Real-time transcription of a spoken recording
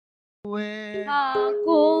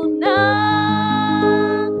Hakuna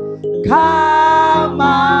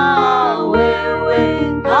kama wewe,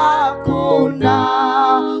 hakuna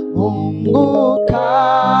Mungu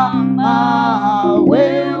kama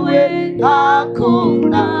wewe,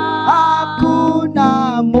 hakuna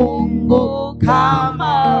Mungu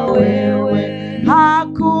kama wewe,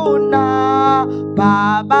 hakuna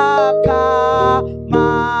Baba kama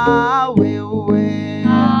wewe,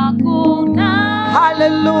 hakuna,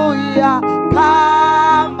 haleluya,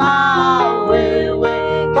 kama wewe,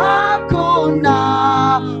 hakuna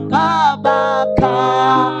Baba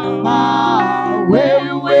kama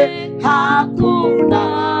wewe, hakuna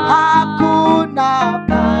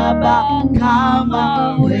Baba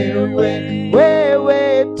kama wewe,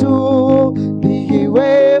 wewe tu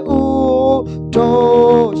ndiwe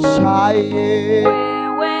utoshaye,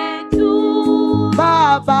 wewe tu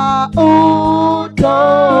Baba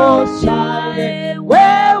utoshaye,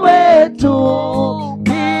 wewe tu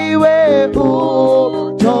ndiwe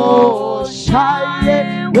utoshaye,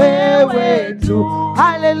 wewe tu,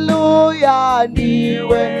 haleluya,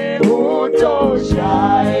 ndiwe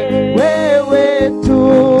utoshaye, wewe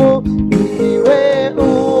tu ndiwe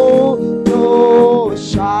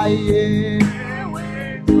utoshaye,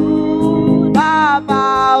 wewe tu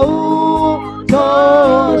Baba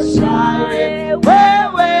utoshaye,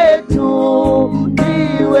 wewe tu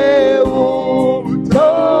ndiwe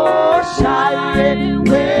utoshaye,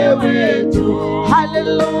 wewe tu,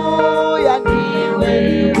 haleluya,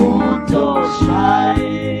 ndiwe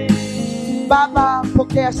utoshaye. Baba,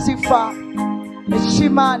 pokea sifa,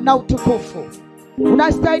 heshima na utukufu.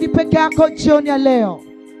 Unastahili peke yako jioni ya leo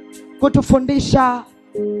kutufundisha,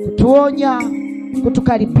 kutuonya,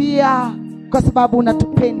 kutukaribia, kwa sababu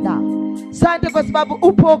unatupenda. Asante kwa sababu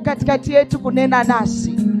upo katikati yetu kunena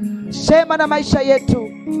nasi. Sema na maisha yetu,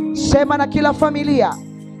 sema na kila familia,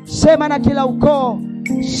 sema na kila ukoo,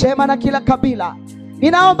 sema na kila kabila.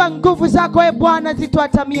 Ninaomba nguvu zako Bwana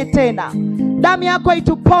zituatamie tena. Damu yako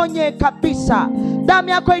ituponye kabisa. Damu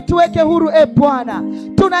yako ituweke huru Bwana.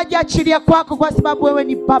 Tunajiachilia kwako kwa sababu wewe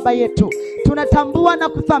ni baba yetu. Tunatambua na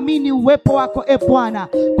kuthamini uwepo wako Bwana.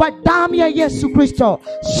 Kwa damu ya Yesu Kristo,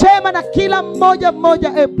 sema na kila mmoja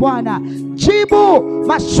Bwana. Jibu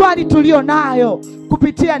maswali tulio nayo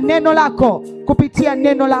kupitia neno lako, kupitia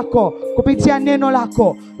neno lako, kupitia neno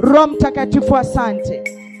lako. Roho Mtakatifu, asante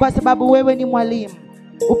kwa sababu wewe ni mwalimu.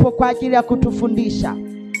 Upo kwa ajili ya kutufundisha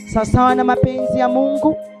sawasawa na mapenzi ya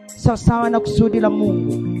Mungu, sawasawa na kusudi la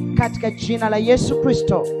Mungu. Katika jina la Yesu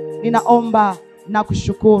Kristo ninaomba na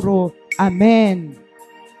kushukuru, amen.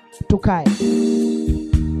 Tukae.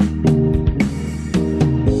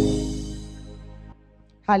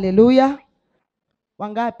 Haleluya.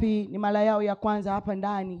 Wangapi ni mara yao ya kwanza hapa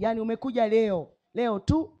ndani? Yaani umekuja leo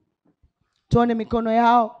tu? Tuone mikono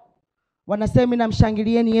yao. Wanasema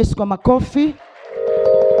namshangilieni Yesu kwa makofi.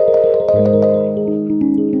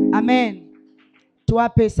 Amen.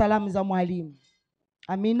 Tuwape salamu za mwalimu.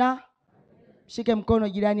 Amina. Shike mkono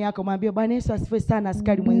jirani yako, mwambie Bwana Yesu asifiwe sana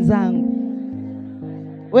askari mwenzangu.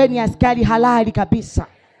 Wewe ni askari halali kabisa.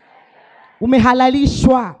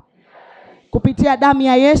 Umehalalishwa kupitia damu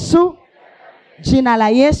ya Yesu, jina la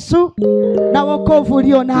Yesu na wokovu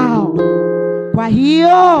ulio nao. Kwa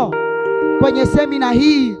hiyo kwenye semina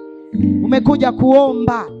hii umekuja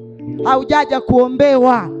kuomba, haujaja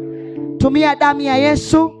kuombewa. Tumia damu ya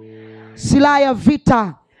Yesu, silaha ya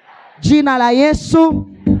vita. Jina la Yesu,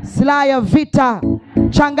 silaha ya vita.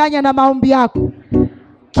 Changanya na maombi yako.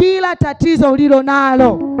 Kila tatizo ulilo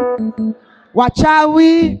nalo,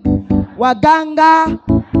 wachawi, waganga,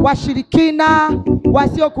 washirikina,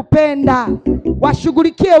 wasiokupenda,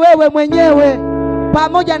 washughulikie wewe mwenyewe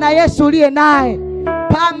pamoja na Yesu uliye naye.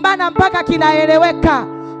 Pambana mpaka kinaeleweka.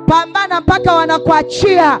 Pambana mpaka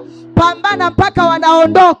wanakuachia. Pambana mpaka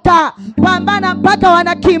wanaondoka. Pambana mpaka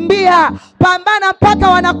wanakimbia. Pambana mpaka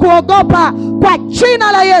wanakuogopa. Kwa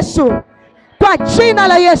jina la Yesu. Kwa jina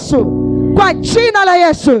la Yesu. Kwa jina la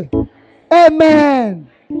Yesu. Amen.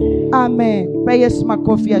 Amen. Kwa Yesu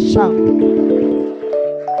makofi ya shangwe.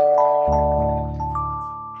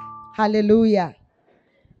 Haleluya.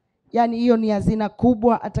 Yaani hiyo ni hazina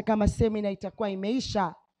kubwa. Hata kama semina itakuwa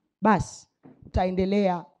imeisha, basi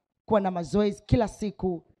utaendelea kuwa na mazoezi kila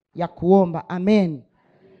siku ya kuomba. Amen.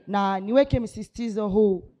 Na niweke msisitizo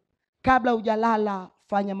huu, kabla hujalala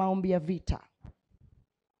fanya maombi ya vita.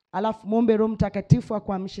 Alafu muombe Roho Mtakatifu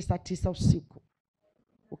akuamshe saa 9 usiku.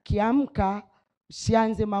 Ukiamka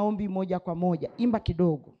usianze maombi moja kwa moja. Imba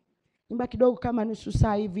kidogo. Imba kidogo kama nusu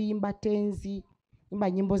saa hivi, imba tenzi,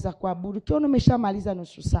 imba nyimbo za kuabudu. Ukiona umeshamaliza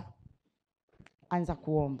nusu saa, anza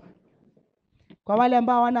kuomba. Kwa wale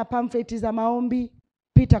ambao wana pamphlet za maombi,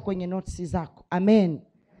 pita kwenye notes zako. Amen.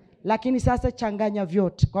 Lakini sasa changanya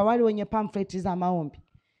vyote. Kwa wale wenye pamphlet za maombi,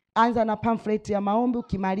 anza na pamphlet ya maombi,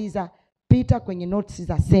 ukimaliza pita kwenye notes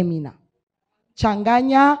za seminar.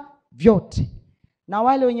 Changanya vyote. Na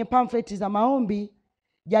wale wenye pamphlet za maombi,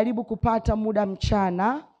 jaribu kupata muda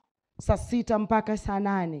mchana saa 6 mpaka saa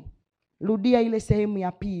 8. Rudia ile sehemu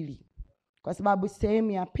ya pili. Kwa sababu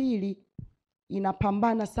sehemu ya pili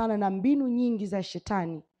inapambana sana na mbinu nyingi za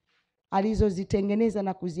shetani alizozitengeneza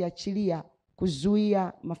na kuziachilia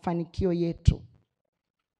kuzuia mafanikio yetu.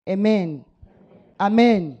 Amen.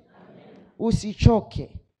 Amen.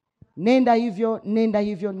 Usichoke. Nenda hivyo, nenda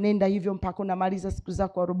hivyo, nenda hivyo mpaka unamaliza siku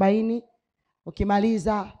zako 40.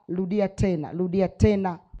 Ukimaliza rudia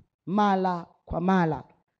tena mara kwa mara.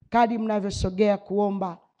 Kadri mnavyosogea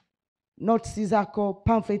kuomba, notes zako,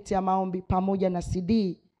 pamphlet ya maombi pamoja na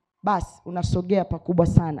CD, basi unasogea pakubwa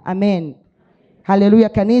sana. Amen. Haleluya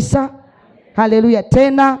kanisa. Haleluya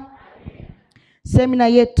tena. Semina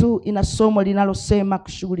yetu ina somo linalosema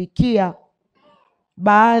kushughulikia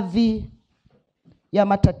baadhi ya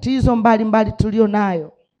matatizo mbalimbali tulio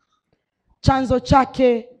nayo. Chanzo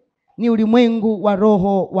chake ni ulimwengu wa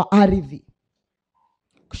roho wa ardhi.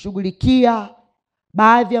 Kushughulikia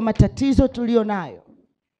baadhi ya matatizo tulio nayo,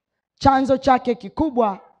 chanzo chake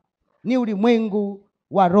kikubwa ni ulimwengu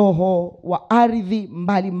wa roho wa ardhi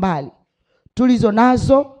mbalimbali tulizo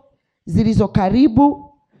nazo, zilizo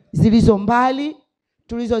karibu, zilizo mbali,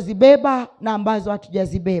 tulizozibeba na ambazo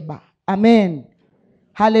hatujazibeba. Amen.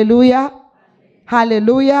 Haleluya.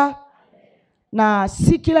 Haleluya. Na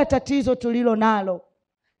si kila tatizo tulilo nalo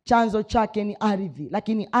chanzo chake ni ardhi,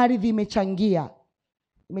 lakini ardhi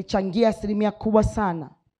imechangia asilimia kubwa sana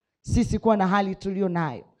sisi kuwa na hali tulio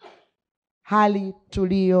nayo. Hali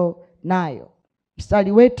tulio nayo.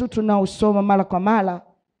 Mstari wetu tunaosoma mara kwa mara,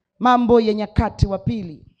 Mambo ya Nyakati wa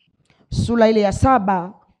Pili, sura ile ya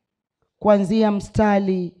 7 kuanzia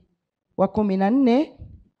mstari wa 14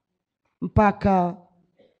 mpaka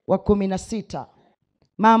wa 16.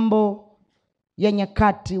 Mambo ya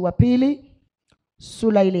Nyakati wa Pili,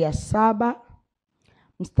 sura ile ya 7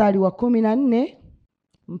 mstari wa 14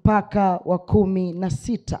 mpaka wa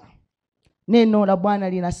 16. Neno la Bwana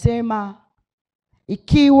linasema,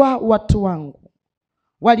 ikiwa watu wangu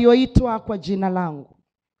walioitwa kwa jina langu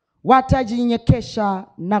watajinyenyekesha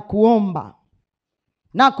na kuomba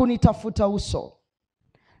na kunitafuta uso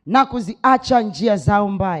na kuziacha njia zao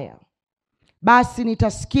mbaya, basi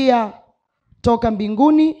nitasikia toka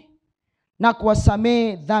mbinguni na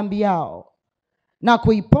kuwasamehe dhambi yao na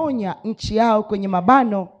kuiponya nchi yao, kwenye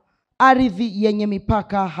mabano ardhi yenye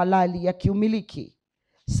mipaka halali ya kiumiliki.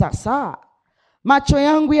 Sasa macho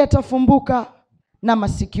yangu yatafumbuka na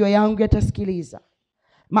masikio yangu yatasikiliza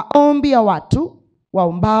maombi ya watu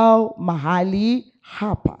waombao mahali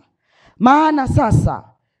hapa. Maana sasa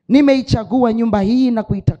nimeichagua nyumba hii na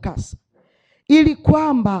kuitakasa, ili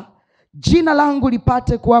kwamba jina langu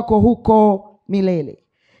lipate kuwako huko milele.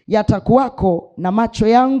 Yatakuwako na macho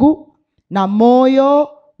yangu na moyo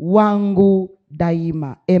wangu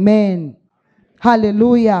daima. Amen.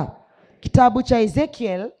 Haleluya. Kitabu cha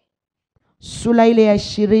Ezekiel sura ile ya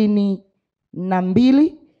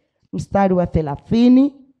 22 mstari wa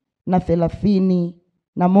 30 na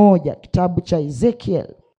 31. Kitabu cha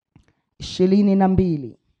Ezekiel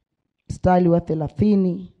 22 mstari wa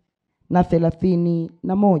 30 na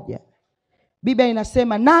 31. Biblia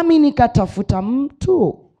inasema, nami nikatafuta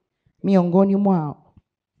mtu miongoni mwao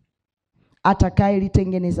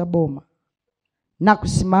atakayelitengeneza boma na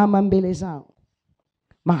kusimama mbele zangu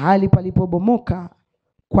mahali palipobomoka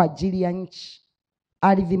kwa ajili ya nchi,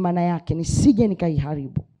 ardhi maana yake, nisije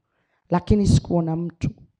nikaiharibu. Lakini sikuona mtu.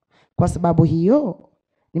 Kwa sababu hiyo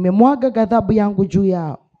nimemwaga ghadhabu yangu juu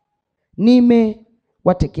yao,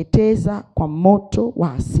 nimewateketeza kwa moto wa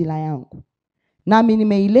hasira yangu, nami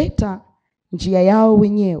nimeileta njia yao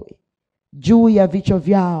wenyewe juu ya vichwa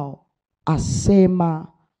vyao, asema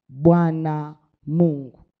Bwana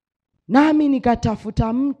Mungu. Nami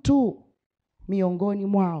nikatafuta mtu miongoni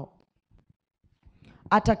mwao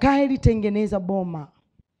atakayelitengeneza boma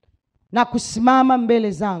na kusimama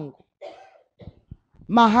mbele zangu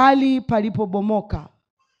mahali palipobomoka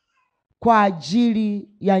kwa ajili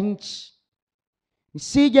ya nchi,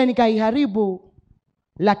 nisije nikaiharibu.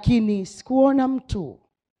 Lakini sikuona mtu.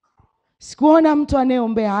 Sikuona mtu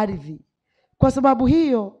anayeombea ardhi. Kwa sababu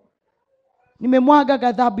hiyo nimemwaga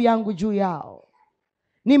ghadhabu yangu juu yao,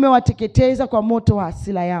 nimewateketeza kwa moto wa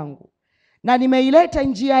hasira yangu, na nimeileta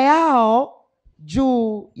njia yao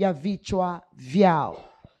juu ya vichwa vyao.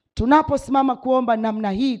 Tunaposimama kuomba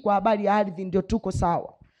namna hii kwa habari ya ardhi, ndio tuko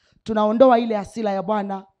sawa. Tunaondoa ile hasira ya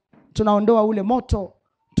Bwana, tunaondoa ule moto,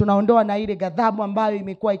 tunaondoa na ile ghadhabu ambayo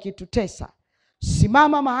imekuwa ikitutesa.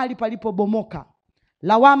 Simama mahali palipobomoka.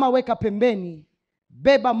 Lawama weka pembeni.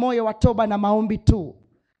 Beba moyo wa toba na maombi tu.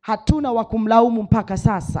 Hatuna wa kumlaumu mpaka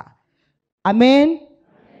sasa. Amen.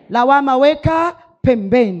 Lawama weka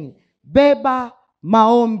pembeni. Beba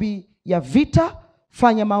maombi ya vita.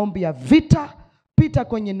 Fanya maombi ya vita. Pita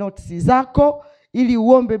kwenye notes zako ili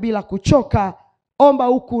uombe bila kuchoka. Omba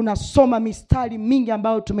huku unasoma mistari mingi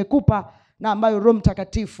ambayo tumekupa na ambayo Roho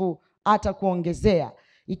Mtakatifu atakuongezea.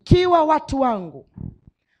 Ikiwa watu wangu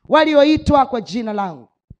walioitwa kwa jina langu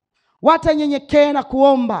watanyenyekea na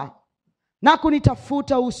kuomba na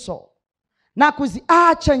kunitafuta uso na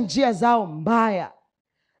kuziacha njia zao mbaya,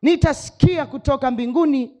 nitasikia kutoka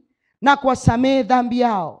mbinguni na kuwasamehe dhambi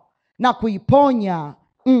yao na kuiponya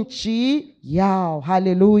nchi yao.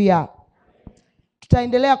 Haleluya.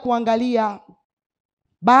 Tutaendelea kuangalia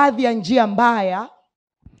baadhi ya njia mbaya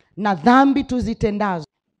na dhambi tuzitendazo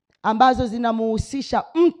ambazo zinamuhusisha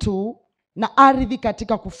mtu na ardhi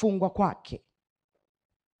katika kufungwa kwake.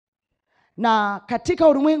 Na katika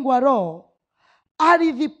ulimwengu wa roho,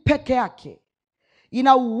 ardhi peke yake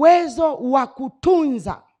ina uwezo wa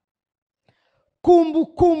kutunza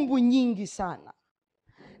kumbukumbu nyingi sana.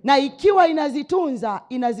 Na ikiwa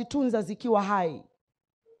inazitunza zikiwa hai.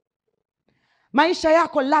 Maisha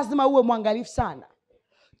yako lazima uwe mwangalifu sana.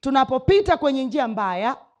 Tunapopita kwenye njia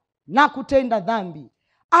mbaya na kutenda dhambi,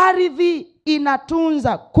 ardhi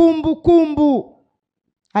inatunza kumbukumbu.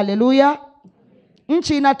 Haleluya.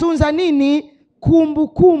 Nchi inatunza nini?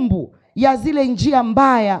 Kumbukumbu ya zile njia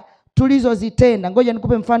mbaya tulizozitenda. Ngoja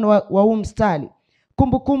nikupe mfano wa huu mstari.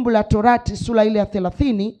 Kumbukumbu la Torati sura ile ya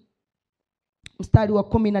 30 mstari wa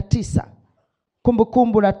 19.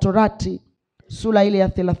 Kumbukumbu la Torati sura ile ya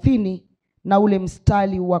 30 na ule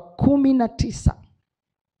mstari wa 19.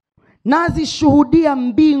 Nazishuhudia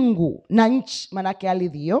mbingu na nchi, manake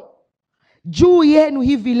ardhi hiyo, juu yenu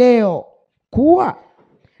hivi leo kuwa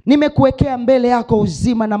nimekuwekea mbele yako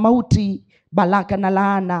uzima na mauti, baraka na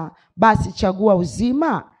laana. Basi chagua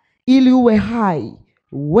uzima ili uwe hai,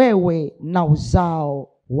 wewe na uzao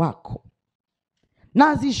wako.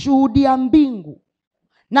 Nazishuhudia mbingu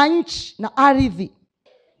na nchi na ardhi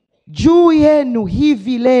juu yenu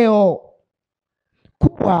hivi leo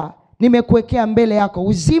kuwa nimekuwekea mbele yako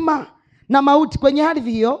uzima na mauti. Kwenye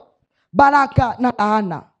ardhi hiyo, baraka na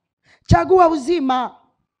laana. Chagua uzima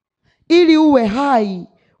ili uwe hai,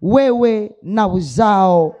 wewe na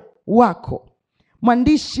uzao wako.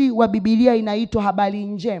 Mwandishi wa Biblia inaitwa Habari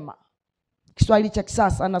Njema, Kiswahili cha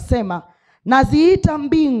kisasa, anasema naziita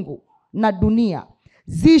mbingu na dunia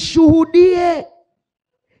zishuhudie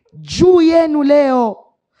juu yenu leo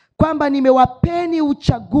kwamba nimewapeni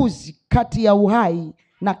uchaguzi kati ya uhai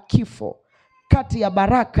na kifo, kati ya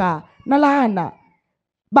baraka na laana.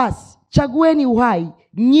 Basi chagueni uhai,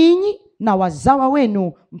 nyinyi na wazawa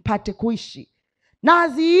wenu mpate kuishi.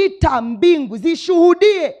 Naziita mbingu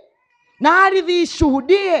zishuhudie na ardhi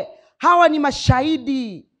ishuhudie. Hawa ni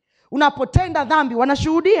mashahidi. Unapotenda dhambi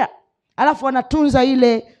wanashuhudia, alafu wanatunza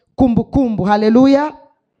ile kumbukumbu. Haleluya.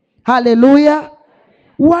 Haleluya.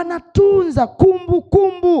 Wanatunza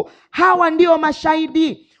kumbukumbu. Hawa ndio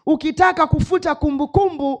mashahidi. Ukitaka kufuta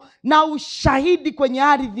kumbukumbu na ushahidi kwenye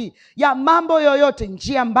ardhi ya mambo yoyote,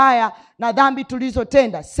 njia mbaya na dhambi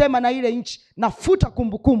tulizotenda, sema na ile nchi, nafuta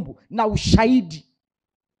kumbukumbu na ushahidi.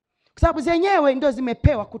 Kwa sababu zenyewe ndio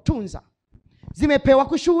zimepewa kutunza, zimepewa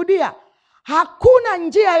kushuhudia. Hakuna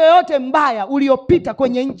njia yoyote mbaya uliopita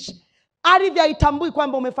kwenye nchi, ardhi haitambui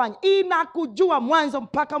kwamba umefanya. Inakujua mwanzo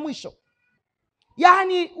mpaka mwisho.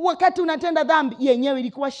 Yaani wakati unatenda dhambi, yenyewe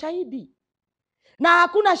ilikuwa shahidi. Na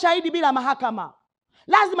hakuna shahidi bila mahakama.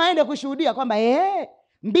 Lazima aende kushuhudia kwamba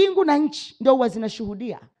mbingu na nchi ndio huwa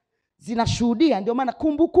zinashuhudia. Zinashuhudia, ndio maana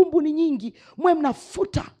kumbukumbu ni nyingi. Mwe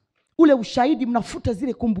mnafuta ule ushahidi, mnafuta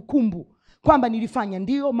zile kumbukumbu kwamba nilifanya,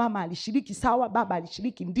 ndio mama alishiriki sawa, baba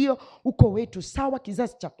alishiriki, ndio uko wetu sawa,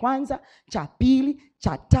 kizazi cha kwanza, cha pili,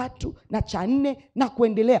 cha tatu na cha 4 na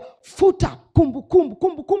kuendelea. Futa kumbukumbu.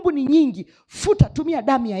 Kumbukumbu ni nyingi. Futa, tumia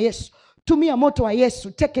damu ya Yesu, tumia moto wa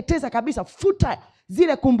Yesu, teketeza kabisa, futa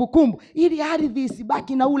zile kumbukumbu ili ardhi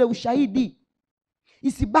isibaki na ule ushahidi,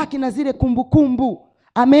 isibaki na zile kumbukumbu.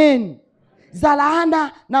 Amen. Za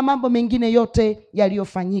laana na mambo mengine yote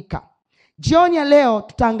yaliyofanyika. Jioni ya leo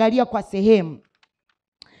tutaangalia kwa sehemu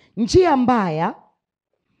njia mbaya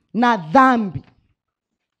na dhambi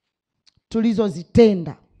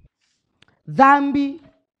tulizozitenda. Dhambi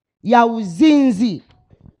ya uzinzi,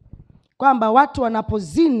 kwamba watu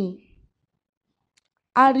wanapozini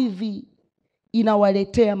ardhi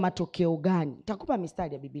inawaletea matokeo gani. Nitakupa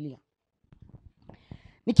mistari ya Biblia.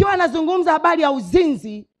 Nikiwa nazungumza habari ya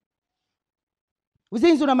uzinzi,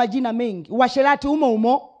 Uzinzi una majina mengi. Uasherati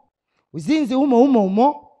umo, uzinzi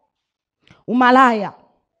umo, umalaya,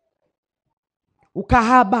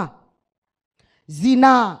 ukahaba,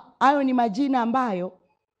 zinaa. Hayo ni majina ambayo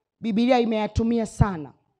Biblia imeyatumia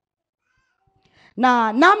sana.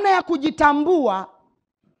 Na namna ya kujitambua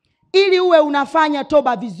ili uwe unafanya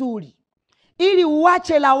toba vizuri, ili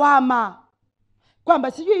uache lawama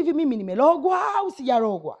kwamba sijui hivi mimi nimelogwa au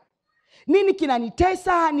sijarogwa, nini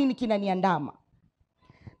kinanitesa, nini kinaniandama.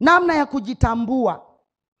 Namna ya kujitambua.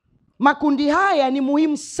 Makundi haya ni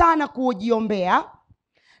muhimu sana kujiombea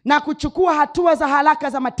na kuchukua hatua za haraka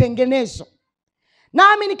za matengenezo.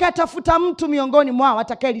 Nami nikatafuta mtu miongoni mwao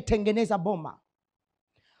atakayelitengeneza boma.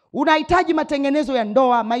 Unahitaji matengenezo ya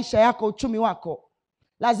ndoa, maisha yako, uchumi wako.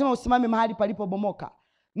 Lazima usimame mahali palipobomoka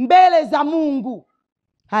mbele za Mungu.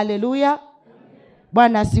 Haleluya.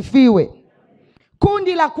 Bwana asifiwe.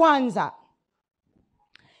 Kundi la kwanza,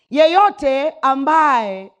 yeyote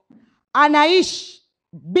ambaye anaishi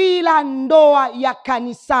bila ndoa ya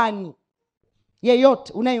kanisani.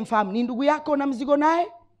 Yeyote unayemfahamu, ni ndugu yako na mzigo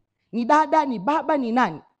naye, ni dada, ni baba, ni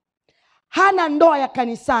nani, hana ndoa ya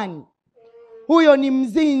kanisani, huyo ni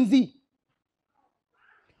mzinzi.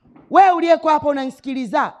 Wewe uliyeko hapo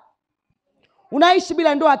unanisikiliza, unaishi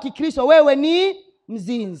bila ndoa ya Kikristo, wewe ni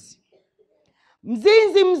mzinzi.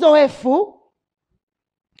 Mzinzi mzoefu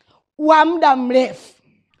wa muda mrefu,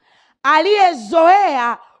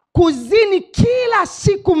 aliyezoea kuzini kila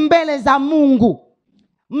siku mbele za Mungu.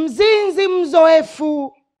 Mzinzi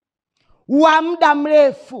mzoefu wa muda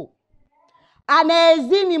mrefu,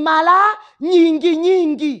 anayezini mara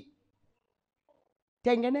nyingi.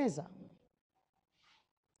 Tengeneza.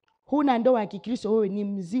 Huna ndoa ya Kikristo, wewe ni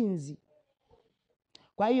mzinzi.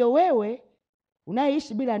 Kwa hiyo wewe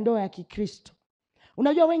unaishi bila ndoa ya Kikristo.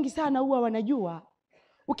 Unajua wengi sana huwa wanajua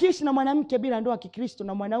ukiishi na mwanamke bila ndoa ya Kikristo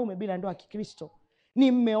na mwanaume bila ndoa ya Kikristo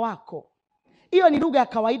ni mume wako. Hiyo ni lugha ya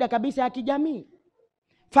kawaida kabisa ya kijamii.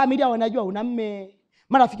 Familia wanajua una mume,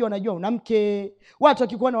 marafiki wanajua una mke, watu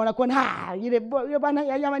wakikuona wanakuona ile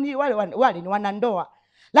bwana jamani wale ni wanandoa.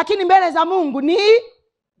 Lakini mbele za Mungu ni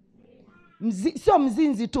sio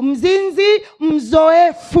mzinzi tu, mzinzi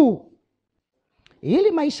mzoefu.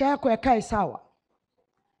 Ili maisha yako yakae sawa,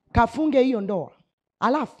 kafunge hiyo ndoa.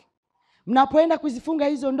 Alafu mnapoenda kuzifunga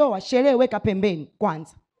hizo ndoa, sherehe weka pembeni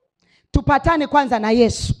kwanza. Tupatane kwanza na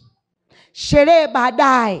Yesu, sherehe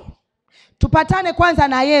baadaye. Tupatane kwanza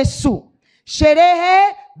na Yesu,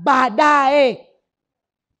 sherehe baadaye.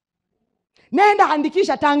 Nenda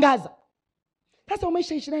andikisha, tangaza. Sasa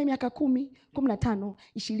umeshaishi naye miaka 10, 15,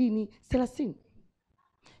 20, 30.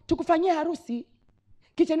 Tukufanyia harusi,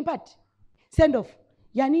 kitchen party, send off.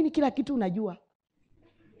 Ya nini kila kitu unajua?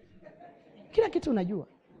 Kila kitu unajua.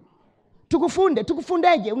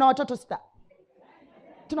 Tukufundeje? Una watoto 6.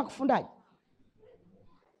 Tunakufundaje?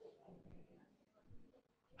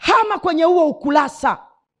 Hama kwenye huo ukulasa.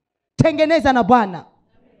 Tengeneza na Bwana.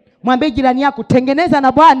 Mwambie jirani yako, tengeneza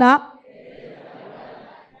na Bwana.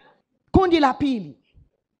 Kundi la pili,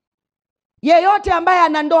 yeyote ambaye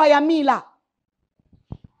ana ndoa ya mila.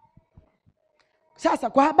 Sasa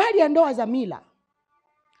kwa habari ya ndoa za mila,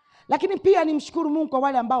 lakini pia nimshukuru Mungu kwa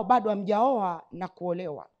wale ambao bado hamjaoa na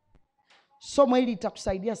kuolewa. Somo hili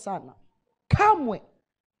litakusaidia sana. Kamwe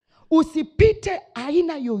usipite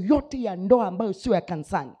aina yoyote ya ndoa ambayo sio ya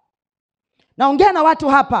kanisani. Naongea na watu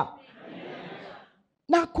hapa.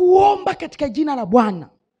 Na kuomba katika jina la Bwana,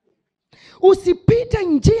 usipite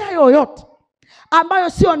njia yoyote ambayo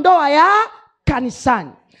sio ndoa ya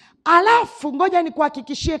kanisani. Alafu ngoja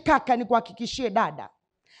nikuhakikishie kaka, nikuhakikishie dada,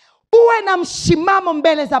 uwe na msimamo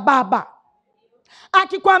mbele za Baba.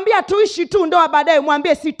 Akikwambia tuishi tu ndoa, baadaye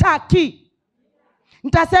mwambie sitaki,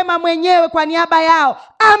 nitasema mwenyewe kwa niaba yao.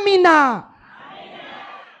 Amina.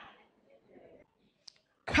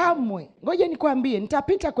 Kamwe, ngoja nikwambie,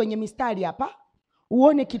 nitapita kwenye mistari hapa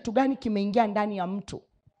uone kitu gani kimeingia ndani ya mtu.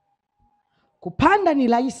 Kupanda ni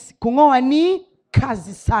rahisi, kung'oa ni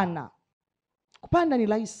kazi sana. Kupanda ni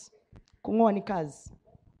rahisi, kung'oa ni kazi.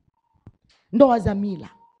 Ndoa za mila.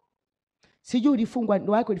 Sijui ulifungwa,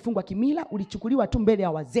 ndoa yako ilifungwa kimila, ulichukuliwa tu mbele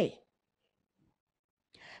ya wazee.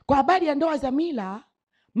 Kwa habari ya ndoa za mila,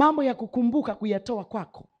 mambo ya kukumbuka kuyatoa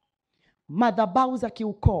kwako. Madhabahu za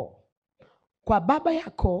kiukoo, kwa baba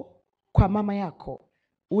yako, kwa mama yako,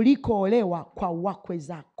 ulikoolewa kwa wakwe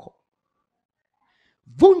zako.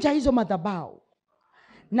 Vunja hizo madhabahu.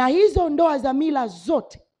 Na hizo ndoa za mila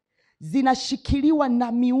zote zinashikiliwa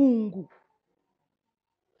na miungu.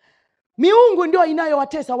 Miungu ndio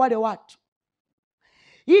inayowatesa wale watu.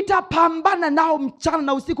 Itapambana nao mchana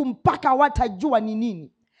na usiku mpaka watajua ni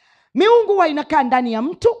nini. Miungu huwa inakaa ndani ya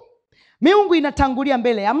mtu. Miungu inatangulia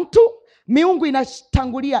mbele ya mtu. Miungu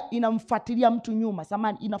inatangulia, inamfuatilia mtu nyuma,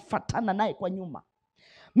 inafuatana naye kwa nyuma.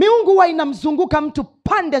 Miungu huwa inamzunguka mtu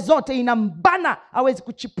pande zote, inambana hawezi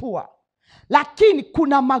kuchipua. Lakini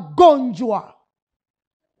kuna magonjwa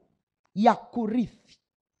ya kurithi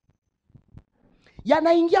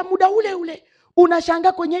yanaingia muda ule ule.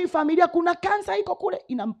 Unashangaa kwenye hii familia kuna kansa iko kule,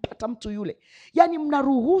 inampata mtu yule. Yaani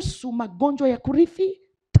mnaruhusu magonjwa ya kurithi,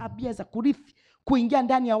 tabia za kurithi kuingia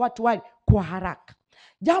ndani ya watu wale kwa haraka.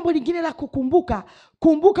 Jambo lingine la kukumbuka,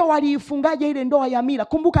 kumbuka waliifungaje ile ndoa ya mila.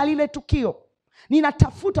 Kumbuka lile tukio.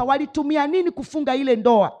 Ninatafuta walitumia nini kufunga ile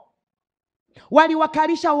ndoa.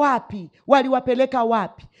 Waliwakalisha wapi? Waliwapeleka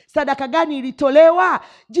wapi? Sadaka gani ilitolewa?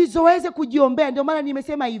 Jizoeze kujiombea. Ndio maana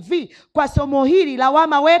nimesema hivi, kwa somo hili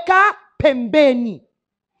lawama weka pembeni.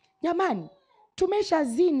 Jamani,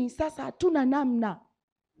 tumeshazini sasa, hatuna namna.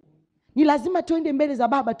 Ni lazima tuende mbele za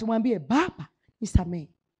Baba tumwambie, Baba nisamehe.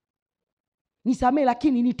 Nisamehe,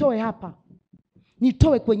 lakini nitoe hapa.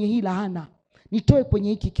 Nitoe kwenye hii laana. Nitoe kwenye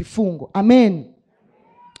hiki kifungo. Amen.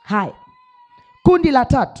 Haya. Kundi la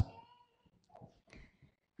 3.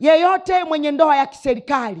 Yeyote mwenye ndoa ya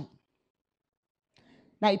kiserikali.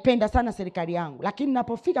 Naipenda sana serikali yangu, lakini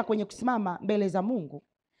napofika kwenye kusimama mbele za Mungu,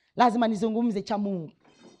 lazima nizungumze cha Mungu.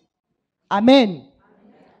 Amen.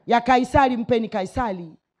 Ya Kaisari mpeni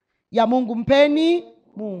Kaisari, ya Mungu mpeni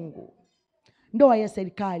Mungu. Ndoa ya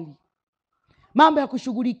serikali. Mambo ya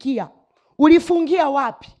kushughulikia. Ulifungia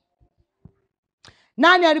wapi?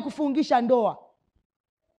 Nani alikufungisha ndoa?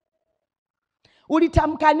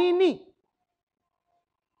 Ulitamka nini?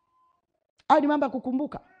 Au ni mambo ya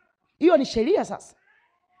kukumbuka? Hiyo ni sheria sasa.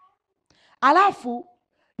 Alafu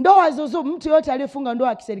ndoa zozo, mtu yote aliyefunga ndoa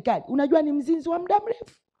ya kiserikali, unajua ni mzinzi wa muda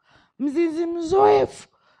mrefu. Mzinzi mzoefu,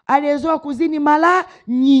 aliyezoea kuzini mara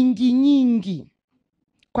nyingi.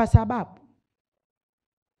 Kwa sababu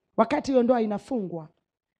wakati hiyo ndoa inafungwa,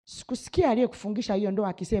 sikusikia aliyekufungisha hiyo ndoa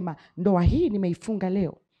akisema, ndoa hii nimeifunga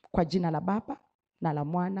leo kwa jina la Baba na la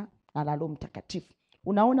Mwana na la Roho Mtakatifu.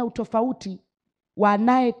 Unaona utofauti wa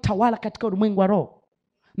anayetawala katika ulimwengu wa roho?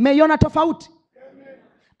 Mmeiona tofauti?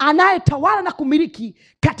 Anayetawala na kumiliki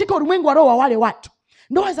katika ulimwengu wa roho wa wale watu.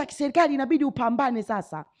 Ndoa za kiserikali inabidi upambane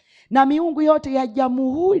sasa na miungu yote ya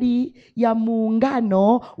Jamhuri ya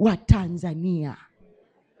Muungano wa Tanzania.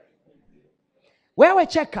 Wewe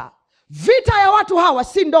cheka, vita ya watu hawa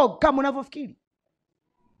si ndogo kama unavyofikiri.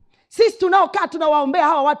 Sisi tunaokaa tunawaombea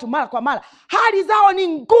hawa watu mara kwa mara, hali zao ni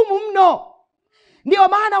ngumu mno. Ndio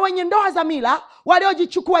maana wenye ndoa za mila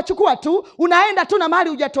waliojichukua tu, unaenda tu na mahali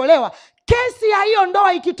hujatolewa. Kesi ya hiyo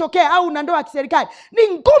ndoa ikitokea, au na ndoa ya kiserikali, ni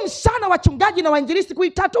ngumu sana wachungaji na wainjilisti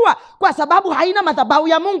kuitatua, kwa sababu haina madhabahu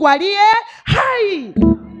ya Mungu aliye hai.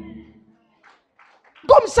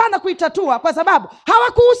 Ngumu sana kuitatua kwa sababu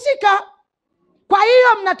hawakuhusika. Kwa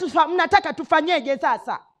hiyo mnataka tufanyeje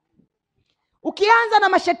sasa? Ukianza na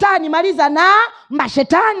mashetani, maliza na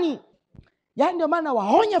mashetani. Yaani ndio maana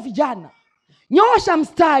waonya vijana, nyosha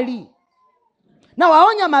mstari. Na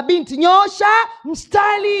waonya mabinti, nyosha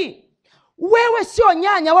mstari. Wewe sio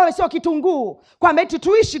nyanya, wewe sio kitunguu, kwamba eti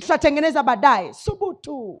tuishi tutatengeneza baadaye.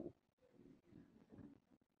 Subutu.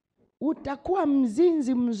 Utakuwa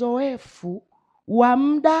mzinzi mzoefu wa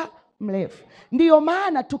muda mrefu. Ndiyo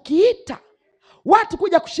maana tukiita watu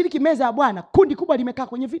kuja kushiriki meza ya Bwana, kundi kubwa limekaa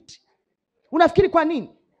kwenye viti. Unafikiri kwa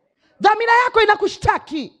nini? Dhamira yako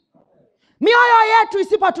inakushtaki. Mioyo yetu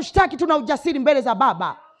isipotushtaki, tuna ujasiri mbele za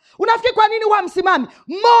Baba. Unafikiri kwa nini wa msimami?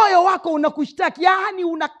 Moyo wako unakushtaki, yaani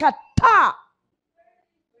unakataa.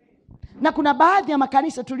 Na kuna baadhi ya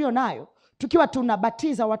makanisa tulio nayo, tukiwa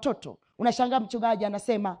tunabatiza watoto, unashangaa mchungaji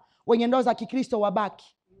anasema wenye ndoa za Kikristo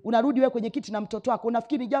wabaki. Unarudi wewe kwenye kiti na mtoto wako,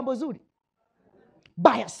 unafikiri jambo zuri?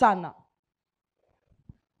 Baya sana.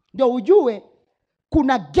 Ndio ujue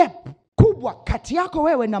kuna gap kubwa kati yako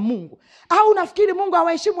wewe na Mungu. Au unafikiri Mungu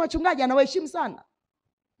hawaheshimu wachungaji? Anawaheshimu sana.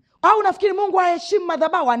 Au unafikiri Mungu haheshimu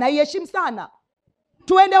madhabahu? Anaiheshimu sana.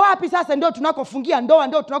 Tuende wapi sasa? Ndio tunakofungia ndoa,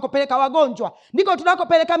 ndio tunakopeleka wagonjwa, ndiko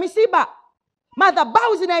tunakopeleka misiba.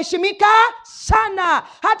 Madhabahu zinaheshimika sana.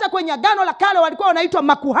 Hata kwenye Agano la Kale walikuwa wanaitwa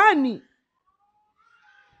makuhani.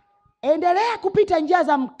 Endelea kupita njia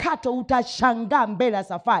za mkato, utashangaa mbele ya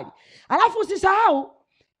safari. Alafu usisahau,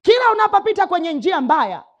 kila unapopita kwenye njia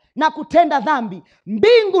mbaya na kutenda dhambi,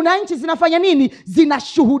 mbingu na nchi zinafanya nini?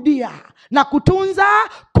 Zinashuhudia na kutunza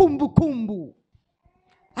kumbukumbu.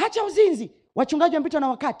 Acha uzinzi. Wachungaji wamepita na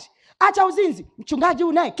wakati. Acha uzinzi. Mchungaji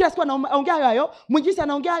huyu naye kila siku anaongea hayo, mwinjilisti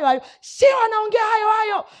anaongea hayo. Sio anaongea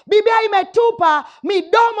hayo. Biblia imetupa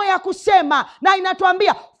midomo ya kusema na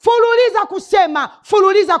inatuambia fululiza kusema,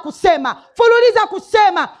 fululiza kusema, fululiza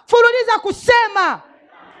kusema, fululiza kusema.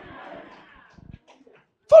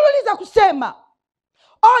 Fululiza kusema.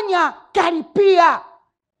 Onya, karipia.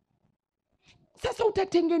 Sasa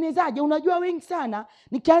utatengenezaje? Unajua wengi sana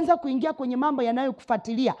nikianza kuingia kwenye mambo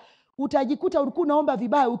yanayokufuatilia, utajikuta ulikuwa unaomba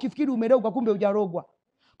vibaya ukifikiri umerogwa, kumbe hujarogwa.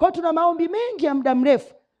 Kwa hiyo tuna maombi mengi ya muda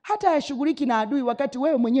mrefu hata yashughuliki na adui, wakati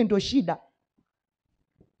wewe mwenyewe ndio shida.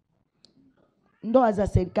 Ndoa za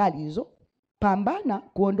serikali hizo, pambana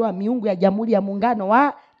kuondoa miungu ya Jamhuri ya Muungano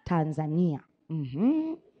wa Tanzania.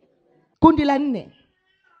 Kundi la 4,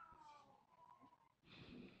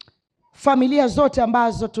 familia zote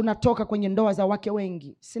ambazo tunatoka kwenye ndoa za wake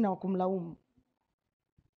wengi. Sina wa kumlaumu.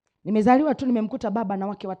 Nimezaliwa tu nimemkuta baba na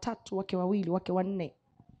wake 3, wake 2, wake 4.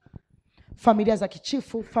 Familia za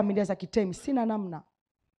kichifu, familia za kitemi, sina namna.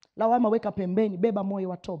 Lawama weka pembeni, beba moyo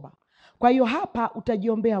wa toba. Kwa hiyo hapa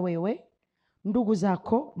utajiombea wewe, ndugu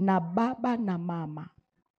zako na baba na mama.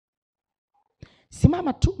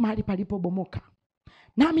 Simama tu mahali palipobomoka.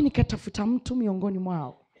 Nami nikatafuta mtu miongoni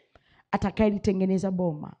mwao atakayelitengeneza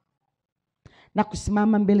boma na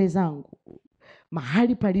kusimama mbele zangu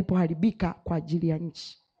mahali palipoharibika kwa ajili ya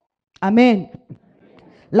nchi. Amen.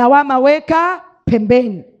 Lawama weka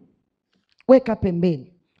pembeni. Weka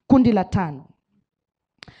pembeni. Kundi la 5.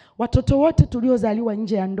 Watoto wote tuliozaliwa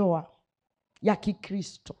nje ya ndoa ya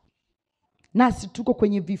Kikristo. Nasi tuko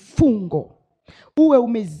kwenye vifungo. Uwe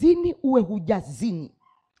umezini, uwe hujazini,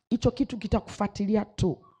 hicho kitu kitakufuatilia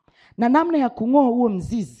tu. Na namna ya kung'oa huo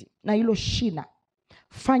mzizi na hilo shina,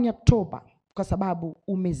 fanya toba, kwa sababu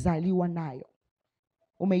umezaliwa nayo.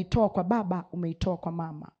 Umeitoa kwa baba, umeitoa kwa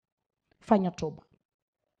mama. Fanya toba.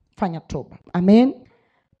 Fanya toba. Amen.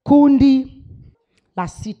 Kundi la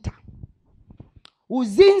 6.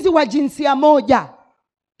 Uzinzi wa jinsia moja.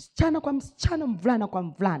 Msichana kwa msichana, mvulana kwa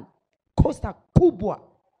mvulana. Kosa kubwa.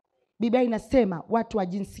 Biblia inasema watu wa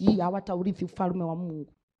jinsi hii hawataurithi ufalme wa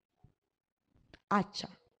Mungu. Acha.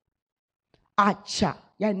 Acha.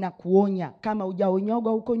 Yaani nakuonya, kama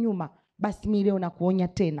hujaonyoga huko nyuma, basi mimi leo nakuonya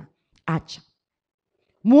tena. Acha.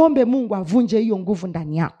 Muombe Mungu avunje hiyo nguvu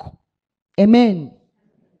ndani yako. Amen.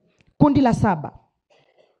 Kundi la 7.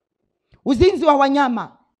 Uzinzi wa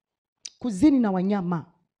wanyama. Kuzini na wanyama.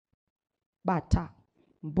 Bata,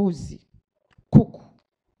 mbuzi, kuku.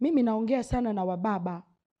 Mimi naongea sana na wababa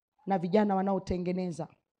na vijana wanaotengeneza.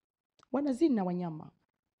 Wanazini na wanyama.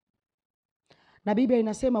 Na Biblia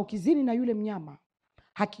inasema ukizini na yule mnyama,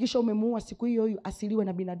 hakikisha umemuua siku hiyo hiyo asiliwe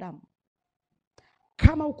na binadamu.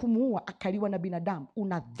 Kama ukumuua akaliwa na binadamu,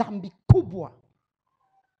 una dhambi kubwa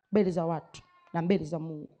mbele za watu na mbele za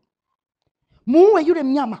Mungu. Muue yule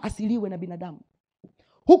mnyama asiliwe na binadamu.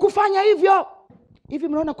 Hukufanya hivyo. Hivi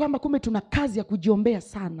mnaona kwamba kumbe tuna kazi ya kujiombea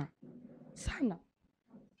sana. Sana.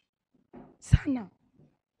 Sana.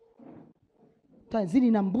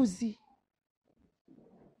 Zini na mbuzi,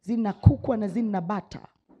 zini na kuku na zini na bata.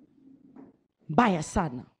 Mbaya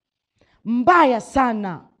sana. Mbaya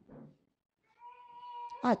sana.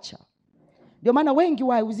 Acha. Ndio maana wengi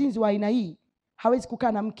wa uzinzi wa aina hii hawezi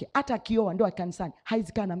kukaa na mke. Hata akioa ndio kanisani, hawezi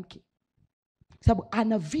kukaa na mke. Sababu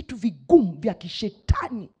ana vitu vigumu vya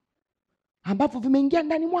kishetani ambavyo vimeingia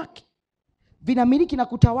ndani mwake. Vinamiliki na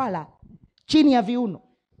kutawala chini ya viuno,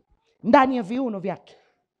 ndani ya viuno vyake.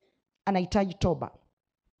 Anahitaji toba.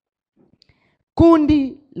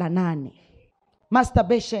 Kundi la 8.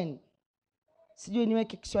 Masturbation. Sijui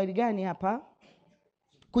niweke Kiswahili gani hapa.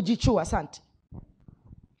 Kujichua, asante.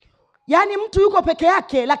 Yaani mtu yuko peke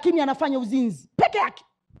yake lakini anafanya uzinzi. Peke yake.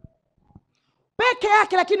 Peke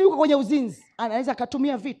yake lakini yuko kwenye uzinzi. Anaweza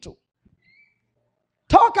akatumia vitu.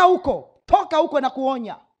 Toka huko. Toka huko na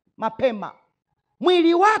kuonya mapema.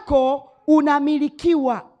 Mwili wako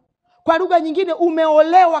unamilikiwa. Kwa lugha nyingine,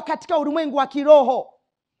 umeolewa katika ulimwengu wa kiroho.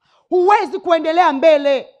 Huwezi kuendelea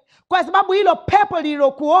mbele, kwa sababu hilo pepo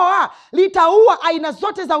lililokuoa litaua aina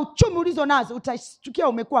zote za uchumi ulizo nazo. Utashtukia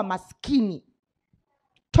umekuwa maskini.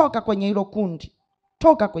 Toka kwenye hilo kundi.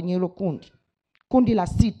 Toka kwenye hilo kundi. Kundi la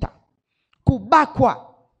 6.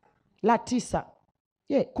 Kubakwa. La 9.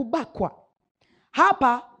 Kubakwa.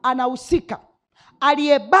 Hapa anahusika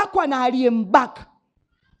aliyebakwa na aliyembaka.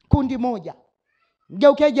 Kundi moja.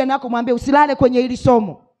 Mgeukie jirani yako mwambie usilale kwenye hili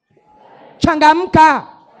somo. Changamka.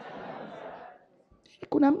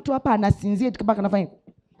 Kuna mtu hapa anasinzia tukibaka anafanya.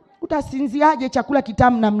 Utasinziaje chakula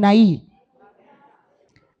kitamu namna hii?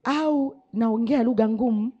 Au naongea lugha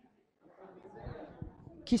ngumu?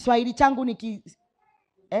 Kiswahili changu ni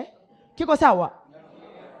kiko sawa?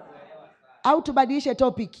 Au tubadilishe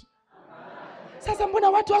topic? Sasa mbona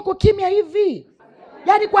watu wako kimya hivi?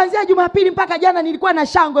 Yaani kuanzia Jumapili mpaka jana nilikuwa na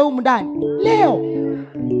shangwe humu ndani. Leo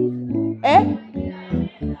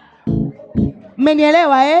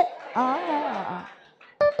mmenielewa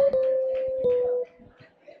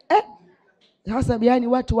Sasa yani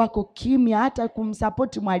watu wako kimya, hata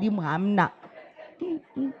kumsupport mwalimu hamna.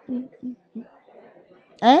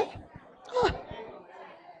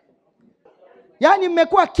 Yaani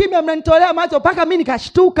mmekuwa kimya, mnanitolea macho mpaka mimi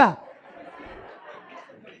nikashtuka.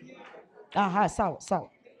 Aha, sawa.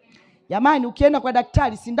 Jamani, ukienda kwa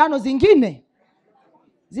daktari sindano zingine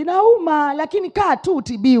zinauma, lakini kaa tu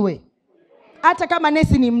utibiwe. Hata kama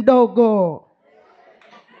nesi ni mdogo.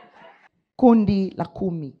 Kundi la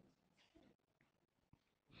 10.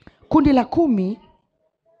 Kundi la 10,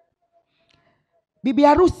 bibi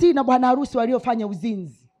harusi na bwana harusi waliofanya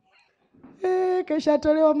uzinzi.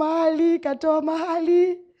 Kashatolewa mahali, katoa mahali.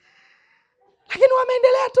 Lakini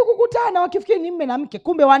wameendelea tu kukutana wakifikiri ni mume na mke,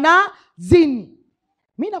 kumbe wanazini.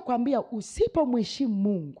 Mimi nakwambia usipomheshimu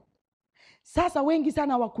Mungu. Sasa wengi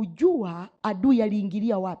sana wakujua adui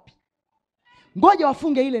aliingilia wapi. Ngoja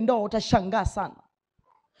wafunge ile ndoa, utashangaa sana.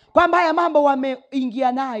 Kwamba haya mambo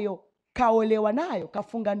wameingia nayo, kaolewa nayo,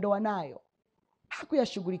 kafunga ndoa nayo,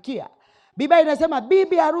 hakuyashughulikia. Biblia inasema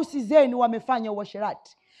bibi harusi zenu wamefanya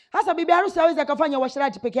uasherati. Sasa bibi harusi hawezi akafanya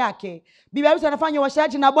uasherati peke yake. Bibi harusi anafanya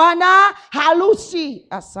uasherati na bwana harusi.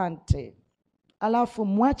 Asante. Alafu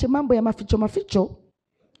mwache mambo ya maficho.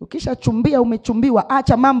 Ukishachumbia umechumbiwa,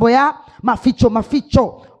 acha mambo ya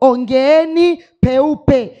maficho. Ongeeni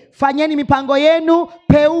peupe. Fanyeni mipango yenu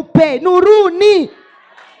peupe. Nuruni.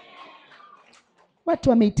 Watu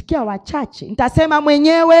wameitikia wachache. Nitasema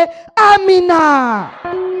mwenyewe amina.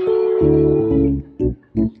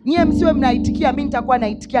 Nyie msiwe mnaitikia, mimi nitakuwa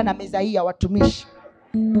naitikia na meza hii ya watumishi.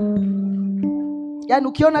 Yaani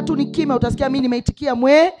ukiona tu ni kimya utasikia mimi nimeitikia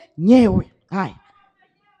mwenyewe. Haya.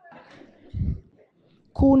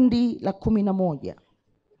 Kundi la 11.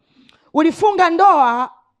 Ulifunga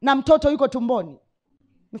ndoa na mtoto yuko tumboni.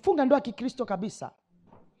 Umefunga ndoa Kikristo kabisa,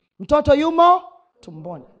 mtoto yumo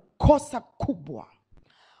tumboni. Kosa kubwa.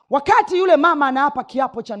 Wakati yule mama anaapa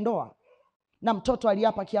kiapo cha ndoa na mtoto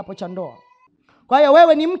aliapa kiapo cha ndoa. Kwa hiyo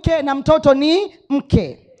wewe ni mke na mtoto ni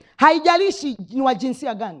mke. Haijalishi ni wa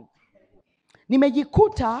jinsia gani.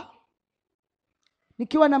 Nimejikuta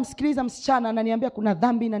nikiwa namsikiliza msichana ananiambia kuna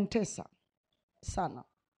dhambi inanitesa sana.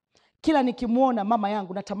 Kila nikimuona mama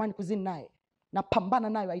yangu natamani kuzini naye. Napambana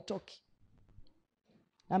nayo haitoki.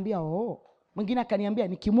 Naambia mwingine akaniambia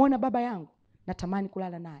nikimuona baba yangu natamani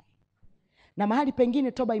kulala naye. Na mahali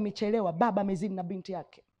pengine toba imechelewa, baba amezini na binti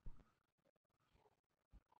yake.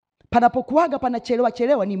 Panapokuaga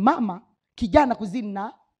panachelewa ni mama kijana kuzini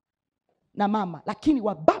na mama, lakini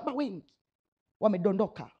wababa wengi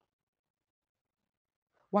wamedondoka.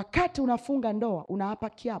 Wakati unafunga ndoa unaapa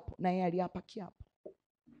kiapo, na yeye aliapa kiapo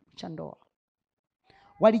cha ndoa.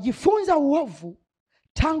 Walijifunza uovu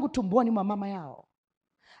tangu tumboni mwa mama yao.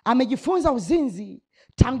 Amejifunza uzinzi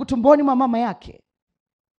tangu tumboni mwa mama yake.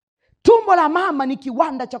 Tumbo la mama ni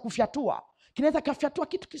kiwanda cha kufyatua. Kinaweza kafyatua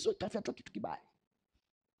kitu kizuri, kafyatua kitu kibaya.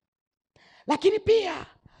 Lakini pia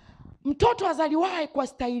mtoto azaliwae kwa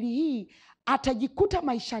staili hii atajikuta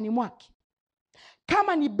maishani mwake.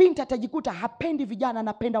 Kama ni binti atajikuta hapendi vijana,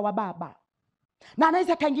 anapenda wa baba. Na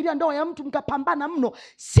anaweza kaingilia ndoa ya mtu mkapambana mno.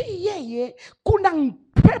 Si yeye, kuna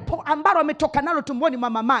pepo ambalo ametoka nalo tumboni mwa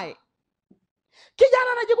mamae.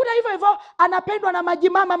 Kijana anajikuta hivyo anapendwa na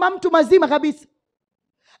majimama mtu mazima kabisa.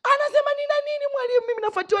 Anasema nina nini mwalimu, mimi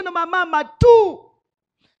nafuatiwa na mama tu.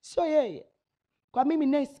 Sio yeye. Kwa mimi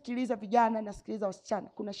nasikiliza vijana, nasikiliza wasichana,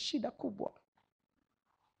 kuna shida kubwa.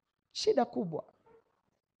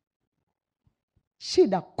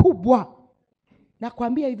 Shida kubwa.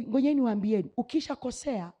 Nakwambia hivi, ngojeni niwaambieni, ukisha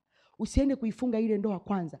kosea usiende kuifunga ile ndoa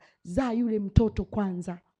kwanza. Zaa yule mtoto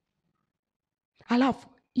kwanza. Alafu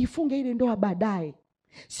ifunge ile ndoa baadaye.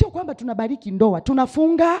 Sio kwamba tunabariki ndoa,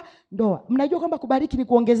 tunafunga ndoa. Mnajua kwamba kubariki ni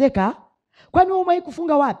kuongezeka? Kwani wewe umewahi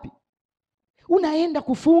kufunga wapi? Unaenda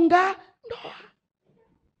kufunga ndoa.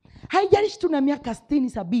 Haijalishi tuna miaka 60,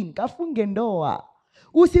 70, kafunge ndoa.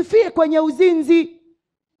 Usifie kwenye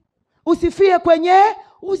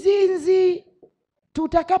uzinzi.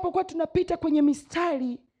 Tutakapokuwa tunapita kwenye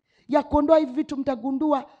mistari ya kuondoa hivi vitu,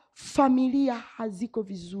 mtagundua familia haziko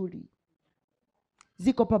vizuri.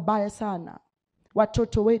 Ziko pabaya sana.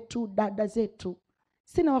 Watoto wetu, dada zetu,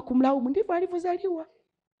 sina wakumlaumu, ndivyo alivyozaliwa.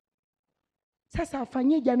 Sasa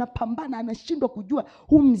afanyeje? Anapambana, anashindwa kujua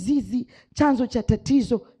huu mzizi, chanzo cha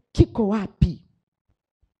tatizo kiko wapi.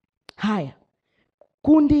 Haya,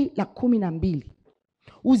 kundi la 12.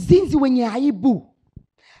 Uzinzi wenye aibu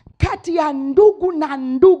kati ya ndugu na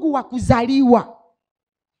ndugu wa kuzaliwa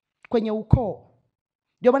kwenye ukoo.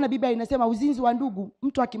 Ndio maana Biblia inasema uzinzi wa ndugu,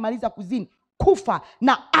 mtu akimaliza kuzini kufa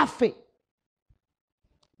na afe.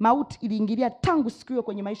 Mauti iliingilia tangu siku hiyo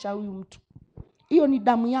kwenye maisha ya huyu mtu. Hiyo ni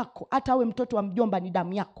damu yako. Hata awe mtoto wa mjomba ni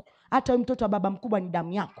damu yako. Hata mtoto wa baba mkubwa ni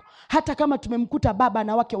damu yako. Hata kama tumemkuta baba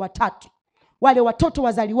na wake watatu, wale watoto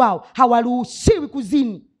wazali wao hawaruhusiwi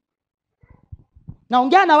kuzini.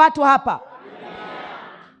 Naongea na watu hapa.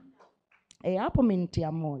 Hapo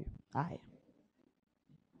mmenitia moyo. Haya.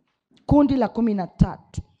 Kundi la 13.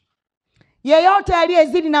 Yeyote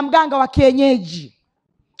aliyezini na mganga wa kienyeji.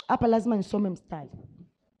 Hapa lazima nisome mstari.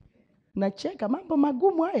 Nacheka, mambo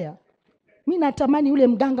magumu haya. Mimi natamani yule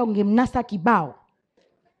mganga ungemnasa kibao.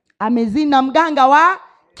 Amezini na mganga wa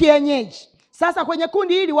kienyeji. Sasa kwenye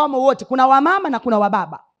kundi hili wamo wote. Kuna wamama na kuna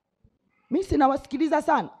wababa. Mimi sinawasikiliza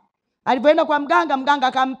sana. Alipoenda kwa mganga, mganga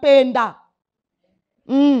akampenda.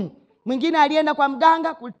 Mwingine alienda kwa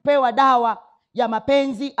mganga kupewa dawa ya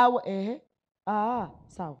mapenzi au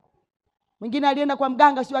sawa. Mwingine alienda kwa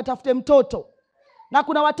mganga sio atafute mtoto. Na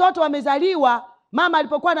kuna watoto wamezaliwa, mama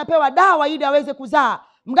alipokuwa anapewa dawa ili aweze kuzaa,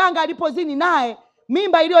 mganga alipozini naye,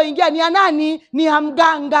 mimba iliyoingia ni ya nani? Ni ya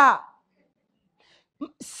mganga.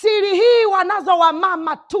 Siri hii wanazo wa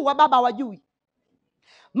mama tu, wa baba wajui.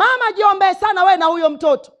 Mama jiombee sana we na huyo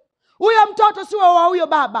mtoto. Huyo mtoto sio wa huyo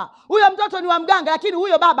baba. Huyo mtoto ni wa mganga, lakini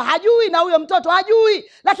huyo baba hajui na huyo mtoto hajui.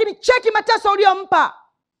 Lakini cheki mateso uliyompa.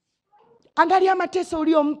 Angalia mateso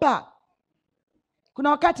uliyompa. Kuna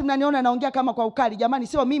wakati mnaniona naongea kama kwa ukali. Jamani,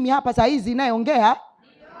 sio mimi hapa saa hizi nayeongea.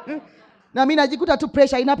 Na mimi najikuta tu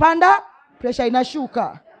pressure inapanda, pressure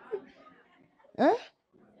inashuka.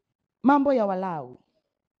 Mambo ya Walawi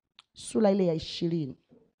sura ile ya 20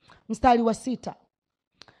 mstari wa 6.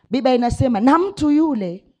 Biblia inasema, na mtu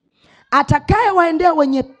yule atakayewaendea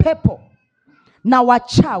wenye pepo na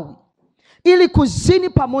wachawi ili kuzini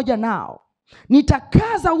pamoja nao,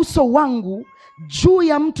 nitakaza uso wangu juu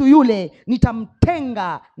ya mtu yule,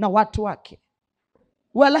 nitamtenga na watu wake.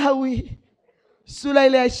 Walawi sura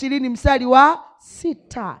ile ya 20 mstari wa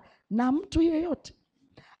 6. Na mtu yeyote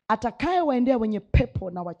atakayewaendea wenye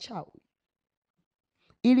pepo na wachawi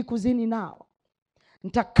ili kuzini nao,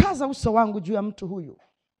 nitakaza uso wangu juu ya mtu huyu,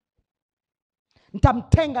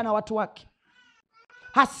 nitamtenga na watu wake.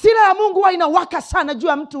 Hasira ya Mungu huwa inawaka sana juu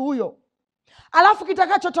ya mtu huyo. Alafu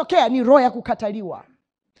kitakachotokea ni roho ya kukataliwa.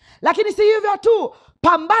 Lakini si hivyo tu,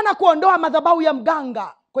 pambana kuondoa madhabahu ya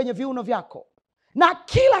mganga kwenye viuno vyako na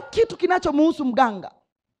kila kitu kinachomhusu mganga.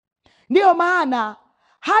 Ndiyo maana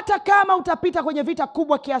hata kama utapita kwenye vita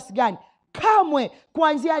kubwa kiasi gani, kamwe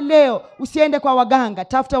kuanzia leo usiende kwa waganga.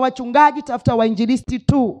 Tafuta wachungaji, tafuta wainjilisti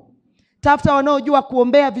tu. Tafuta wanaojua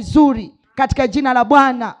kuombea vizuri katika jina la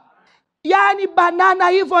Bwana. Yaani banana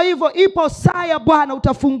hivyo hivyo, ipo saa ya Bwana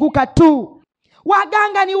utafunguka tu.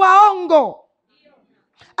 Waganga ni waongo.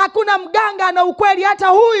 Hakuna mganga ana ukweli hata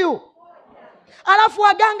huyu. Alafu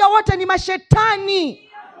waganga wote ni mashetani.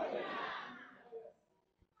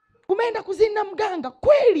 Umeenda kuzini na mganga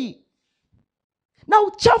kweli? Na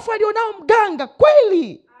uchafu alionao mganga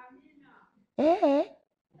kweli?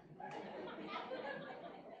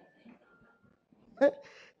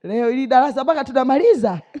 Leo hili darasa mpaka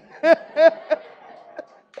tunamaliza.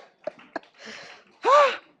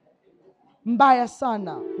 Mbaya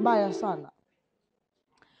sana, mbaya sana.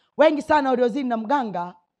 Wengi sana waliozini na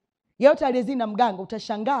mganga, yeyote aliyezini na mganga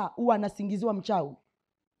utashangaa huwa anasingiziwa mchawi.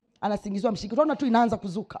 Anasingiziwa mshiki. Tunaona tu inaanza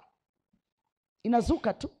kuzuka.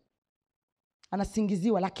 Inazuka tu.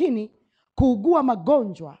 Anasingiziwa, lakini kuugua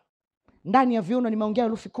magonjwa ndani ya viuno, nimeongea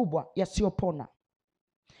herufi kubwa, yasiyopona.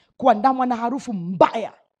 Kuandamwa na harufu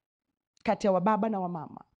mbaya kati ya wababa na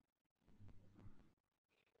wamama.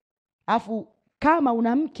 Alafu kama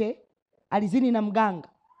una mke alizini na mganga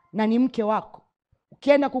na ni mke wako,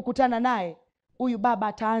 ukienda kukutana naye, huyu baba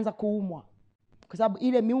ataanza kuumwa kwa sababu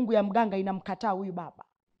ile miungu ya mganga inamkataa huyu baba.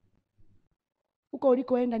 Huko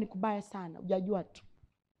ulikoenda ni kubaya sana, hujajua tu.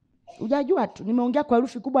 Hujajua tu. Nimeongea kwa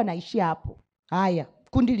herufi kubwa, naishia hapo. Haya,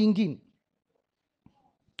 kundi lingine.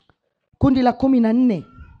 Kundi la 14.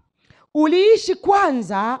 Uliishi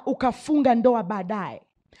kwanza ukafunga ndoa baadaye.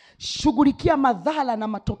 Shughulikia madhara na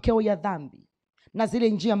matokeo ya dhambi na zile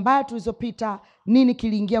njia mbaya tulizopita. Nini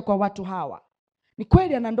kiliingia kwa watu hawa? Ni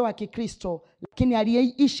kweli ana ndoa ya Kikristo, lakini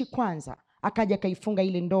aliyeishi kwanza akaja kaifunga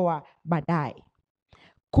ile ndoa baadaye.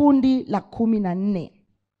 Kundi la 14.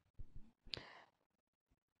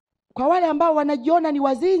 Kwa wale ambao wanajiona ni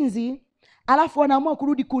wazinzi alafu wanaamua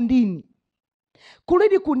kurudi kundini.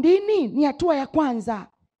 Kurudi kundini ni hatua ya kwanza.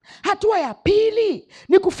 Hatua ya pili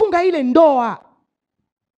ni kufunga ile ndoa.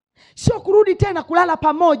 Sio kurudi tena kulala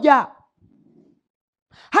pamoja.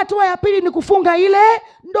 Hatua ya pili ni kufunga ile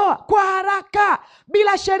ndoa kwa haraka,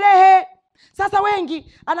 bila sherehe. Sasa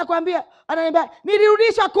wengi ananiambia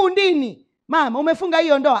nilirudishwa kundini. Mama, umefunga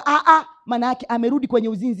hiyo ndoa. Maana yake amerudi kwenye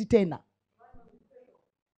uzinzi tena.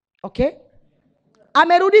 Okay?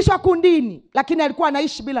 amerudishwa kundini, lakini alikuwa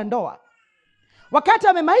anaishi bila ndoa. Wakati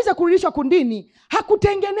amemaliza kurudishwa kundini,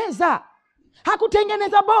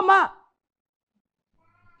 hakutengeneza boma.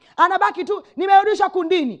 Anabaki tu nimerudishwa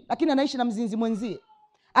kundini, lakini anaishi na mzinzi mwenzie.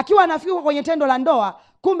 Akiwa anafika kwenye tendo la ndoa,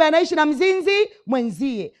 kumbe anaishi na mzinzi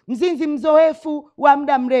mwenzie. Mzinzi mzoefu wa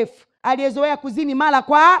muda mrefu, aliyezoea kuzini mara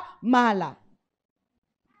kwa mara.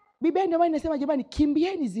 Biblia ndio inasema jamani,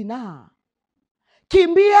 kimbieni zinaa.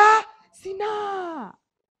 Kimbia zinaa.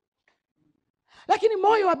 Lakini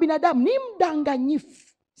moyo wa binadamu ni mdanganyifu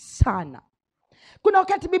sana. Kuna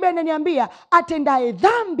wakati Biblia inaniambia atendaye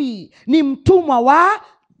dhambi ni mtumwa wa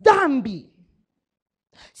dhambi.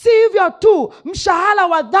 Si hivyo tu, mshahara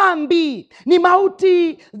wa dhambi ni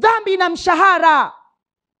mauti. Dhambi ina mshahara.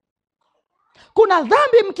 Kuna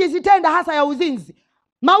dhambi mkizitenda, hasa ya uzinzi,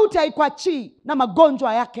 mauti haikuachii, na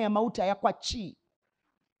magonjwa yake ya mauti hayakuachii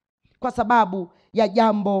kwa sababu ya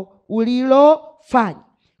jambo ulilofanya.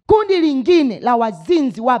 Kundi lingine la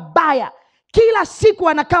wazinzi wabaya, kila siku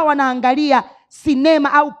wanakaa wanaangalia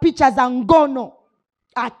sinema au picha za ngono.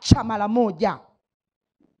 Acha mara moja.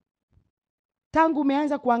 Tangu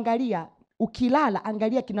umeanza kuangalia, ukilala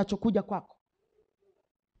angalia kinachokuja kwako.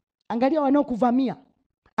 Angalia wanaokuvamia.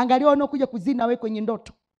 Angalia wanaokuja kuzina wewe kwenye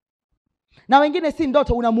ndoto. Na wengine si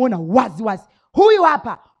ndoto, unamuona wazi wazi. Huyu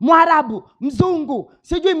hapa Mwarabu, Mzungu,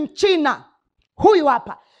 sijui Mchina. Huyu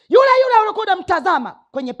hapa. Yule ulikuwa unamtazama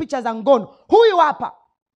kwenye picha za ngono. Huyu hapa.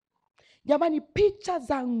 Jamani, picha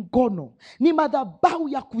za ngono ni madhabahu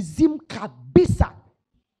ya kuzimu kabisa.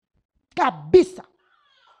 Kabisa.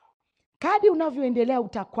 Kadri unavyoendelea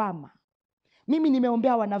utakwama. Mimi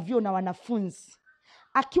nimeombea wanavyo na wanafunzi.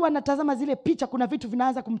 Akiwa anatazama zile picha, kuna vitu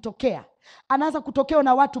vinaanza kumtokea. Anaanza kutokea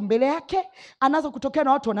na watu mbele yake, anaanza kutokea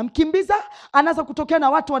na watu wanamkimbiza, anaanza kutokea na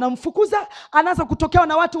watu wanamfukuza, anaanza kutokea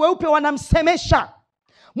na watu weupe wanamsemesha.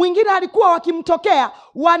 Mwingine alikuwa wakimtokea,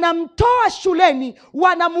 wanamtoa shuleni,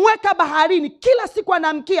 wanamweka baharini, kila siku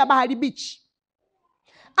anamkia bahari beach.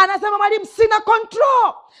 Anasema mwalimu, sina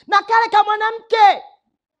control na kale kama mwanamke.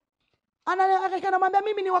 Anamwambia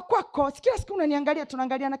mimi ni wa kwako, kila siku unaniangalia,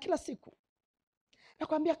 tunaangaliana kila siku.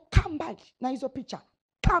 Nakwambia kaa mbali na hizo picha,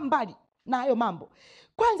 kaa mbali na hayo mambo.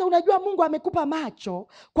 Kwanza unajua Mungu amekupa macho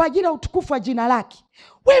kwa ajili ya utukufu wa jina lake.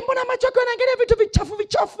 Wewe mbona macho yako yanaangalia vitu vichafu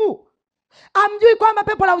vichafu? Amjui kwamba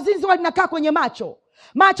pepo la uzinzi linakaa kwenye macho?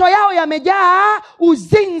 Macho yao yamejaa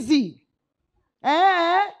uzinzi.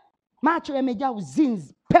 Macho yamejaa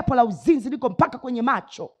uzinzi. Pepo la uzinzi liko mpaka kwenye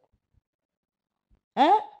macho.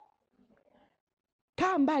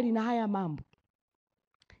 Kaa mbali na haya mambo,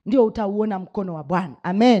 ndio utauona mkono wa Bwana.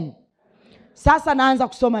 Amen. Sasa naanza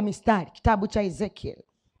kusoma mistari kitabu cha Ezekiel.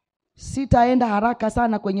 Sitaenda haraka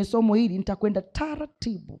sana kwenye somo hili, nitakwenda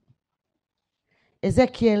taratibu.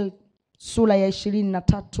 Ezekiel sura ya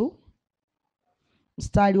 23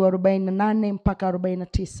 mstari wa 48 mpaka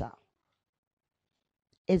 49.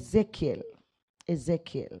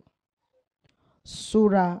 Ezekiel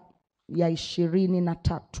sura ya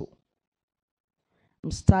 23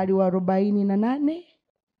 mstari wa 48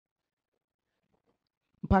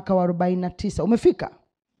 mpaka wa 49. Umefika?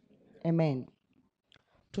 Amen.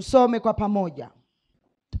 Tusome kwa pamoja.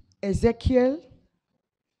 Ezekiel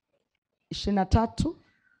 23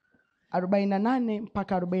 48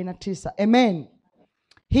 mpaka 49. Amen.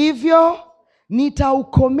 Hivyo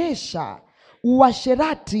nitaukomesha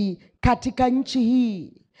uasherati katika nchi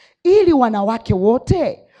hii, ili wanawake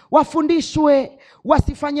wote wafundishwe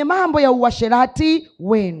wasifanye mambo ya uasherati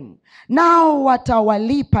wenu. Nao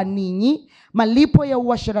watawalipa ninyi malipo ya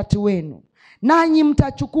uasherati wenu, nanyi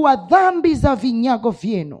mtachukua dhambi za vinyago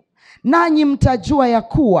vyenu, nanyi mtajua ya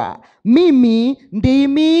kuwa mimi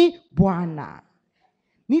ndimi Bwana.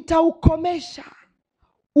 Nitaukomesha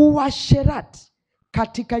uasherati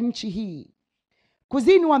katika nchi hii.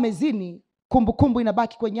 Kuzini wamezini, kumbukumbu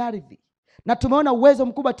inabaki kwenye ardhi. Na tumeona uwezo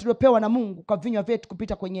mkubwa tuliopewa na Mungu kwa vinywa vyetu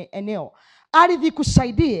kupita kwenye eneo. Ardhi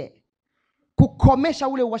kusaidie kukomesha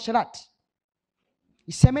ule uasherati,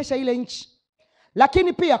 isemesha ile nchi.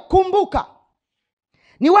 Lakini pia kumbuka,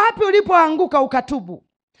 ni wapi ulipoanguka ukatubu?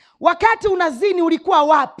 Wakati unazini ulikuwa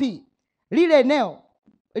wapi? Lile eneo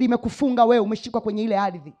limekufunga wewe, umeshikwa kwenye ile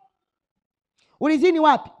ardhi. Ulizini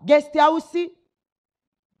wapi? Guest house,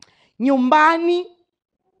 nyumbani,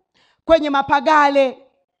 kwenye mapagale,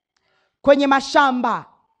 kwenye mashamba,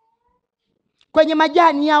 kwenye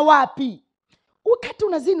majani ya wapi? Wakati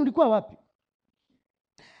unazini ulikuwa wapi?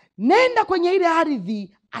 Nenda kwenye ile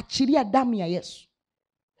ardhi, achilia damu ya Yesu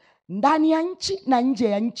ndani ya nchi na nje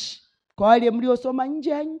ya nchi. Kwa wale mliosoma nje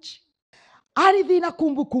ya nchi, ardhi ina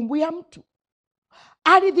kumbukumbu ya mtu.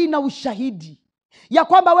 Ardhi ina ushahidi ya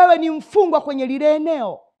kwamba wewe ni mfungwa kwenye lile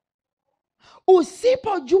eneo.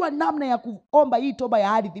 Usipojua namna ya kuomba hii toba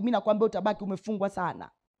ya ardhi, mimi nakwambia utabaki umefungwa sana.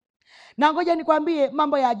 Na ngoja nikwambie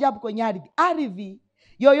mambo ya ajabu kwenye ardhi. Ardhi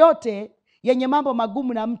yoyote yenye mambo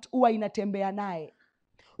magumu na mtu huwa inatembea naye.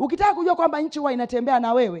 Ukitaka kujua kwamba nchi huwa inatembea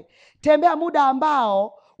na wewe, tembea muda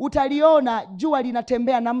ambao utaliona jua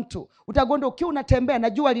linatembea na mtu. Utagundua ukiwa unatembea na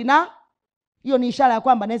jua hiyo ni ishara ya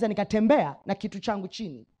kwamba naweza nikatembea na kitu changu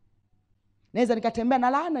chini. Naweza nikatembea na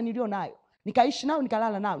laana nilio nayo, nikaishi nao,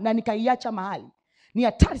 nikalala nao, na nikaiacha mahali. Ni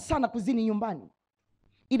hatari sana kuzini nyumbani.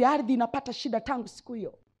 Ile ardhi inapata shida tangu siku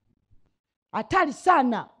hiyo. Hatari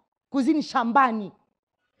sana kuzini shambani.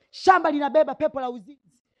 Shamba linabeba pepo la uzinzi.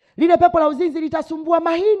 Lile pepo la uzinzi litasumbua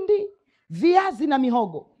mahindi, viazi na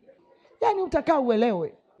mihogo. Yaani utakaa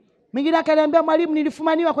uelewe. Mwingine akaniambia, mwalimu,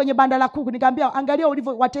 nilifumaniwa kwenye banda la kuku. Nikamwambia, angalia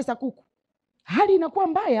ulivyowatesa kuku. Hali inakuwa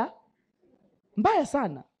mbaya. Mbaya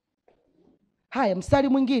sana. Haya, mstari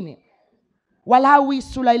mwingine. Walawi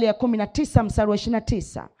sura ile ya 19 mstari wa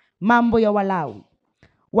 29. Mambo ya Walawi.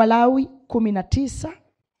 Walawi 19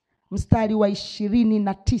 mstari wa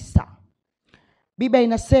 29. Biblia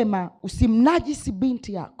inasema, usimnajisi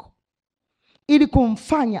binti yako ili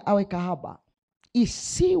kumfanya awe kahaba.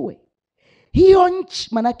 Isiwe hiyo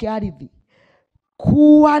nchi, manake ardhi,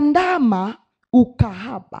 kuandama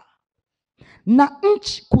ukahaba, na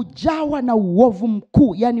nchi kujawa na uovu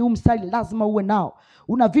mkuu. Yani huu mstari lazima uwe nao.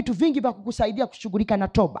 Una vitu vingi vya kukusaidia kushughulika na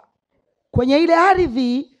toba. Kwenye ile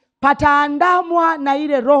ardhi pataandamwa na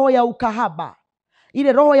ile roho ya ukahaba,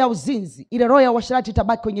 ile roho ya uzinzi, ile roho ya uasherati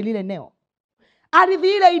itabaki kwenye lile eneo.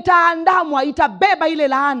 Ardhi ile itaandamwa, itabeba ile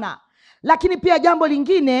laana. Lakini pia jambo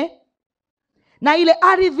lingine, na ile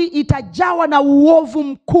ardhi itajawa na uovu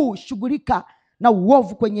mkuu. Shughulika na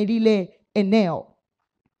uovu kwenye lile eneo.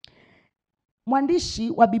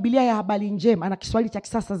 Mwandishi wa Biblia ya Habari Njema ana Kiswahili cha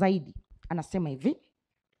kisasa zaidi. Anasema hivi,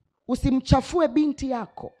 usimchafue binti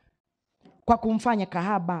yako kwa kumfanya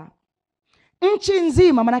kahaba. Nchi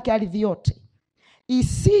nzima, manake ardhi yote,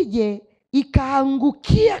 isije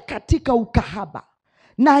ikaangukia katika ukahaba,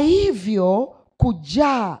 na hivyo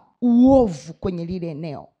kujaa uovu kwenye lile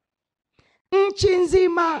eneo. Nchi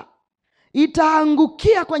nzima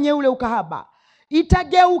itaangukia kwenye ule ukahaba,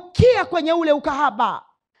 itageukia kwenye ule ukahaba.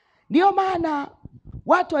 Ndio maana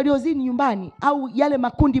watu waliozini nyumbani, au yale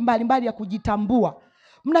makundi mbalimbali ya kujitambua,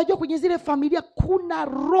 mnajua kwenye zile familia kuna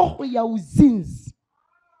roho ya uzinzi.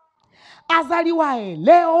 Azaliwae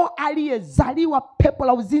leo, aliyezaliwa pepo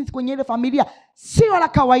la uzinzi kwenye ile familia sio la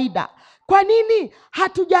kawaida. Kwa nini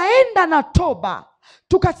hatujaenda na toba,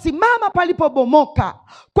 tukasimama palipobomoka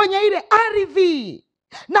kwenye ile ardhi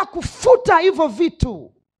na kufuta hivyo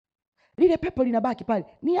vitu? Lile pepo linabaki pale.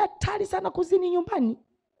 Ni hatari sana kuzini nyumbani.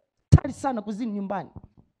 Hatari sana kuzini nyumbani.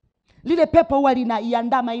 Lile pepo huwa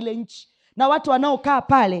linaiandama ile nchi, na watu wanaokaa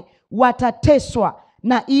pale watateswa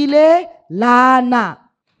na ile laana.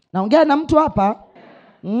 Naongea na mtu hapa.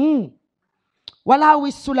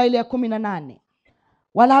 Walawi sura ile ya 18.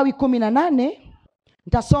 Walawi 18.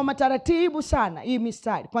 Nitasoma taratibu sana hii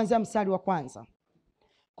mistari, kuanzia mstari wa kwanza.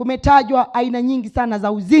 Kumetajwa aina nyingi sana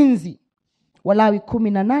za uzinzi. Walawi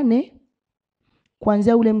 18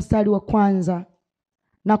 kuanzia ule mstari wa kwanza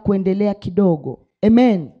na kuendelea kidogo.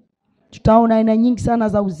 Amen. Tutaona aina nyingi sana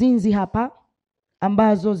za uzinzi hapa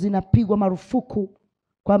ambazo zinapigwa marufuku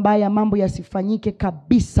kwamba haya mambo yasifanyike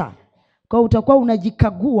kabisa. Kwa hiyo utakuwa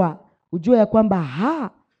unajikagua, ujue ya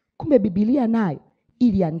kwamba kumbe Biblia nayo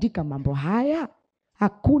iliandika mambo haya.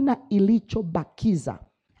 Hakuna ilichobakiza.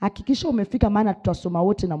 Hakikisha umefika, maana tutasoma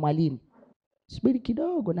wote na mwalimu. Subiri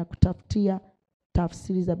kidogo na kutafutia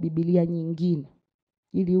tafsiri za Biblia nyingine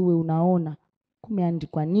ili uwe unaona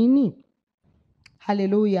kumeandikwa nini.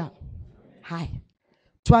 Haleluya. Haya,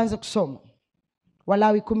 tuanze kusoma.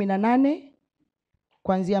 Walawi 18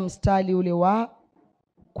 kuanzia mstari ule wa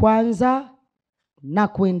kwanza na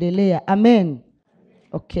kuendelea. Amen.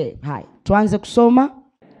 Okay, haya, tuanze kusoma.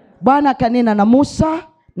 Bwana akanena na Musa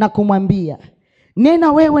na kumwambia,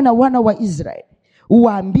 nena wewe na wana wa Israeli,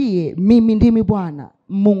 uwaambie, mimi ndimi Bwana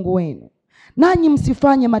Mungu wenu. Nanyi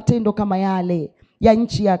msifanye matendo kama yale ya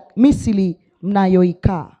nchi ya Misri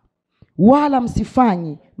mnayoikaa, wala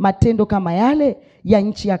msifanye matendo kama yale ya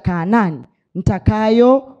nchi ya Kanaani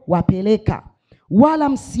mtakayo wapeleka, wala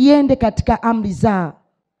msiende katika amri za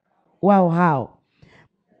wao hao.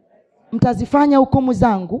 Mtazifanya hukumu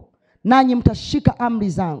zangu, nanyi mtashika amri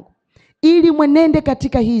zangu, ili mwenende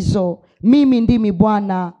katika hizo. Mimi ndimi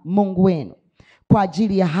Bwana Mungu wenu. Kwa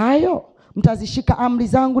ajili ya hayo mtazishika amri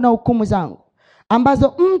zangu na hukumu zangu,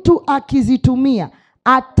 ambazo mtu akizitumia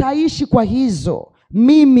ataishi kwa hizo.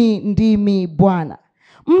 Mimi ndimi Bwana.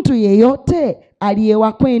 Mtu yeyote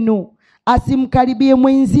aliyewa kwenu asimkaribie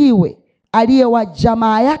mwenziwe aliye wa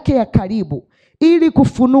jamaa yake ya karibu, ili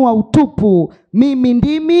kufunua utupu. Mimi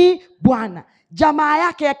ndimi Bwana. Jamaa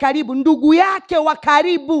yake ya karibu, ndugu yake wa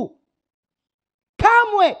karibu.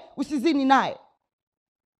 Kamwe usizini naye.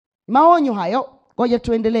 Maonyo hayo. Ngoja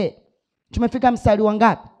tuendelee. Tumefika mstari wa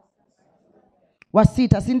ngapi? Wa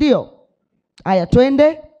 6, si ndio? Haya,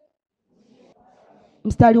 twende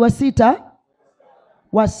mstari wa 6,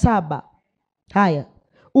 wa 7. Haya.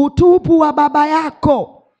 Utupu wa baba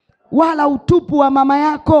yako wala utupu wa mama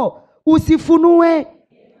yako usifunue,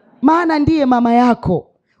 maana ndiye mama yako.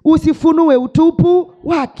 Usifunue utupu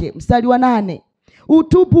wake. Mstari wa 8.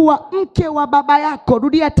 Utupu wa mke wa baba yako.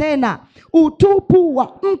 Rudia tena. Utupu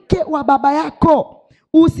wa mke wa baba yako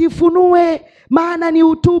usifunue, maana ni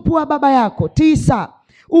utupu wa baba yako. 9.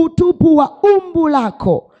 Utupu wa umbu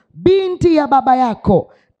lako, binti ya baba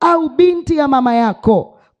yako au binti ya mama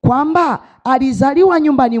yako, kwamba alizaliwa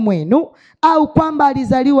nyumbani mwenu au kwamba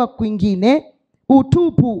alizaliwa kwingine,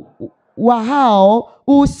 utupu wa hao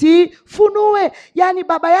usifunue. Yani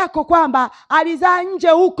baba yako kwamba alizaa nje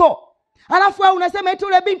huko, alafu wewe unasema eti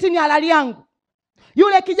yule binti ni halali yangu,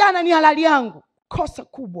 yule kijana ni halali yangu. Kosa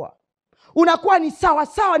kubwa. Unakuwa ni sawa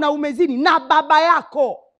sawa na umezini na baba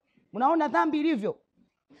yako. Unaona dhambi ilivyo?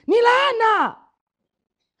 Ni laana.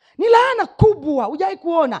 Ni laana kubwa. Hujai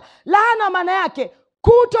kuona? Laana maana yake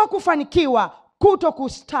kuto kufanikiwa, kuto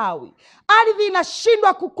kustawi. Ardhi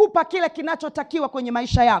inashindwa kukupa kile kinachotakiwa kwenye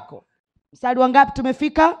maisha yako. Mstari wa ngapi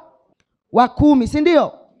tumefika? Wa 10, si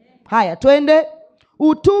ndio? Haya, twende.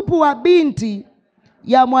 Utupu wa binti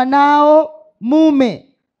ya mwanao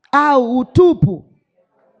mume au utupu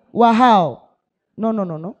wa hao.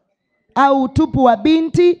 No. Au utupu wa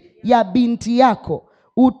binti ya binti yako.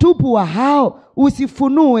 Utupu wa hao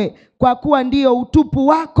usifunue, kwa kuwa ndio utupu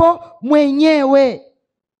wako mwenyewe.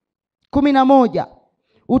 11.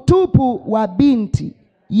 Utupu wa binti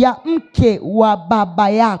ya mke wa baba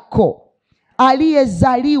yako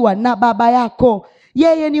aliyezaliwa na baba yako.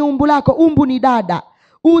 Yeye ni umbu lako. Umbu ni dada.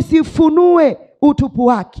 Usifunue utupu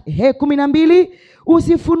wake. 12.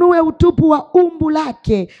 Usifunue utupu wa umbu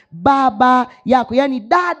lake baba yako. Yani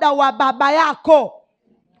dada wa baba yako.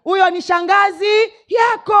 Huyo ni shangazi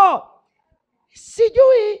yako.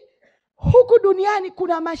 Sijui huku duniani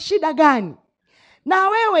kuna mashida gani. Na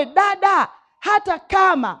wewe dada, hata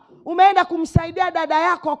kama umeenda kumsaidia dada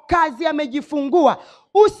yako kazi, amejifungua,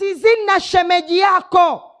 usizini na shemeji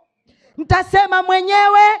yako. Mtasema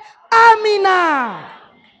mwenyewe amina.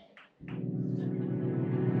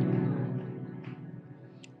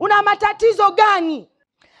 Una matatizo gani?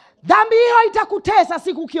 Dhambi hiyo itakutesa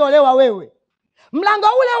siku ukiolewa wewe. Mlango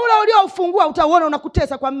ule ulioufungua utauona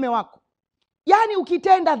unakutesa kwa mume wako. Yani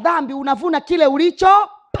ukitenda dhambi unavuna kile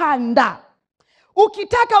ulichopanda.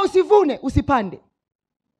 Ukitaka usivune, usipande.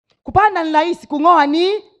 Kupanda ni rahisi, kung'oa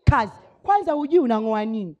ni kazi. Kwanza hujui unang'oa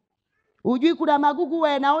nini. Hujui kuna magugu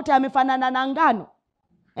yanaota yamefanana na ngano.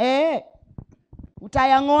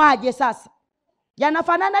 Utayang'oaje sasa?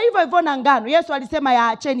 Yanafanana hivyo hivyo na ngano. Yesu alisema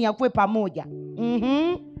yaacheni yakue pamoja.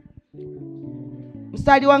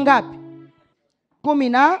 Mstari wa ngapi?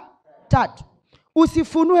 13.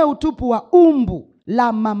 Usifunue utupu wa umbu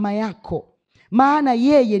la mama yako, maana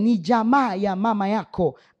yeye ni jamaa ya mama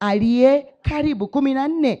yako aliye karibu.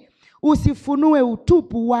 14. Usifunue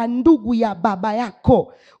utupu wa ndugu ya baba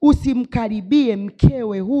yako. Usimkaribie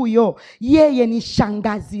mkewe huyo, yeye ni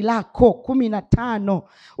shangazi lako. 15.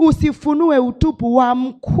 Usifunue utupu wa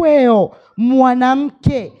mkweo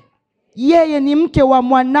mwanamke, yeye ni mke wa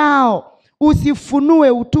mwanao. Usifunue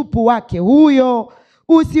utupu wake huyo.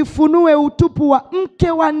 Usifunue utupu wa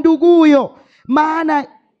mke wa nduguyo, maana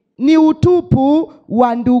ni utupu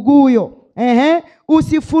wa nduguyo.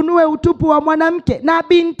 Usifunue utupu wa mwanamke na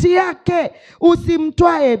binti yake.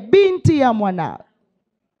 Usimtwae binti ya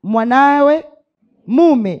mwanawe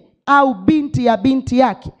mume au binti ya binti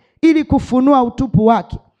yake, ili kufunua utupu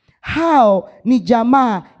wake. Hao ni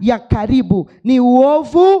jamaa ya karibu, ni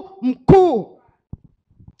uovu mkuu.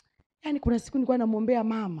 Yani kuna siku nilikuwa namwombea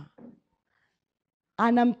mama,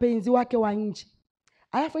 ana mpenzi wake wa nje,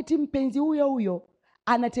 alafu eti mpenzi huyo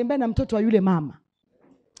anatembea na mtoto wa yule mama.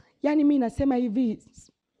 Yani mimi nasema hivi,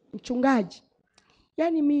 mchungaji,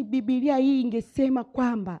 yani mimi Biblia hii ingesema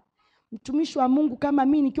kwamba mtumishi wa Mungu kama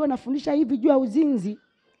mimi nikiwa nafundisha hivi juu ya uzinzi,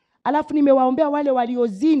 alafu nimewaombea wale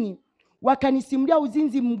waliozini wakanisimulia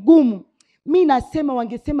uzinzi mgumu, mimi nasema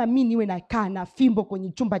wangesema mimi niwe nakaa na fimbo kwenye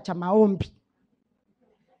chumba cha maombi.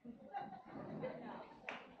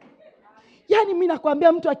 Yani mimi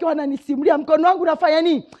nakwambia, mtu akiwa ananisimulia mkono wangu unafanya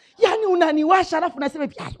nini? Yani unaniwasha, alafu nasema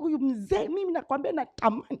huyu mzee, mimi nakwambia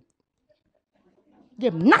natamani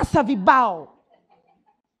mnasa vibao.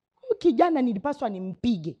 Huyu kijana nilipaswa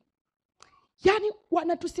nimpige. Yaani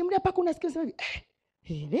wanatusimulia paka unasikia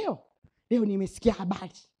leo nimesikia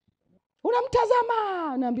habari.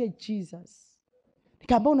 Unamtazama, naambia Jesus.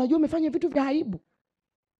 Nikamwambia unajua umefanya vitu vya aibu.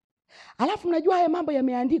 Alafu unajua haya mambo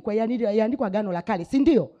yameandikwa, yaandikwa Agano la Kale, si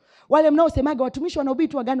ndio? Wale mnaosemaga watumishi wanaobii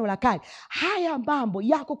tu Agano la Kale. Haya mambo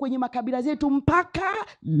yako kwenye makabila zetu mpaka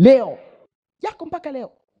leo. Yako mpaka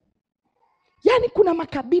leo. Yaani kuna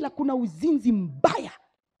makabila kuna uzinzi mbaya.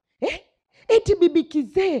 Eti bibi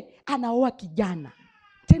kizee anaoa kijana.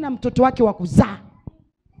 Tena mtoto wake wa kuzaa.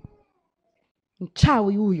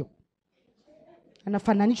 Mchawi huyo.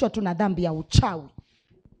 Anafananishwa tu na dhambi ya uchawi.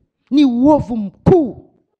 Ni uovu mkuu.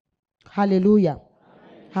 Haleluya.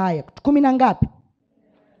 Haya, 10 na ngapi?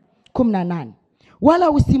 18.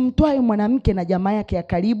 Wala usimtoe mwanamke na jamaa yake ya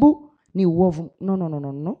karibu, ni uovu.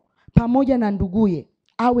 No. Pamoja na nduguye,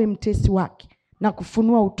 awe mtesi wake na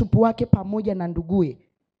kufunua utupu wake pamoja na nduguye.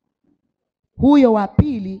 Huyo wa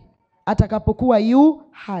pili atakapokuwa yu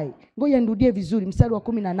hai. Ngoja nirudie vizuri mstari wa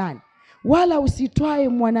 18. Wala usitwae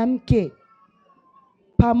mwanamke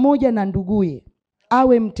pamoja na nduguye,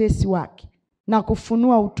 awe mtesi wake na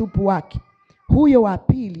kufunua utupu wake. Huyo wa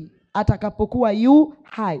pili atakapokuwa yu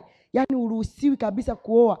hai. Yaani uruhusiwi kabisa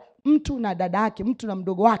kuoa mtu na dada yake, mtu na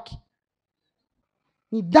mdogo wake.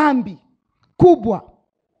 Ni dhambi kubwa.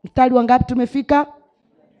 Mstari wa ngapi tumefika?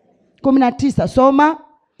 19. Soma.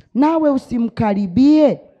 Nawe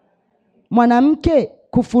usimkaribie mwanamke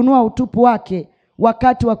kufunua utupu wake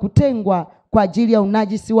wakati wa kutengwa kwa ajili ya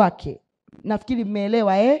unajisi wake. Nafikiri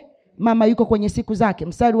mmeelewa Mama yuko kwenye siku zake.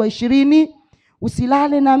 Mstari wa 20.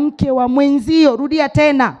 Usilale na mke wa mwenzio. Rudia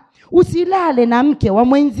tena. Usilale na mke wa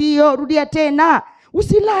mwenzio. Rudia tena.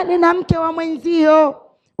 Usilale na mke wa mwenzio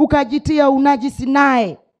ukajitia unajisi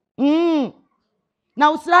naye.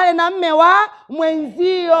 Na usilale na mme wa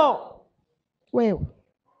mwenzio. Wewe.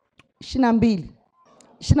 22.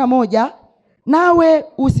 21. Nawe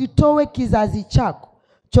usitoe kizazi chako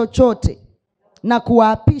chochote na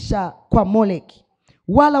kuwaapisha kwa Moleki,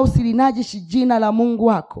 wala usilinajishi jina la Mungu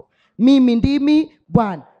wako. Mimi ndimi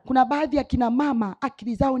Bwana. Kuna baadhi ya kina mama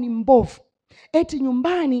akili zao ni mbovu. Eti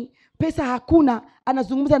nyumbani pesa hakuna,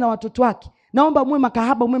 anazungumza na watoto wake, naomba muwe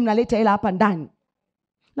makahaba, muwe mnaleta hela hapa ndani.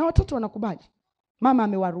 Na watoto wanakubali. Mama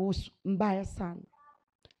amewaruhusu. Mbaya sana.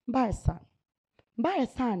 Mbaya sana. Mbaya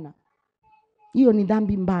sana. Hiyo ni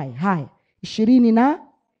dhambi mbaya. Haya,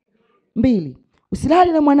 22.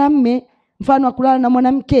 Usilale na mwanamume mfano wa kulala na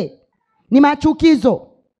mwanamke, ni machukizo.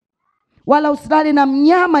 Wala usilale na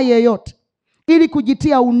mnyama yeyote ili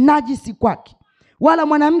kujitia unajisi kwake. Wala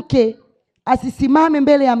mwanamke asisimame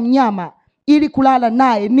mbele ya mnyama ili kulala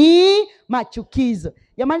naye, ni machukizo.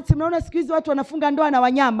 Jamani, si mnaona siku hizi watu wanafunga ndoa na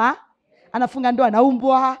wanyama? Anafunga ndoa na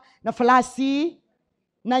umbwa, na farasi,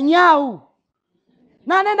 na nyau.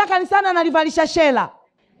 Na anaenda kanisani analivalisha shela.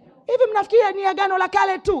 Hivi mnafikiri ni Agano la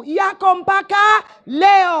Kale tu? Yako mpaka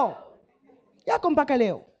leo. Yako mpaka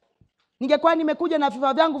leo. Ningekuwa nimekuja na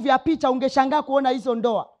vifaa vyangu vya picha, ungeshangaa kuona hizo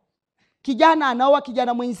ndoa. Kijana anaoa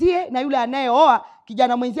kijana mwenzie, na yule anayeoa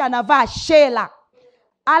kijana mwenzie anavaa shela.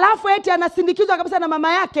 Alafu eti anasindikizwa kabisa na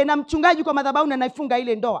mama yake na mchungaji kwa madhabahu, na anaifunga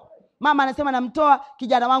ile ndoa. Mama anasema namtoa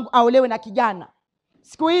kijana wangu aolewe na kijana.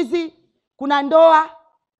 Siku hizi kuna ndoa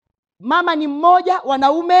mama ni mmoja,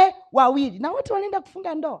 wanaume wawili, na wote wanaenda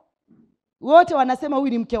kufunga ndoa. Wote wanasema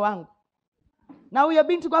huyu ni mke wangu. Na huyo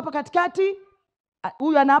binti kwa hapa katikati,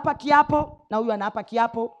 huyu anaapa kiapo na huyu anaapa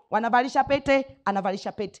kiapo, wanavalisha pete,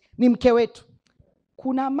 anavalisha pete, ni mke wetu.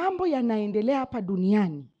 Kuna mambo yanaendelea hapa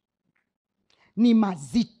duniani ni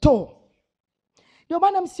mazito. Ndio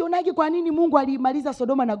maana msionagi kwa nini Mungu alimaliza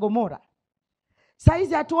Sodoma na Gomora.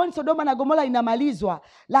 Saizi hatuoni Sodoma na Gomora inamalizwa,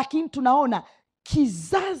 lakini tunaona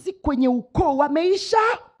kizazi kwenye ukoo wameisha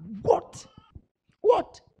wote.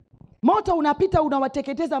 Moto unapita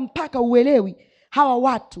unawateketeza mpaka uelewi hawa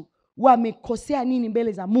watu wamekosea nini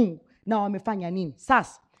mbele za Mungu na wamefanya nini.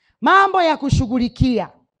 Sasa mambo ya kushughulikia,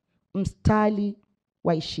 mstari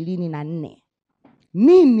wa 24.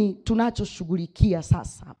 Nini tunachoshughulikia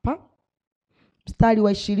sasa hapa? Mstari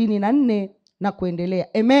wa 24 na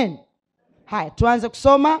kuendelea. Amen. Haya, tuanze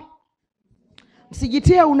kusoma.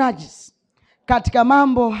 Msijitie unajisi katika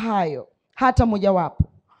mambo hayo hata mojawapo,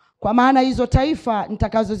 kwa maana hizo taifa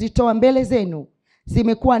nitakazozitoa mbele zenu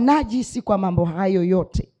zimekuwa najisi kwa mambo hayo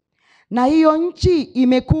yote, na hiyo nchi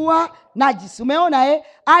imekuwa najisi. Umeona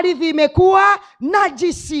ardhi imekuwa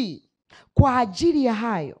najisi kwa ajili ya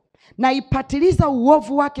hayo, na ipatiliza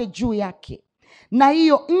uovu wake juu yake, na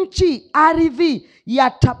hiyo nchi ardhi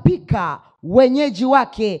yatapika wenyeji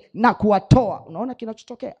wake na kuwatoa. Unaona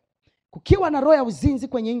kinachotokea? Kukiwa na roho ya uzinzi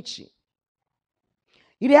kwenye nchi,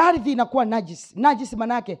 ile ardhi inakuwa najisi. Najisi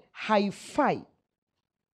maana yake haifai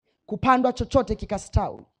kupandwa chochote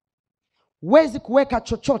kikastawi. Huwezi kuweka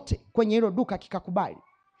chochote kwenye hilo duka kikakubali.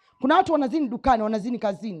 Kuna watu wanazini dukani, wanazini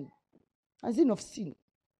kazini, wanazini ofisini,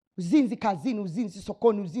 uzinzi kazini, uzinzi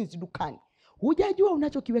sokoni, uzinzi dukani. Hujajua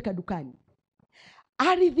unachokiweka dukani.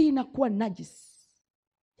 Ardhi inakuwa najisi,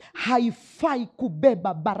 haifai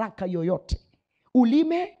kubeba baraka yoyote.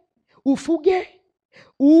 Ulime, ufuge,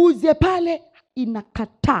 uuze pale,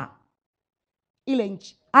 inakataa ile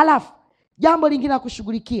nchi. Alafu jambo lingine la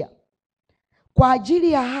kushughulikia kwa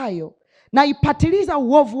ajili ya hayo, na ipatiliza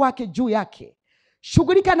uovu wake juu yake.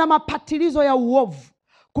 Shughulika na mapatilizo ya uovu.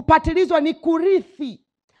 Kupatilizwa ni kurithi,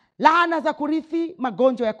 laana za kurithi,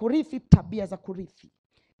 magonjwa ya kurithi, tabia za kurithi.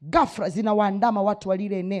 Ghafla zinawaandama watu wa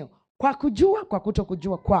lile eneo, kwa kujua, kwa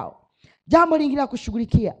kutokujua kwao. Jambo lingine la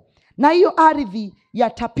kushughulikia, na hiyo ardhi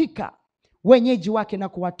yatapika wenyeji wake na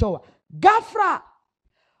kuwatoa. Ghafla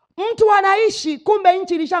mtu anaishi, kumbe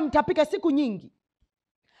nchi ilishamtapika siku nyingi.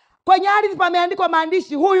 Kwenye ardhi pameandikwa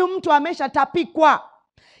maandishi, huyu mtu ameshatapikwa.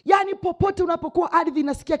 Yaani popote unapokuwa ardhi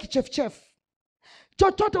inasikia kichefuchefu.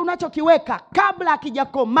 Chochote unachokiweka kabla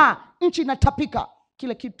hakijakomaa, nchi inatapika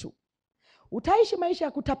kile kitu. Utaishi maisha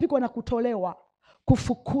ya kutapikwa na kutolewa,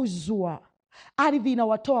 kufukuzwa. Ardhi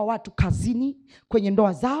inawatoa watu kazini, kwenye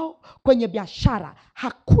ndoa zao, kwenye biashara.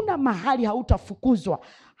 Hakuna mahali hautafukuzwa,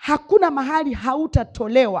 hakuna mahali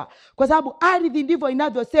hautatolewa, kwa sababu ardhi ndivyo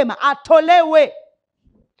inavyosema atolewe.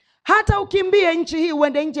 Hata ukimbie nchi hii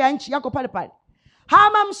uende nje ya nchi yako pale pale,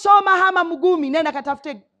 hama Msoma, hama Mgumi, nenda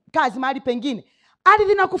katafute kazi mahali pengine,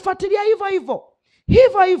 ardhi inakufuatilia hivyo hivyo.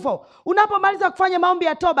 Hivyo hivyo unapomaliza kufanya maombi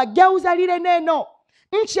ya toba, geuza lile neno,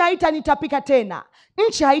 nchi haitanitapika tena,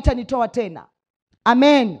 nchi haitanitoa tena.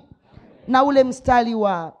 Amen. Na ule mstari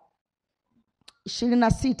wa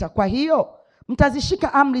 26, kwa hiyo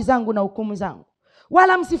mtazishika amri zangu na hukumu zangu,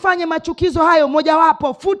 wala msifanye machukizo hayo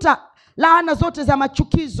mojawapo. Futa laana zote za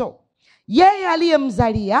machukizo. Yeye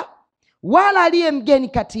aliyemzalia wala aliye mgeni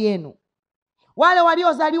kati yenu. Wale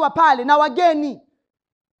waliozaliwa pale na wageni.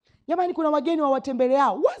 Jamani, kuna wageni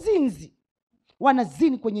wawatembeleao, wazinzi,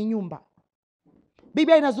 wanazini kwenye nyumba.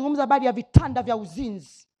 Biblia inazungumza habari ya vitanda vya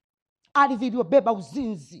uzinzi, ardhi iliyobeba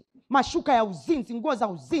uzinzi, mashuka ya uzinzi, nguo za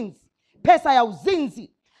uzinzi, pesa ya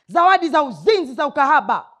uzinzi, zawadi za uzinzi, za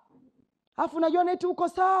ukahaba. Alafu unajua eti uko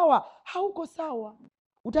sawa. Hauko sawa.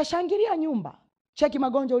 Utashangilia nyumba. Cheki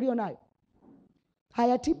magonjwa ulio nayo,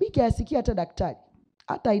 hayatibiki, hayasikia hata daktari,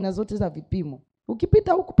 hata aina zote za vipimo.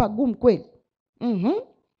 Ukipita huku pagumu kweli.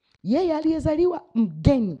 Yeye aliyezaliwa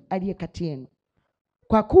mgeni aliye kati yenu.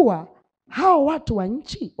 Kwa kuwa hao watu wa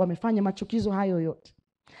nchi wamefanya machukizo hayo yote,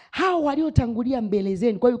 hao waliotangulia mbele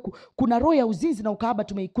zenu. Kwa hiyo kuna roho ya uzinzi na ukahaba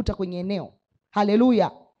tumeikuta kwenye eneo.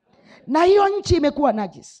 Haleluya. Na hiyo nchi imekuwa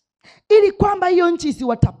najisi, ili kwamba hiyo nchi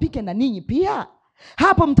isiwatapike na ninyi pia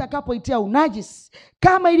hapo mtakapoitia unajisi,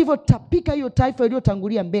 kama ilivyotapika hiyo taifa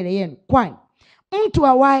iliyotangulia mbele yenu. Kwani mtu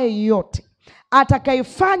awaye yote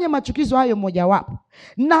atakayefanya machukizo hayo mojawapo,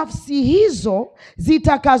 nafsi hizo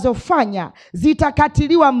zitakazofanya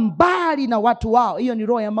zitakatiliwa mbali na watu wao. Hiyo ni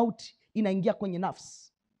roho ya mauti inaingia kwenye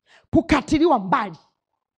nafsi, kukatiliwa mbali.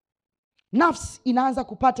 Nafsi inaanza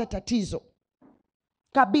kupata tatizo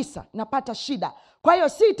kabisa, napata shida. Kwa hiyo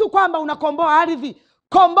si tu kwamba unakomboa ardhi,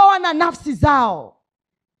 komboa na nafsi zao,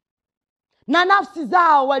 na nafsi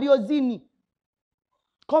zao waliozini,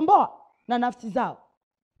 komboa na nafsi zao.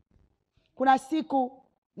 Kuna siku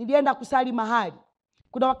nilienda kusali mahali.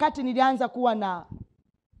 Kuna wakati nilianza kuwa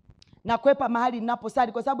na kwepa mahali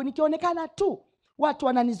ninaposali, kwa sababu nikionekana tu watu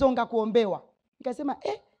wananizonga kuombewa. Nikasema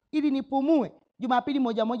ili nipumue, Jumapili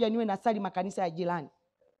moja moja niwe nasali makanisa ya jirani.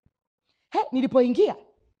 Nilipoingia,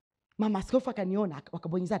 mama askofu akaniona,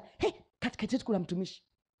 wakabonyezana. Katikati yetu kuna mtumishi.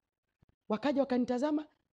 Wakaja wakanitazama,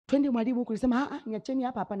 twende mwalimu huko. Nilisema niacheni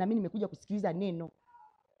hapa, hapa na mimi nimekuja kusikiliza neno.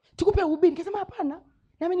 Tukupe ubiri. Nikasema hapana,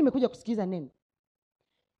 na mimi nimekuja kusikiliza neno.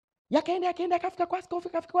 Yakaenda akafika kwa askofu,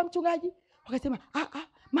 akafika kwa mchungaji. Wakasema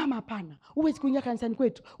mama hapana, huwezi kuingia kanisani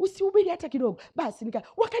kwetu, usihubiri hata kidogo. Basi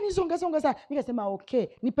wakanizonga sana. Nikasema okay,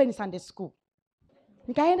 nipeni Sunday school.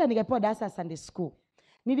 Nikaenda nikapewa darasa la Sunday school.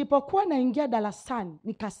 Nilipokuwa naingia darasani,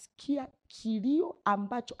 nikasikia kilio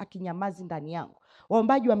ambacho akinyamazi ndani yangu.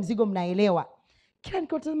 Waombaji wa mzigo mnaelewa. Kila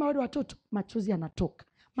nikitazama wale watoto, machozi yanatoka.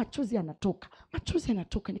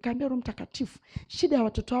 Nikaambia Roho Mtakatifu, shida ya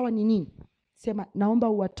watoto hawa ni nini? Sema naomba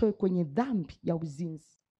uwatoe kwenye dhambi ya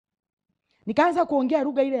uzinzi. Nikaanza kuongea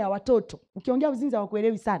lugha ile ya watoto. Ukiongea uzinzi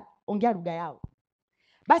hawakuelewi sana, ongea lugha yao.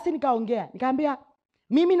 Basi nikaongea, nikaambia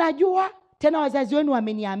mimi najua, tena wazazi wenu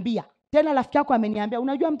wameniambia, tena rafiki yako ameniambia.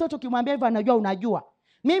 Unajua mtoto ukimwambia hivyo anajua unajua.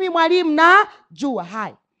 Mimi mwalimu najua.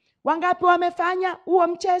 Hai, wangapi wamefanya huo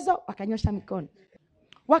mchezo? Wakanyosha mikono.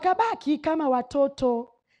 Wakabaki kama watoto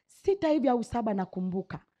 6 hivi au 7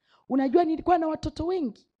 nakumbuka. Unajua nilikuwa na watoto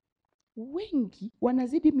wengi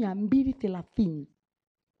wanazidi 230.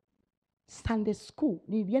 Sunday school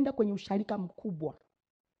nilienda kwenye usharika mkubwa.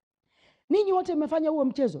 Ninyi wote mmefanya huo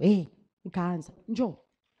mchezo? Nikaanza, njoo.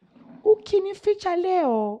 Ukinificha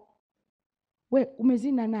leo, we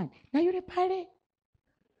umezina nani? Na yule pale.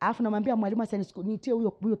 Alafu namwambia mwalimu Sunday school, nitie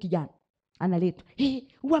huyo kijana. Analetwa.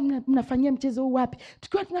 Huwa mnafanyia mchezo huu wapi?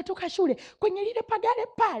 Tukiwa tunatoka shule kwenye lile pagale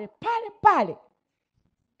pale.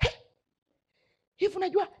 Hivi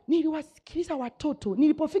unajua niliwasikiliza watoto.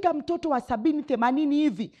 Nilipofika mtoto wa 70-80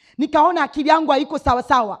 hivi, nikaona akili yangu haiko sawa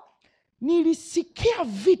sawa. Nilisikia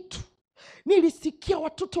vitu. Nilisikia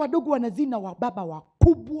watoto wadogo wanazina wa baba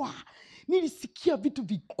wakubwa. Nilisikia vitu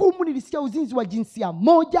vigumu. Nilisikia uzinzi wa jinsia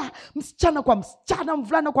moja, msichana kwa msichana,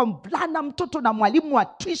 mvulana kwa mvulana, mtoto na mwalimu wa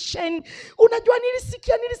tuition. Unajua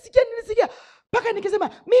nilisikia. Paka nikisema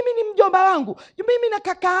mimi ni mjomba wangu, mimi na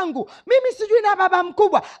kaka yangu, mimi sijui na baba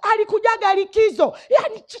mkubwa, alikujaga likizo.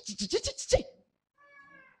 Yaani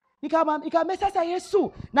Nikamwambia sasa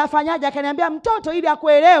Yesu, nafanyaje? Akaniambia mtoto ili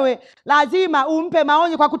akuelewe lazima umpe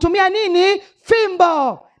maonyo kwa kutumia nini?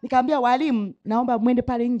 Fimbo. Nikamwambia walimu, naomba mwende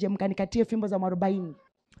pale nje mkanikatie fimbo za 40.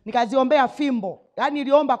 Nikaziombea fimbo. Yaani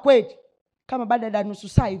niliomba kweli. Kama baada ya nusu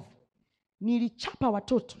saa hivi nilichapa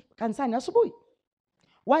watoto kanisani asubuhi.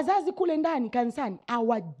 Wazazi kule ndani kanisani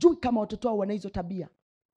hawajui kama watoto wao wana hizo tabia.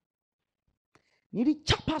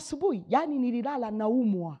 Nilichapa asubuhi, yaani nililala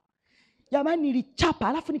naumwa. Jamani nilichapa,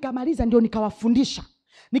 alafu nikamaliza ndio nikawafundisha.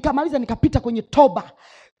 Nikamaliza nikapita kwenye toba.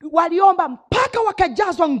 Waliomba mpaka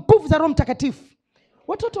wakajazwa nguvu za Roho Mtakatifu.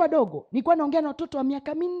 Watoto wadogo, nilikuwa naongea na watoto wa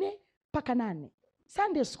miaka 4 mpaka 8.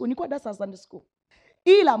 Sunday school, nilikuwa darasa Sunday school.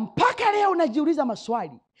 Ila mpaka leo najiuliza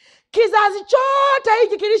maswali. Kizazi chote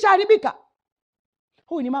hiki kilishaharibika.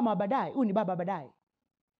 Huyu ni mama wa baadaye, huyu ni baba wa baadaye.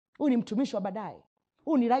 Huyu ni mtumishi wa baadaye.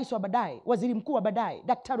 Huyu ni rais wa baadaye, waziri mkuu wa baadaye,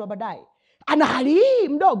 daktari wa baadaye. Ana hali hii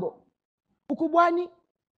mdogo. Ukubwani.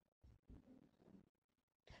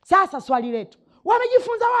 Sasa swali letu,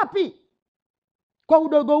 wamejifunza wapi? Kwa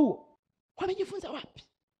udogo huo. Wamejifunza wapi?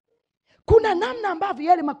 Kuna namna ambavyo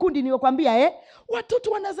yale makundi niliyokuambia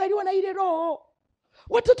watoto wanazaliwa na ile roho.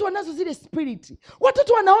 Watoto wanazo zile spirit.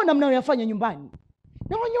 Watoto wanaona mnayoyafanya nyumbani.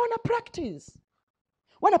 Na wanaona practice.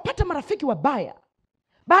 Wanapata marafiki wabaya.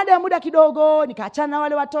 Baada ya muda kidogo nikaachana na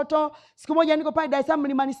wale watoto. Siku moja niko pale Dar es Salaam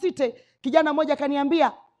Mlimani City, kijana mmoja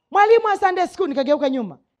akaniambia, "Mwalimu wa Sunday school." Nikageuka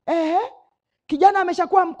nyuma. Kijana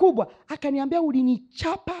ameshakuwa mkubwa. Akaniambia,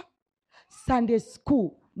 "Ulinichapa Sunday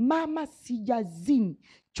school. Mama sijazini.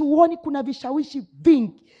 Chuoni kuna vishawishi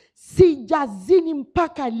vingi. Sijazini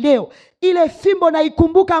mpaka leo. Ile fimbo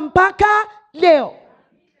naikumbuka mpaka leo."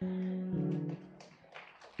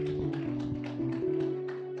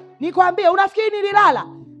 Nikwambie, unafikiri nililala?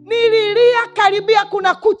 Nililia karibia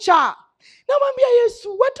kuna kucha. Namwambia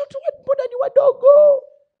Yesu, watoto mbona ni wadogo?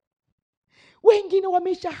 Wengine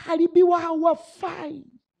wameshaharibiwa, hawafai.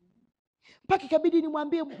 Mpaka ikabidi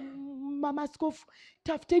nimwambie mama askofu,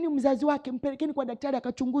 tafuteni mzazi wake, mpelekeni kwa daktari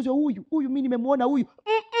akachunguzwe. Huyu mimi nimemuona huyu.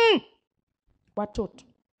 Watoto.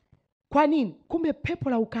 Kwa nini? Kumbe pepo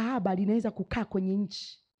la ukahaba linaweza kukaa kwenye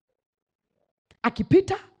nchi.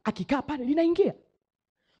 Akipita, akikaa pale linaingia.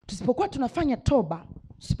 Tusipokuwa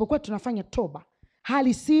tunafanya toba,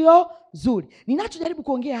 hali sio nzuri. Ninachojaribu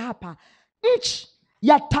kuongea hapa, nchi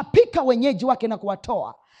yatapika wenyeji wake na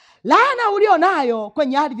kuwatoa. Laana ulio nayo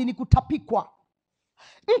kwenye ardhi ni kutapikwa.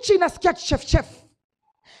 Nchi inasikia chef.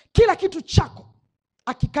 Kila kitu chako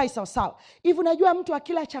akikai sawa sawa. Hivi unajua mtu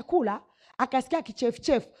akila chakula akasikia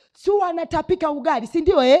kichef, si anatapika ugali, si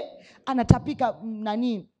ndio? Anatapika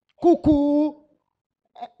kuku.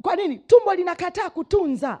 Kwa nini? Tumbo linakataa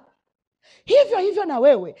kutunza. Hivyo na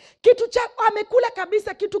wewe, kitu chako amekula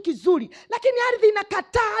kabisa kitu kizuri, lakini ardhi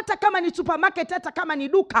inakataa, hata kama ni supermarket, hata kama ni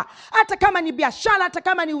duka, hata kama ni biashara, hata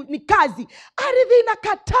kama ni kazi. Ardhi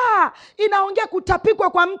inakataa, inaongea kutapikwa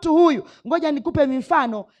kwa mtu huyu. Ngoja nikupe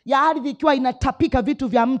mifano ya ardhi ikiwa inatapika vitu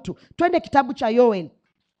vya mtu. Twende kitabu cha Yoel.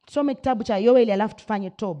 Tusome kitabu cha Yoel alafu tufanye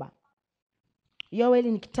toba. Yoel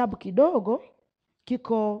ni kitabu kidogo,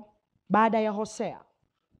 kiko baada ya Hosea.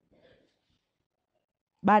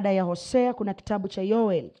 Baada ya Hosea kuna kitabu cha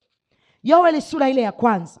Yoel. Yoel sura ile ya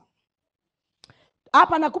 1.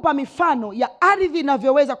 Hapa nakupa mifano ya ardhi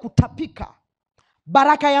inavyoweza kutapika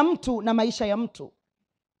baraka ya mtu na maisha ya mtu.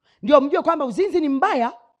 Ndio mjue kwamba uzinzi ni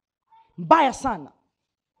mbaya sana.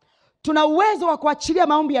 Tuna uwezo wa kuachilia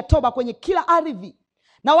maombi ya toba kwenye kila ardhi,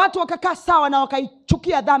 na watu wakakaa sawa na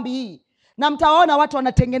wakaichukia dhambi hii, na mtawaona watu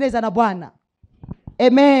wanatengeneza na Bwana.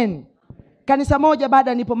 Amen. Kanisa moja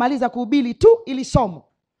baada nilipomaliza kuhubiri tu ili somo,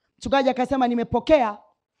 mchungaji akasema, nimepokea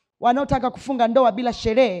wanaotaka kufunga ndoa bila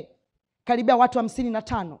sherehe karibia watu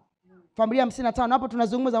 55. Familia 55, hapo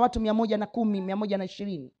tunazungumza watu 110,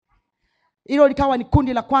 120. Hilo likawa ni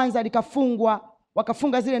kundi la kwanza, likafungwa,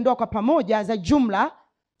 wakafunga zile ndoa kwa pamoja za jumla,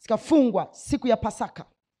 zikafungwa siku ya Pasaka.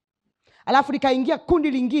 Alafu likaingia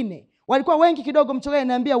kundi lingine, walikuwa wengi kidogo, mchungaji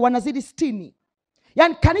ananiambia wanazidi 60.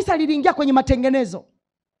 Yaani kanisa liliingia kwenye matengenezo.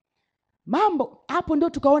 Mambo hapo ndio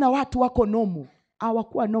tukaona watu wako nomo.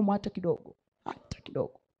 Hawakuwa nomo hata kidogo. Hata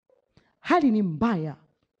kidogo. Hali ni mbaya.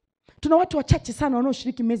 Tuna watu wachache sana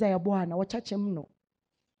wanaoshiriki meza ya Bwana, wachache mno.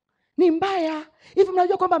 Ni mbaya. Hivi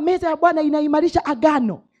mnajua kwamba meza ya Bwana inaimarisha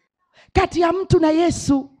agano kati ya mtu na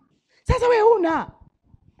Yesu. Sasa wewe una.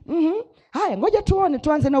 Haya, ngoja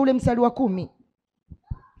tuanze na ule mstari wa 10.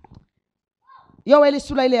 Yoeli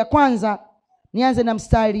sura ile ya kwanza, nianze na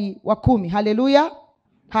mstari wa 10. Haleluya.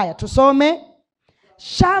 Haya, tusome.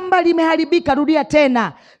 Shamba limeharibika, rudia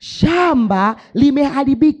tena. Shamba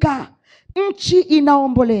limeharibika, nchi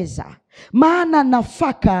inaomboleza, maana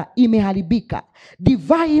nafaka imeharibika,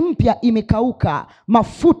 divai mpya imekauka,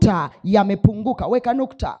 mafuta yamepunguka. Weka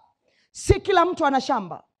nukta. Si kila mtu ana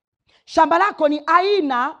shamba. Shamba lako ni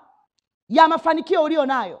aina ya mafanikio ulio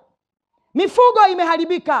nayo. Mifugo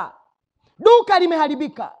imeharibika, duka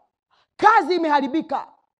limeharibika, kazi imeharibika,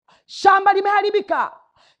 shamba limeharibika,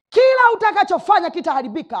 kila utakachofanya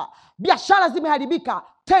kitaharibika, biashara zimeharibika,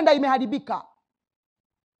 tenda imeharibika.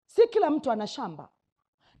 Si kila mtu ana shamba.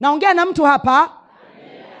 Naongea na mtu hapa.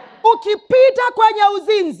 Ukipita kwenye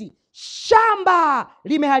uzinzi, shamba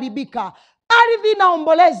limeharibika, ardhi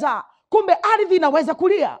inaomboleza. Kumbe ardhi inaweza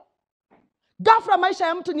kulia. Ghafla maisha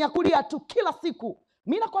ya mtu ni ya kulia tu kila siku.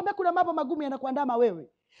 Mimi nakwambia kuna mambo magumu yanakuandama wewe.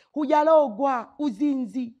 Hujalogwa.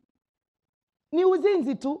 Uzinzi ni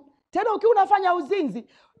uzinzi tu. Tena ukiwa unafanya uzinzi,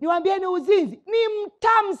 niwaambie ni uzinzi ni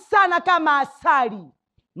mtamu sana kama asali.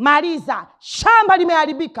 Maliza. Shamba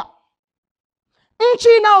limeharibika, nchi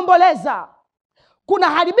inaomboleza. Kuna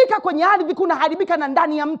haribika kwenye ardhi, kuna haribika na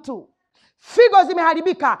ndani ya mtu. Figo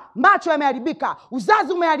zimeharibika, macho yameharibika,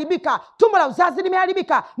 uzazi umeharibika, tumbo la uzazi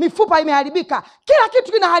limeharibika, mifupa imeharibika, kila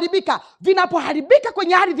kitu kinaharibika. Vinapoharibika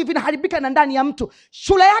kwenye ardhi, vinaharibika na ndani ya mtu.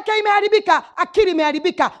 Shule yake imeharibika, akili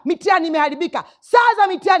imeharibika, mitihani imeharibika. Sasa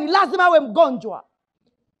mitihani lazima awe mgonjwa.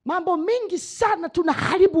 Mambo mengi sana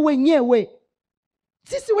tunaharibu wenyewe,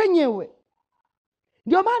 sisi wenyewe.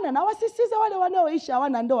 Ndio maana na wasisitiza wale wanaoishi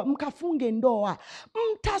hawana ndoa, mkafunge ndoa.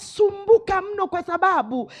 Mtasumbuka mno kwa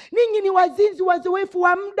sababu ninyi ni wazinzi wazoefu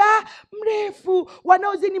wa muda mrefu,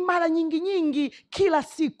 wanaozini mara nyingi kila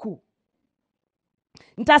siku.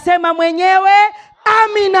 Nitasema mwenyewe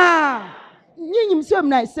amina. Nyinyi msiwe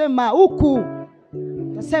mnaisema huku.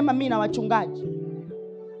 Nitasema mimi na wachungaji.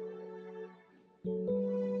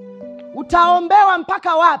 Utaombewa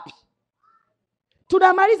mpaka wapi?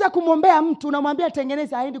 Tunamaliza kumwombea mtu, unamwambia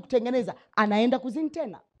tengeneza, haendi kutengeneza, anaenda kuzini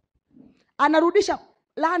tena. Anarudisha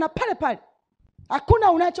laana pale pale.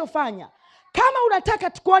 Hakuna unachofanya. Kama unataka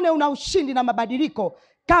tukuone una ushindi na mabadiliko,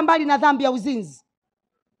 kaa mbali na dhambi ya uzinzi.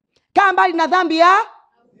 Kaa mbali na dhambi ya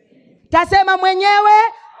tasema mwenyewe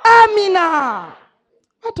amina.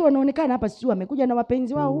 Watu wanaonekana hapa sio wamekuja na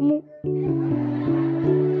wapenzi wao humu.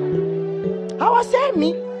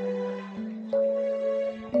 Hawasemi.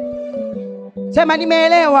 Sema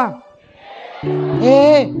nimeelewa.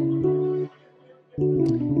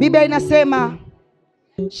 Biblia inasema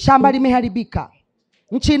shamba limeharibika,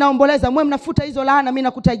 nchi inaomboleza. Mwe mnafuta hizo laana, mimi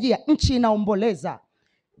nakutajia nchi inaomboleza.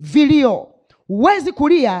 Vilio. Huwezi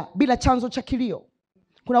kulia bila chanzo cha kilio.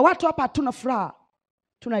 Kuna watu hapa hatuna furaha.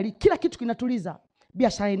 Kila kitu kinatuliza.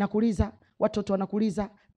 Biashara inakuliza, watoto wanakuliza,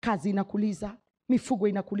 kazi inakuliza, mifugo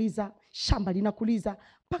inakuliza, shamba linakuliza.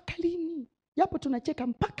 Mpaka lini? Japo tunacheka,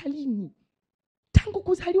 mpaka lini? Tangu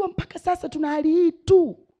kuzaliwa mpaka sasa tuna hali hii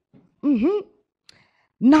tu.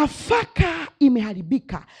 Nafaka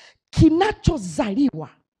imeharibika. Kinachozaliwa,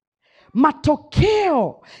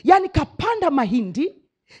 matokeo, yani kapanda mahindi,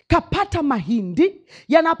 kapata mahindi,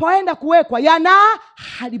 yanapoenda kuwekwa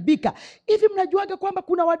yanaharibika. Hivi mnajuaga kwamba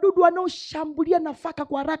kuna wadudu wanaoshambulia nafaka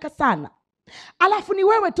kwa haraka sana? Alafu ni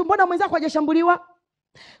wewe tu, mbona mwenzako hajashambuliwa?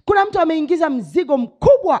 Kuna mtu ameingiza mzigo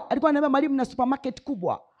mkubwa, alikuwa ananiambia mwalimu na supermarket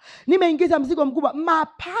kubwa, nimeingiza mzigo mkubwa,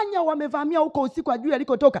 mapanya wamevamia huko usiku ajui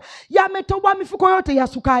alikotoka, yametoboa mifuko yote ya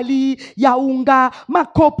sukari, ya unga,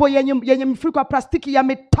 makopo yenye mifuko ya plastiki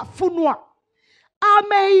yametafunwa.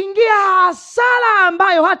 Ameingia hasara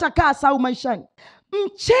ambayo hata kaa sau maishani.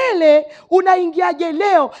 Mchele unaingiaje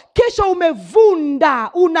leo, kesho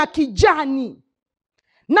umevunda, una kijani.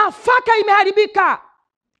 Nafaka imeharibika.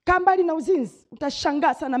 Kambali na uzinzi,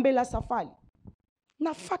 utashangaa sana mbele ya safari.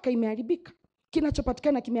 Nafaka imeharibika,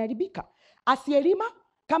 kinachopatikana kimeharibika. Asiyelima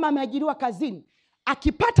kama ameajiriwa kazini,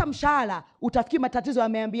 Akipata mshahara utafikiri Matatizo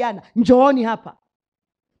yameambiana njooni hapa.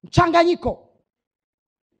 Mchanganyiko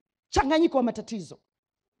wa matatizo.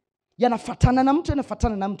 Yanafuatana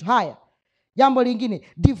na mtu. Haya, jambo lingine,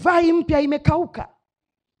 divai mpya imekauka.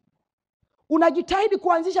 Unajitahidi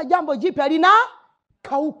kuanzisha jambo jipya,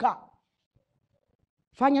 linakauka.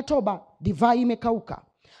 Fanya toba, divai imekauka.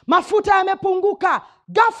 Mafuta yamepunguka.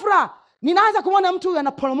 Ghafla ninaanza kumwona mtu huyu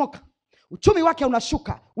anaporomoka. Uchumi wake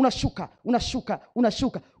unashuka.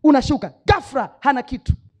 Ghafla hana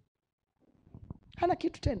kitu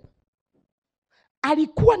tena.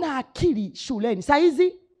 Alikuwa na akili shuleni. Saa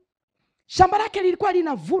hizi shamba lake lilikuwa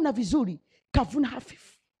linavuna vizuri, kavuna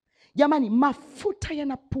hafifu. Jamani, mafuta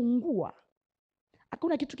yanapungua.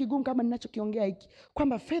 Hakuna kitu kigumu kama ninachokiongea hiki,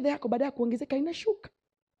 kwamba fedha yako baada ya kuongezeka inashuka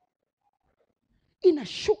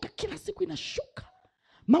kila siku, inashuka.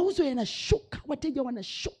 Mauzo yanashuka, wateja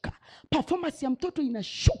wanashuka, performance ya mtoto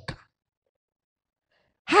inashuka,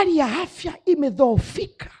 hali ya afya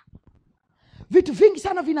imedhoofika, vitu vingi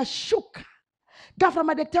sana vinashuka. Ghafla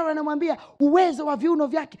madaktari wanamwambia uwezo wa viuno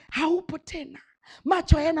vyake haupo tena,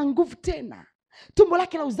 macho hayana nguvu tena, tumbo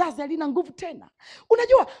lake la uzazi halina nguvu tena.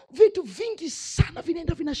 Unajua vitu vingi sana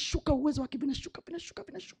vinaenda vinashuka, uwezo wake vinashuka.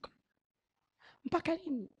 Mpaka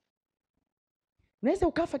lini? Unaweza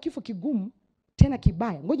ukafa kifo kigumu tena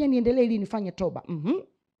kibaya. Ngoja niendelee ili nifanye toba.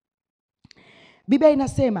 Biblia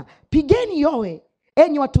inasema, pigeni yowe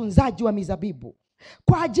enyi watunzaji wa mizabibu,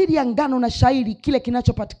 kwa ajili ya ngano na shairi kile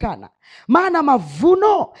kinachopatikana, maana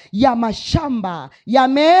mavuno ya mashamba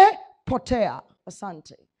yamepotea.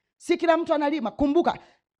 Asante. Si kila mtu analima. Kumbuka,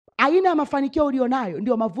 aina ya mafanikio ulionayo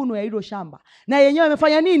ndio mavuno ya hilo shamba, na yenyewe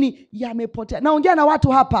yamefanya nini? Yamepotea. Naongea na watu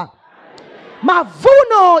hapa.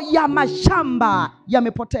 Mavuno ya mashamba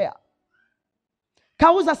yamepotea.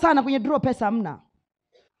 Kauza sana kwenye draw, pesa hamna.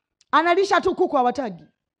 Analisha tu kuku, hawatagi.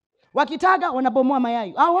 Wakitaga wanabomoa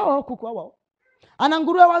mayai. Hao kuku hao. Ana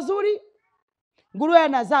nguruwe wazuri, nguruwe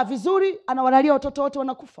anazaa vizuri, anawalalia watoto wote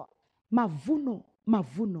wanakufa. Mavuno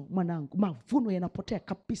mwanangu, mavuno yanapotea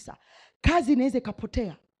kabisa. Kazi inaweza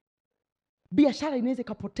ikapotea, biashara inaweza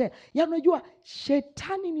ikapotea. Yaani unajua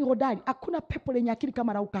shetani ni hodari. Hakuna pepo lenye akili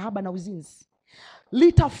kama la ukahaba na uzinzi.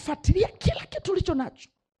 Litafuatilia kila kitu ulicho nacho.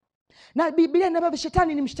 Na Biblia inasema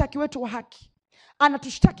shetani ni mshtaki wetu wa haki.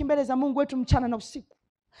 Anatushtaki mbele za Mungu wetu mchana na usiku.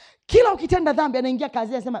 Kila ukitenda dhambi anaingia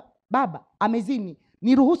kazi, anasema baba amezini,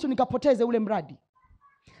 niruhusu nikapoteze ule mradi,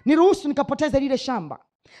 niruhusu nikapoteze lile shamba,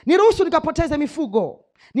 niruhusu nikapoteze mifugo,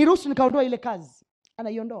 niruhusu nikaondoa ile kazi.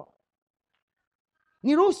 Anaiondoa.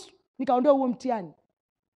 Niruhusu nikaondoa huo mtihani,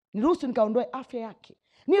 niruhusu nikaondoe afya yake,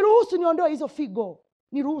 niruhusu niondoe hizo figo,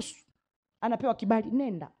 niruhusu. Anapewa kibali,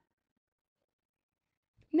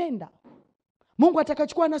 nenda. Mungu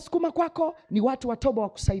atakachukua na sukuma kwako ni watu wa toba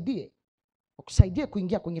wakusaidie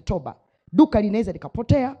kuingia kwenye toba. Duka linaweza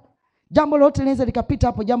likapotea, jambo lolote linaweza likapita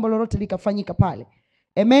hapo, jambo lolote likafanyika pale.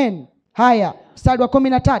 Amen. Haya, mstari wa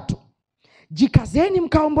 13. Jikazeni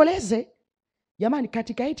mkaomboleze. Jamani,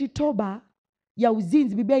 katika hii toba ya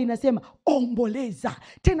uzinzi Biblia inasema omboleza.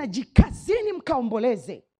 Tena jikazeni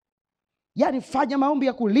mkaomboleze. Yaani fanya maombi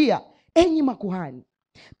ya kulia, enyi makuhani.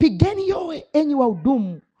 Pigeni yowe enyi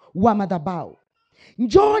wahudumu wa madhabahu.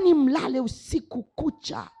 Njooni mlale usiku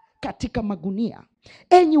kucha katika magunia,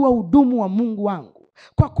 enyi wahudumu wa Mungu wangu,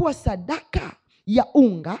 kwa kuwa sadaka ya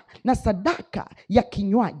unga na sadaka ya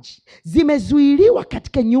kinywaji zimezuiliwa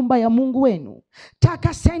katika nyumba ya Mungu wenu.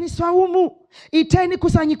 Takaseni saumu, iteni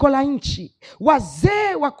kusanyiko la nchi,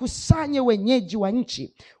 wazee wakusanye wenyeji wa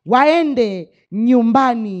nchi, waende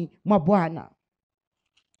nyumbani mwa Bwana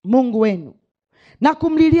Mungu wenu na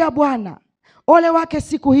kumlilia Bwana. Ole wake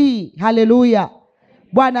siku hii. Haleluya,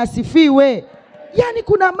 Bwana asifiwe. Yaani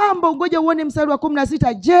kuna mambo, ngoja uone mstari wa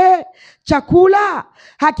 16. Je, chakula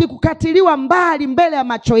hakikukatiliwa mbele ya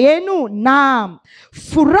macho yenu? Naam,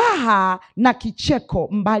 furaha na kicheko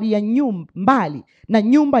mbali na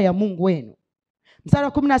nyumba ya Mungu wenu. Mstari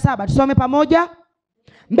wa 17 tusome pamoja.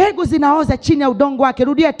 Mbegu zinaoza chini ya udongo wake.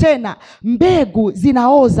 Rudia tena. Mbegu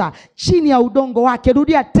zinaoza chini ya udongo wake.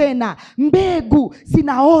 Rudia tena. Mbegu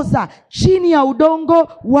zinaoza chini ya udongo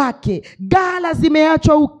wake. Ghala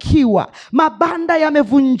zimeachwa ukiwa, mabanda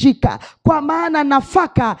yamevunjika, kwa maana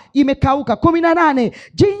nafaka imekauka. 18.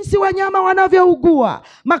 Jinsi wanyama wanavyougua,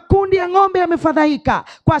 makundi ya ng'ombe yamefadhaika,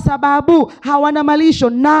 kwa sababu hawana malisho,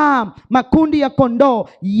 na makundi ya kondoo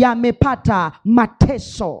yamepata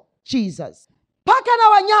mateso. Jesus. Paka na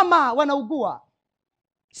wanyama wanaugua.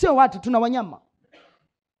 Sio watu, tuna wanyama.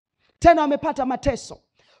 Tena wamepata mateso.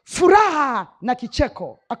 Furaha na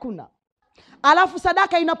kicheko hakuna. Alafu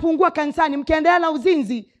sadaka inapungua kanisani. Mkiendelea na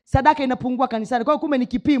uzinzi, sadaka inapungua kanisani. Kwa hiyo kumbe ni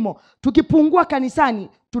kipimo. Tukipungua kanisani,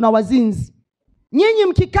 tuna wazinzi. Nyinyi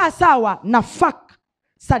mkikaa sawa, nafaka,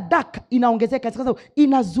 sadaka inaongezeka, kwa sababu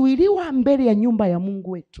inazuiliwa mbele ya nyumba ya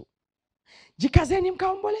Mungu wetu. Jikazeni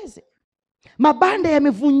mkaomboleze. Mabanda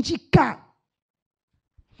yamevunjika.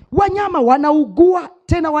 Wanyama wanaugua,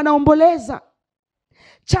 tena wanaomboleza.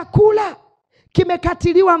 Chakula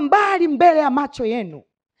kimekatiliwa mbali mbele ya macho yenu.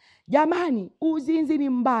 Jamani, uzinzi ni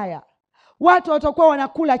mbaya. Watu watakuwa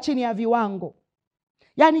wanakula chini ya viwango.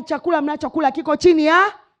 Yaani chakula mnachokula kiko chini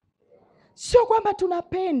ya, sio kwamba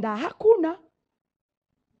tunapenda, hakuna.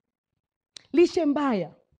 Lishe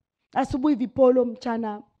mbaya. Asubuhi vipolo,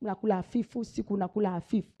 mchana mnakula hafifu, usiku unakula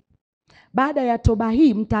hafifu. Baada ya toba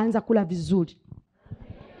hii mtaanza kula vizuri.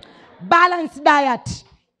 Balance diet.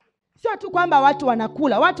 Sio tu kwamba watu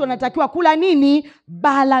wanakula, watu wanatakiwa kula nini?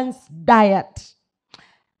 Balance diet.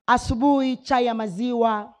 Asubuhi chai ya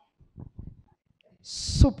maziwa,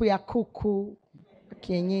 supu ya kuku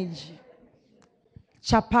kienyeji,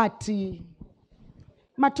 chapati,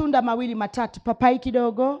 matunda 2 matatu, papai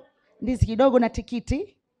kidogo, ndizi kidogo na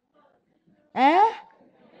tikiti.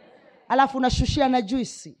 Alafu unashushia na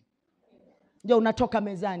juisi. Ndio unatoka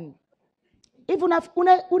mezani. Hivi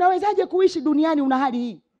unawezaje kuishi duniani una hali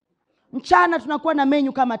hii? Mchana tunakuwa na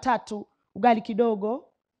menyu kama 3, ugali kidogo,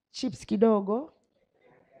 chips kidogo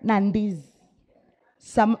na ndizi.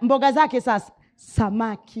 Mboga zake sasa,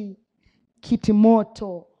 samaki,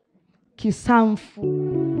 kitimoto, kisamfu,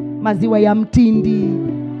 maziwa ya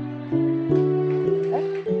mtindi.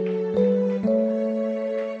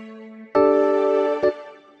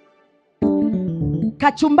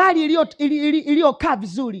 Kachumbari iliyokaa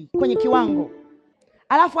vizuri kwenye kiwango.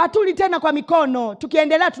 Alafu hatuli tena kwa mikono.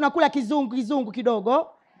 Tukiendelea tunakula kizungu kidogo.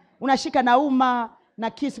 Unashika na uma na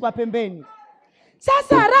kisu kwa pembeni.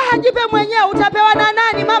 Sasa raha jipe mwenyewe, utapewa na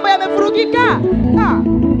nani? Mambo yamevurugika.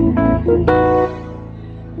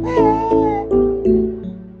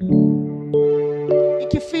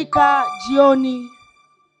 Ikifika jioni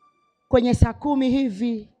kwenye saa 10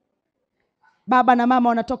 hivi, baba na mama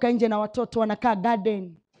wanatoka nje na watoto wanakaa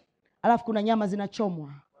garden. Alafu kuna nyama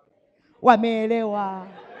zinachomwa. Wameelewa.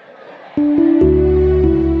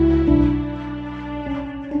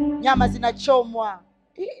 Nyama zinachomwa.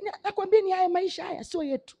 Nakwambia ni haya maisha haya, sio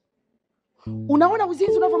yetu. Unaona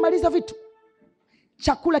uzinzi unavyomaliza vitu.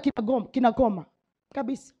 Chakula kinagoma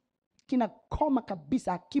kabisa. Kinakoma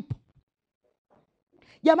kabisa, hakipo.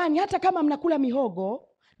 Jamani, hata kama mnakula mihogo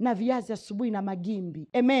na viazi asubuhi na magimbi.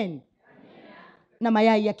 Amen. Na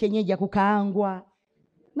mayai ya kienyeji ya kukaangwa.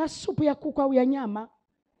 Na supu ya kuku au ya nyama.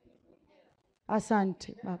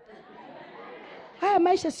 Asante baba. Haya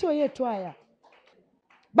maisha sio yetu haya.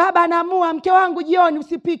 Baba anaamua, mke wangu jioni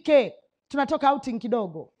usipike. Tunatoka outing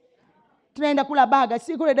kidogo. Tunaenda kula baga.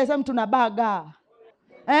 Sisi kule Dar es Salaam tuna baga.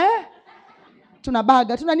 Tuna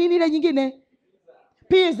baga. Tuna nini ile nyingine?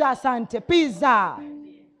 Pizza, asante, pizza.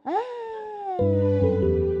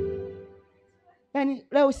 Yaani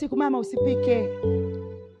leo usiku mama usipike.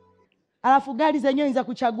 Alafu gari zenyewe ni za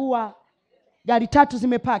kuchagua. Gari 3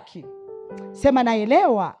 zimepaki. Sema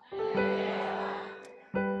naelewa.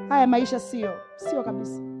 Haya maisha sio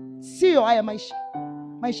kabisa. Sio haya maisha.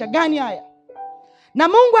 Maisha gani haya? Na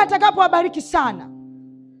Mungu atakapowabariki sana,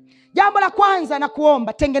 jambo la kwanza na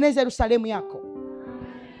kuomba, tengeneza Yerusalemu yako.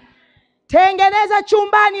 Tengeneza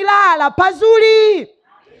chumbani lala pazuri.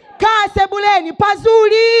 Kaa sebuleni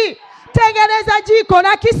pazuri. Tengeneza jiko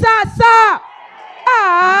la kisasa.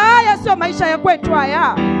 Haya sio maisha ya kwetu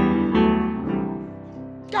haya.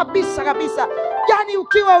 Kabisa. Yaani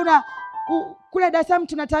ukiwa kule Dar es Salaam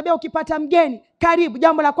tunatabia ukipata mgeni, karibu,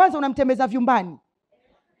 jambo la kwanza unamtembeza vyumbani.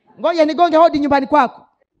 Ngoja nigonge hodi nyumbani kwako.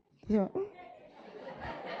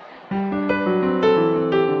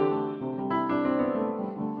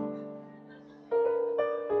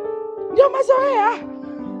 Ndio mazoea.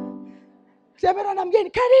 Tembea na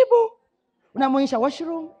mgeni, karibu. Unamuonyesha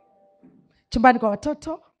washroom, chumbani kwa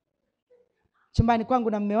watoto, chumbani kwangu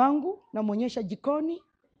na mume wangu, namuonyesha jikoni.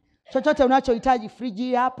 Chochote unachohitaji,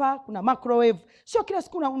 friji hapa, kuna microwave. Sio kila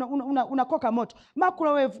siku unakoka moto.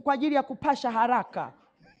 Microwave kwa ajili ya kupasha haraka.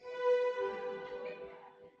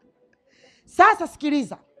 Sasa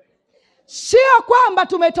sikiliza. Sio kwamba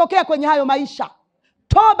tumetokea kwenye hayo maisha.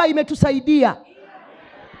 Toba imetusaidia.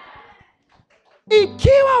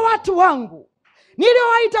 Ikiwa watu wangu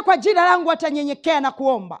niliowaita kwa jina langu watanyenyekea na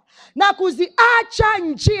kuomba na kuziacha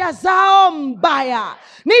njia zao mbaya,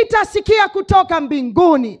 nitasikia kutoka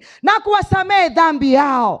mbinguni na kuwasamehe dhambi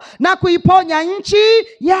yao na kuiponya nchi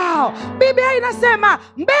yao. Biblia inasema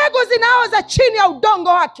mbegu zinaoza chini ya udongo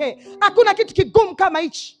wake. Hakuna kitu kigumu kama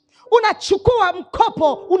hichi. Unachukua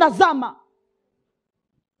mkopo unazama.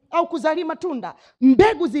 Au kuzalima tunda.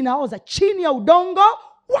 Mbegu zinaoza chini ya udongo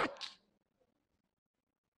wake.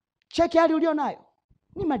 Cheki hali ulio nayo.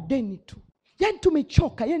 Ni madeni tu. Yaani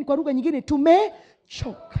tumechoka. Yaani kwa lugha nyingine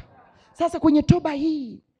tumechoka. Sasa kwenye toba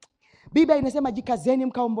hii, Biblia inasema jikazeni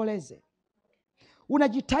mkaomboleze.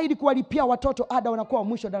 Unajitahidi kuwalipia watoto ada, wanakuwa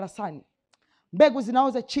mwisho darasani. Mbegu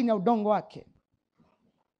zinaoza chini ya udongo wake.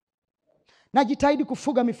 Najitahidi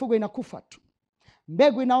kufuga mifugo inakufa tu.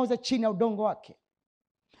 Mbegu inaoza chini ya udongo wake.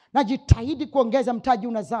 Najitahidi kuongeza mtaji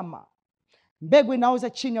unazama. Mbegu inaoza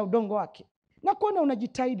chini ya udongo wake. Na kuona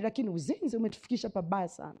unajitahidi, lakini uzinzi umetufikisha pabaya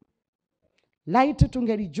sana. Laiti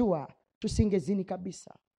tungelijua tusingezini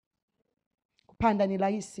kabisa. Kupanda ni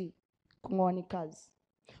rahisi, kung'oa ni kazi.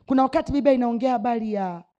 Kuna wakati Biblia inaongea habari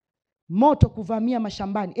ya moto kuvamia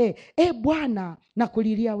mashambani. Bwana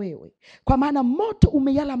nakulilia wewe, kwa maana moto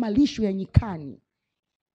umeyala malisho ya nyikani.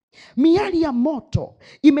 Miali ya moto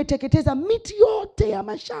imeteketeza miti yote ya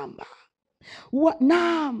mashamba.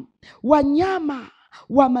 Na wanyama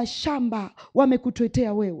wa mashamba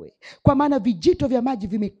wamekutwetea wewe, kwa maana vijito vya maji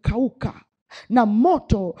vimekauka na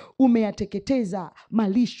moto umeyateketeza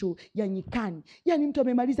malisho ya nyikani. Yaani mtu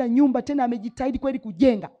amemaliza nyumba tena amejitahidi kweli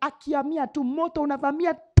kujenga, akihamia tu moto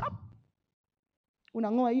unavamia tap,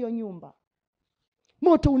 unang'oa hiyo nyumba.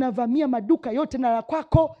 Moto unavamia maduka yote na la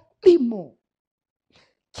kwako limo.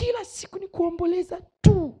 Kila siku ni kuomboleza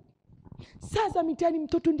tu. Sasa mitaani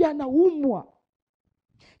mtoto ndiye anaumwa.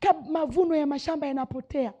 Kama mavuno ya mashamba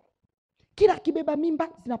yanapotea. Kila kibeba mimba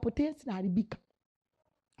zinapotea, zinaharibika.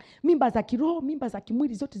 Mimba za kiroho, mimba za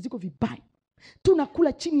kimwili zote ziko vibaya.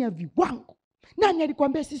 Tunakula chini ya viwango. Nani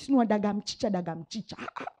alikwambia sisi ni wadaga mchicha?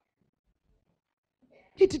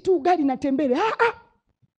 Hiti tu ugali na tembele.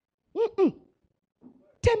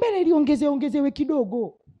 Tembele iliongezewe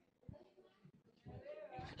kidogo.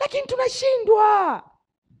 Lakini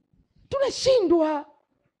tunashindwa.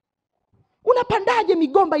 Unapandaje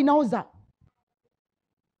migomba inaoza?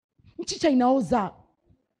 Mchicha inaoza.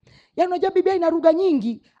 Yaani unajua Biblia ina lugha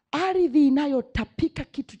nyingi. Ardhi inayotapika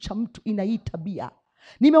kitu cha mtu ina tabia.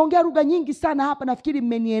 Nimeongea lugha nyingi sana hapa, nafikiri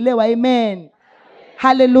mmenielewa. Amen.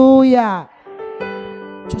 Haleluya.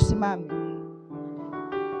 Tusimame.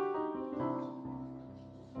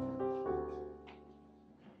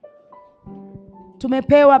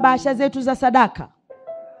 Tumepewa bahasha zetu za sadaka.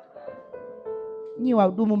 Nyi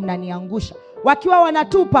wahudumu mnaniangusha. Wakiwa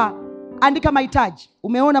wanatupa, andika mahitaji.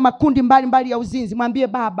 Umeona makundi mbalimbali ya uzinzi, mwambie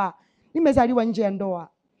baba, nimezaliwa nje ya ndoa.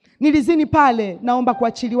 Nilizini pale, naomba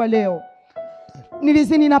kuachiliwa leo.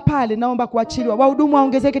 Nilizini na pale, naomba kuachiliwa. Wahudumu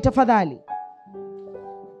waongezeke tafadhali.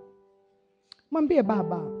 Mwambie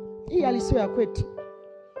baba, hii alisio ya kwetu.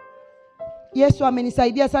 Yesu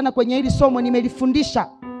amenisaidia sana kwenye hili somo, nimelifundisha.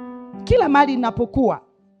 Kila mahali ninapokuwa,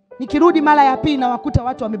 nikirudi mara ya pili na wakuta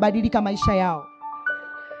watu wamebadilika maisha yao.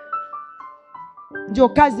 Ndio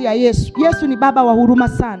kazi ya Yesu. Yesu ni baba wa huruma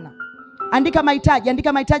sana. Andika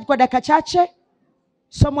mahitaji kwa dakika chache.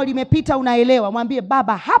 Somo limepita, unaelewa. Mwambie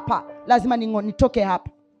baba, hapa lazima nitoke hapa.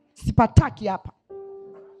 Sipataki hapa.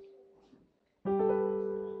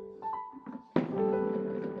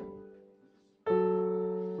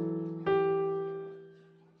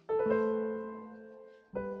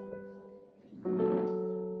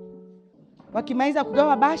 Wakimaliza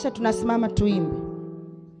kugawa bahasha, tunasimama tuimbe.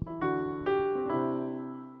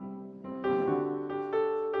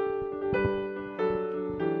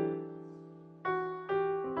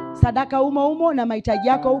 Sadaka umo na mahitaji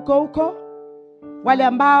yako huko. Wale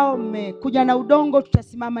ambao mmekuja na udongo,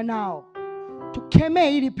 tutasimama nao. Tukemee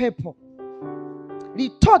hili pepo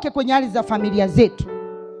litoke kwenye hali za familia zetu.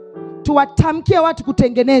 Tuwatamkie watu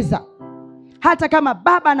kutengeneza. Hata kama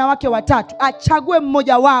baba na wake watatu, achague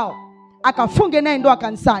mmoja wao akafunge naye ndoa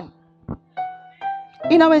kanisani.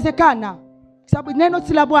 Inawezekana, sababu neno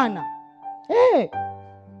si la Bwana.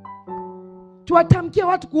 Tuwatamkie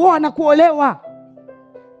watu kuoa na kuolewa.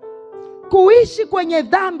 Kuishi kwenye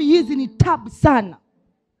dhambi hizi ni tabu sana.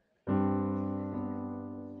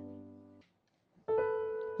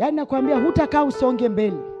 Yaani nakwambia hutakaa usonge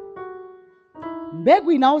mbele.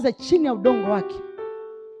 Mbegu inaoza chini ya udongo wake.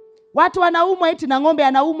 Watu wanaumwa eti na ng'ombe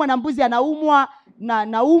anaumwa na mbuzi anaumwa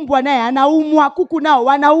na umbwa naye anaumwa, kuku nao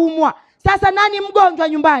wanaumwa. Sasa nani mgonjwa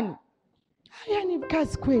nyumbani? Yaani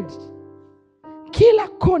kazi kweli. Kila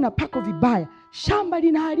kona pako vibaya. Shamba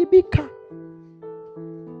linaharibika.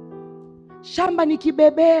 Shamba ni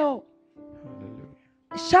kibebeo.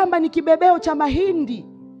 Shamba ni kibebeo cha mahindi.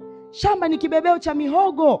 Shamba ni kibebeo cha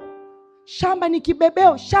mihogo. Shamba ni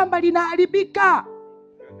kibebeo. Shamba linaharibika.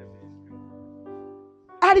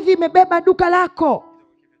 Ardhi imebeba duka lako.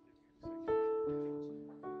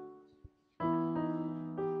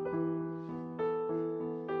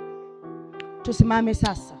 Tusimame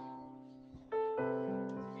sasa.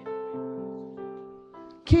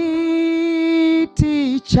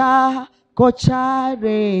 chako cha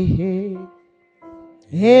rehema,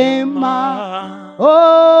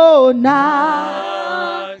 oh,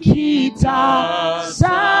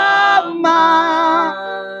 nakitazama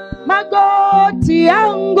magoti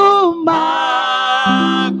yangu,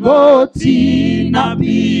 magoti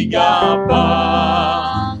napiga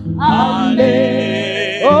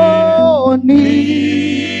pale, oh,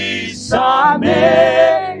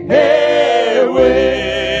 nisamehewe.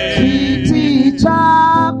 Kiti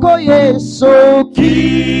chako Yesu,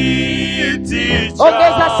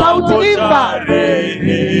 ongeza sauti, imba,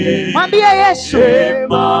 mwambie Yesu,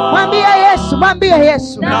 mwambie Yesu, mwambie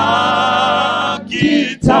Yesu.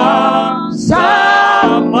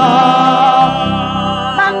 Nakitazama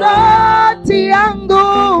magoti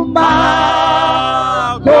yangu,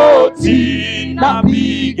 magoti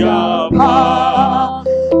napiga pale,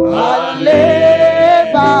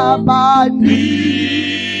 Baba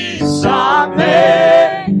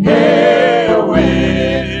nisamehewe.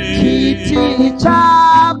 Kiti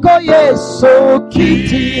chako Yesu,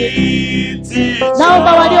 kiti.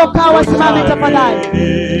 Naomba waliokaa wasimame tafadhali.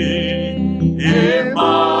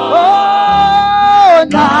 Oh,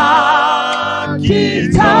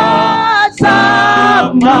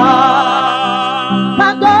 nakitazama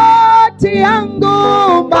magoti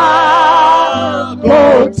yangu,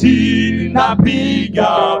 magoti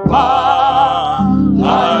napiga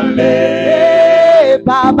pale,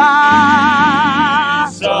 Baba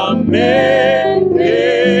nisamehewe.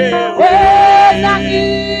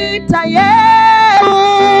 Naita Yesu,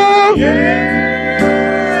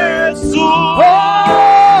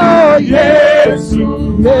 oh, Yesu,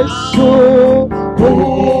 Yesu,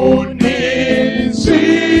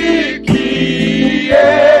 unisikie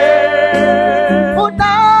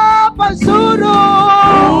unapozuru.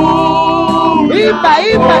 Imba,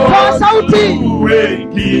 imba, toa sauti.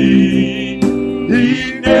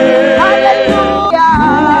 Haleluya.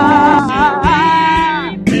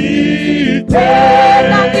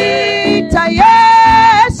 Naita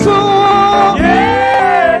Yesu,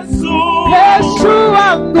 Yesu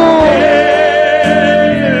wangu,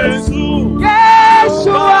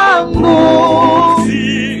 Yesu wangu,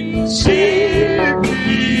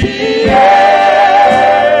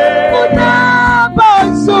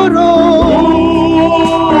 unapozuru,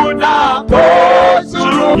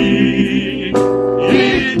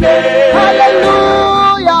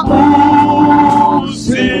 haleluya,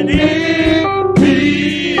 usinipite.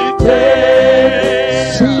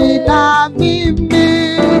 Sina mimi,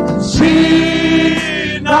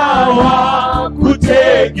 sina wa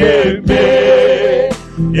kutegemea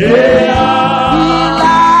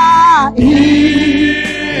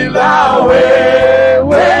ila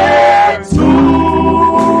wewe tu.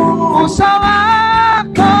 Uso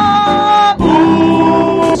wako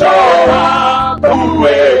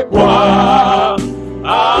uwe kwangu,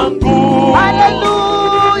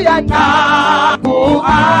 haleluya,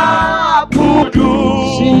 nakuabudu.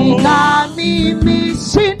 Sina mimi,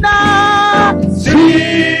 sina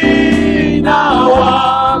wa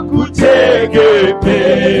kutegemea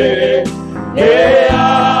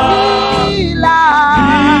ila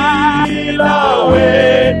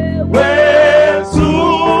wewe tu.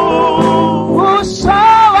 Uso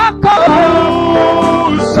wako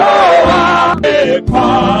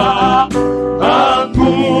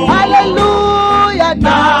kwangu, haleluya,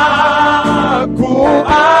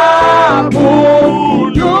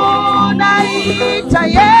 nakuabudu. Naita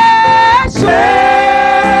Yesu,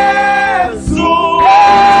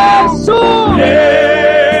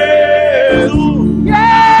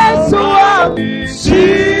 Yesu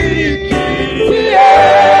amsikie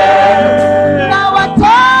na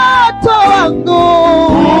watoto wangu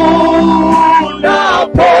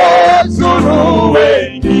unapozuru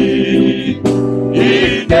wengine.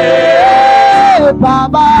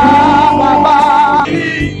 Baba, Baba,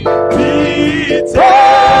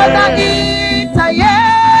 naita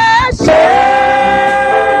Yesu,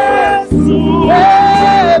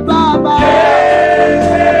 Baba,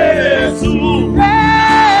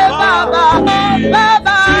 Baba,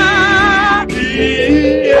 Baba,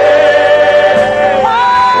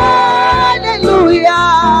 haleluya,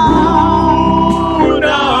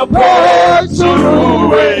 unapozuru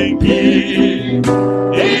wengine,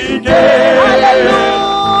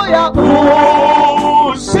 haleluya,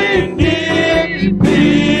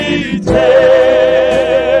 usinipite.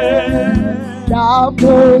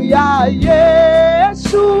 Damu ya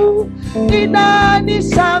Yesu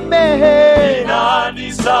inanisamehe,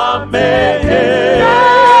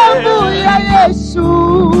 damu ya Yesu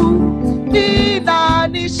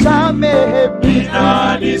inanisamehe,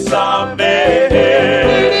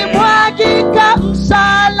 ilimwagika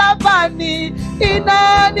msalabani.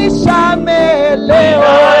 Inanisamehe leo.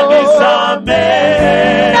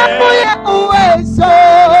 Damu ya uwezo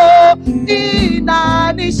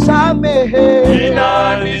inanisamehe.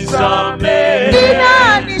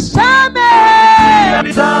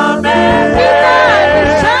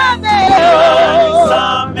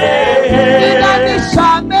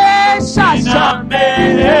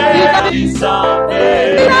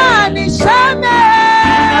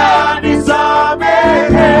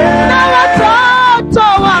 Na watoto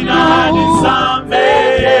wangu,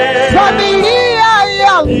 familia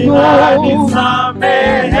yangu,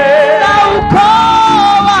 na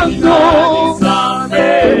ukoo wangu,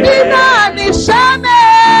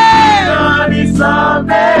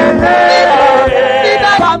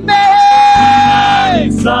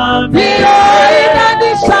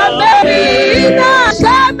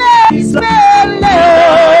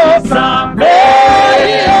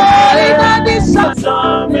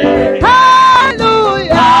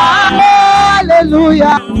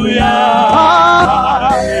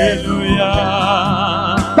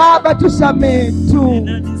 Baba tusamehe tu.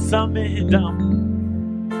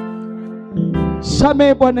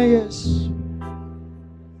 Samehe Bwana Yesu.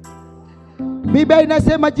 Biblia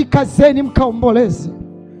inasema jikazeni mkaomboleze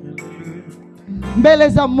mbele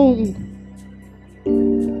za Mungu,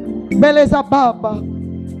 mbele za Baba.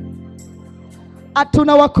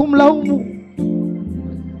 Hatuna wa kumlaumu.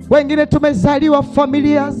 Wengine tumezaliwa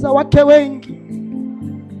familia za wake wengi.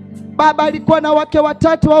 Baba alikuwa na wake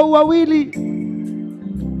 3 au 2,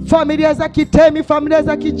 familia za kitemi, familia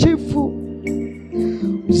za kichifu.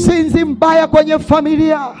 Uzinzi mbaya kwenye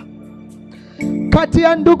familia, kati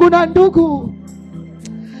ya ndugu na ndugu,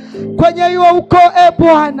 kwenye hiyo ukoo.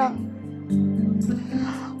 Bwana,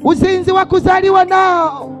 uzinzi wa kuzaliwa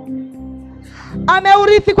nao,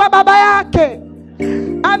 ameurithi kwa baba yake,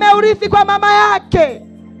 ameurithi kwa mama yake.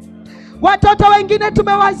 Watoto wengine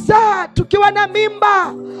tumewazaa tukiwa na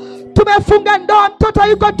mimba, tumefunga ndoa, mtoto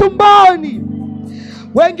yuko tumboni.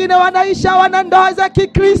 Wengine wanaisha wana ndoa za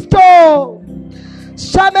Kikristo.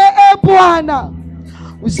 Samehe Bwana.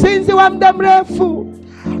 Uzinzi wa muda mrefu,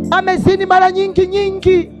 amezini mara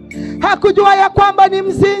nyingi, hakujua ya kwamba ni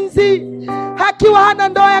mzinzi, akiwa hana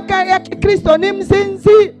ndoa ya Kikristo ni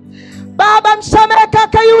mzinzi. Baba, msamehe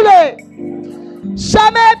kaka yule,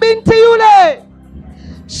 samehe binti yule,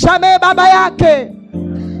 samehe baba yake,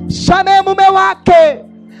 samehe mume wake.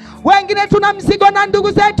 Wengine tuna mzigo na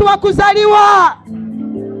ndugu zetu wa kuzaliwa.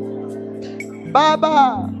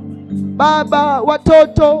 Baba,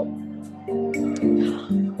 watoto,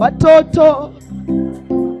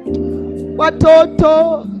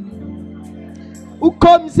 uko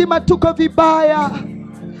mzima tuko vibaya.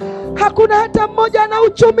 Hakuna hata mmoja na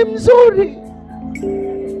uchumi mzuri.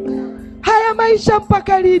 Haya maisha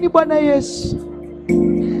mpaka lini Bwana Yesu?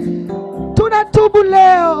 Tunatubu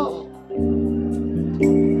leo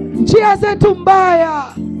njia zetu mbaya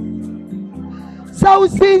za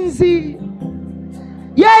uzinzi.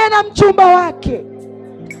 Yeye na mchumba wake,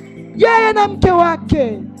 yeye na mke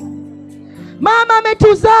wake. Mama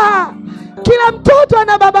ametuzaa, kila mtoto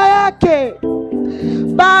ana baba yake.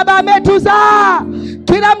 Baba ametuzaa,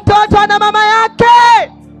 kila mtoto ana mama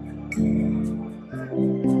yake.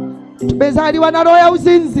 Tumezaliwa na roho ya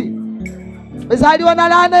uzinzi, tumezaliwa na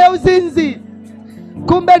laana ya uzinzi.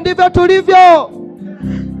 Kumbe ndivyo tulivyo.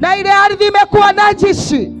 Na ile ardhi imekuwa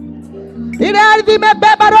najisi. Ile ardhi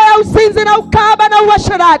imebeba roho ya uzinzi na ukahaba na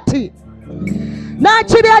uasherati. Na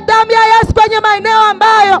chini ya damu ya Yesu kwenye maeneo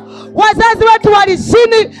ambayo wazazi wetu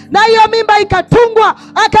walizini, na hiyo mimba ikatungwa,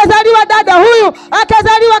 akazaliwa dada huyu,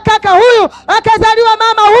 akazaliwa kaka huyu, akazaliwa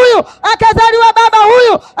mama huyu, akazaliwa baba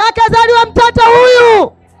huyu, akazaliwa mtoto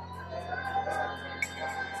huyu.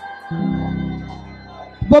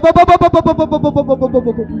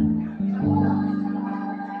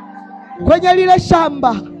 Kwenye lile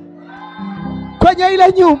shamba, kwenye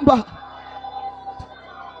ile nyumba,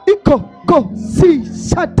 iko si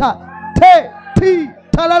sata te ti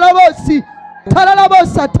talalabosi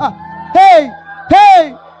talalabosata. Hey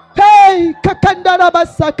kakandara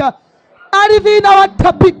basaka. Ardhi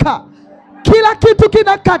inawatapika, kila kitu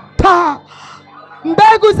kinakataa,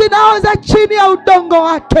 mbegu zinaoza chini ya udongo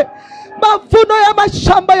wake. Mavuno ya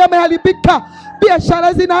mashamba yameharibika,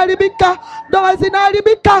 biashara zinaharibika, ndoa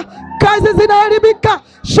zinaharibika, kazi zinaharibika,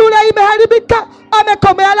 shule imeharibika.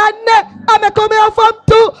 Amekomea la 4, amekomea form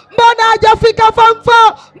 2, mbona hajafika form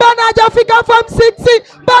 4? Mbona hajafika form 6?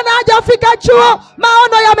 Mbona hajafika chuo?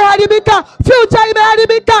 Maono yameharibika, future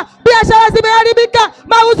imeharibika, biashara zimeharibika,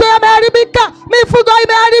 mauzo yameharibika, mifugo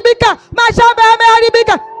imeharibika, mashamba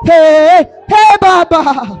yameharibika. Hey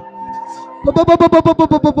Baba,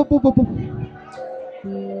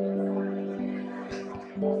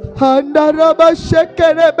 Andaraba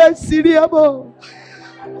shekere besiriabo.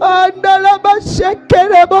 Andalaba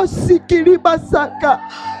shekere bosikiri basaka.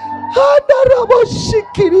 Andarabo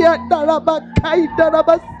shikiri andaraba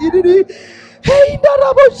kaidaraba siriri. Hey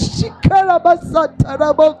darabo shikara basata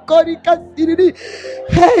rabo korika siriri.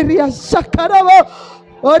 Hey ria shakarabo.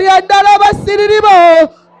 Oriandaraba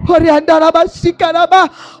siriribo. Oriandaraba shikaraba.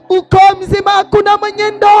 Uko mzima hakuna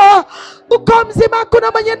mwenye ndoa. Uko mzima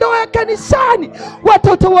hakuna mwenye ndoa ya kanisani.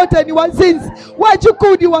 Watoto wote ni wazinzi.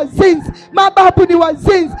 Wajukuu ni wazinzi. Mababu ni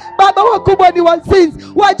wazinzi. Baba wakubwa ni wazinzi.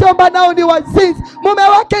 Wajomba nao ni wazinzi. Mume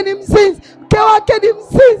wake ni mzinzi. Mke wake ni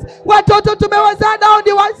mzinzi. Watoto tumewazaa nao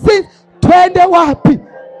ni wazinzi. Twende wapi?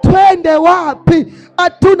 Twende wapi?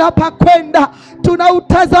 Hatuna pa kwenda.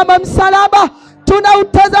 Tunautazama msalaba.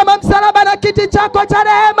 Tunautazama msalaba na kiti chako cha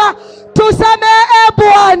rehema. Tusamehe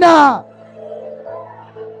Bwana.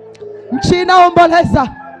 Nchi inaomboleza.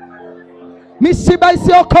 Misiba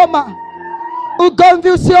isiyokoma. Ugomvi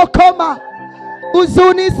usiokoma.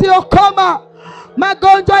 Huzuni isiyokoma.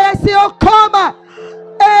 Magonjwa yasiyokoma.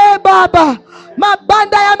 Baba,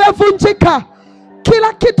 mabanda yamevunjika.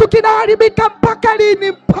 Kila kitu kinaharibika. Mpaka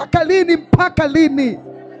lini? Mpaka lini? Mpaka lini?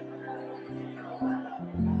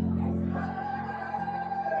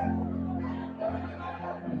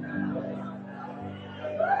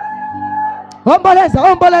 Omboleza,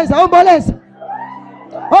 omboleza, omboleza.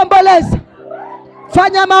 Omboleza.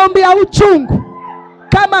 Fanya maombi ya uchungu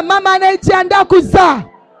kama mama anayejiandaa kuzaa.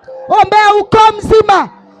 Ombea ukoo mzima.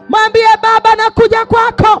 Mwambie Baba, nakuja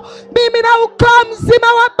kwako mimi na ukoo mzima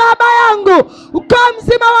wa baba yangu, ukoo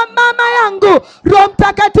mzima wa mama yangu. Roho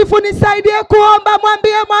Mtakatifu nisaidie kuomba.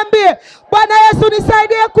 Mwambie Bwana Yesu,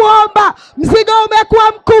 nisaidie kuomba. Mzigo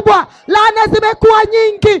umekuwa mkubwa, laana zimekuwa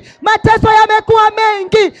nyingi, mateso yamekuwa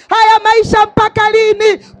mengi. Haya maisha mpaka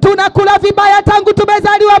lini? Tunakula vibaya tangu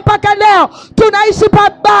tumezaliwa mpaka leo. Tunaishi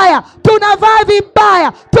pabaya, tunavaa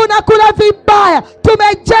vibaya, tunakula vibaya,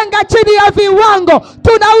 tumejenga chini ya viwango,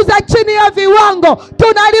 tunauza chini ya viwango,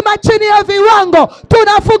 tunalima chini ya viwango,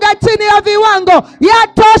 tunafuga chini ya viwango.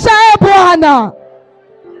 Yatosha Bwana.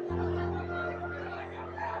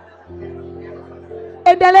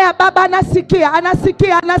 Endelea. Baba anasikia,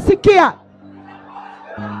 anasikia, anasikia.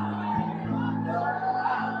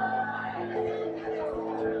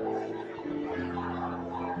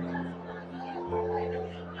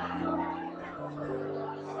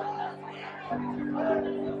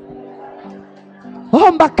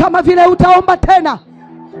 Omba kama vile utaomba tena.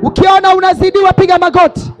 Ukiona unazidiwa, piga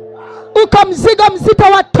magoti. Uko mzigo mzito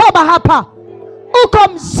wa toba hapa. Uko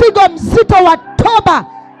mzigo mzito wa toba.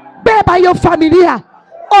 Beba hiyo familia.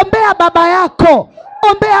 Ombea baba yako.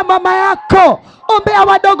 Ombea mama yako. Ombea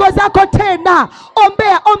wadogo zako tena.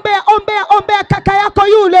 Ombea kaka yako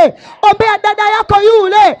yule. Ombea dada yako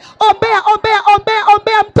yule.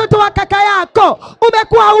 Ombea mtoto wa kaka yako.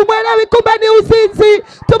 Umekuwa umwelewi, kumbe ni uzinzi.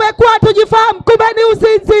 Tumekuwa tujifahamu, kumbe ni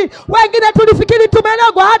uzinzi. Wengine tulifikiri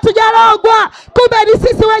tumelogwa, hatujalogwa. Kumbe ni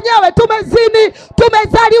sisi wenyewe tumezini.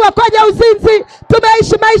 Tumezaliwa kwenye uzinzi.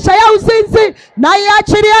 Tumeishi maisha ya uzinzi. Na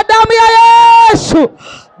iachilia damu ya Yesu.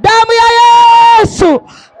 Damu ya Yesu.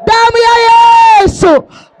 Damu ya Yesu.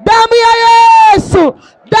 Damu ya Yesu.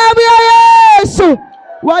 Damu ya Yesu.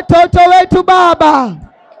 Watoto wetu Baba,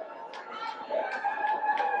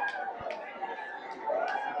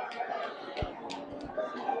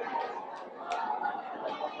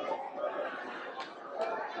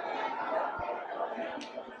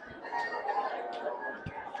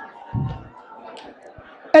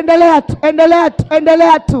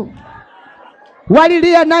 endelea tu.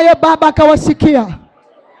 Walilia naye Baba akawasikia.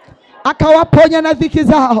 Akawaponya na dhiki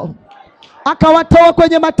zao. Akawatoa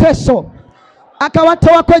kwenye mateso.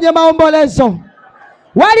 Akawatoa kwenye maombolezo.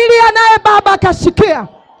 Walilia naye Baba akasikia.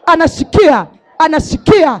 Anasikia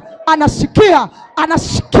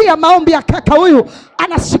maombi ya kaka huyu.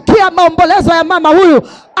 Anasikia maombolezo ya mama huyu.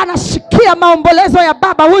 Anasikia maombolezo ya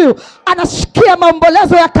baba huyu. Anasikia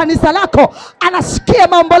maombolezo ya kanisa lako. Anasikia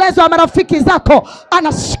maombolezo ya marafiki zako.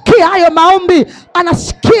 Anasikia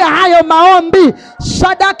hayo maombi.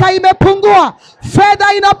 Sadaka imepungua,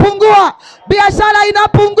 fedha inapungua, biashara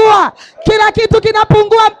inapungua, kila kitu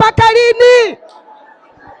kinapungua. Mpaka lini?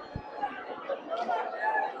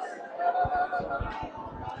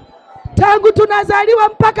 Tangu tunazaliwa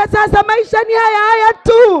mpaka sasa maisha ni haya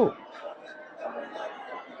tu.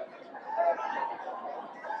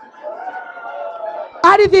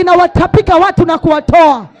 Ardhi inawatapika watu na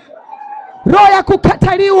kuwatoa. Roho ya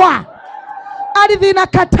kukataliwa. Ardhi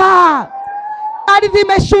inakataa. Ardhi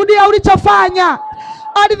imeshuhudia ulichofanya.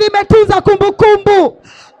 Ardhi imetunza kumbukumbu.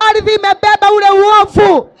 Ardhi imebeba ule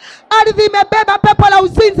uovu. Ardhi imebeba pepo la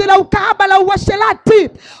uzinzi, la ukahaba, la uasherati.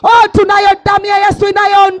 Oh, tunayo damu ya Yesu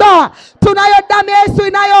inayoondoa. Tunayo damu ya Yesu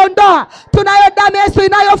inayoondoa. Tunayo damu ya Yesu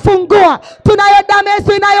inayofungua. Tunayo damu ya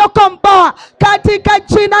Yesu inayokomboa. Katika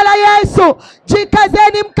jina la Yesu,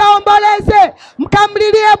 jikazeni mkaomboleze,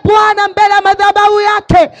 mkamlilie Bwana mbele ya madhabahu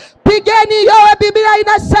yake. Pigeni yowe, Biblia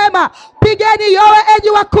inasema, pigeni yowe enyi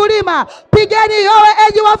wakulima, pigeni yowe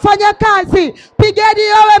enyi wafanyakazi, pigeni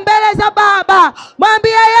yowe mbele za Baba.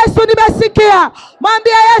 Mwambie Yesu, nimesikia.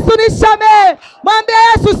 Mwambie Yesu, nisamehe. Mwambie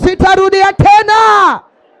Yesu, sitarudia tena.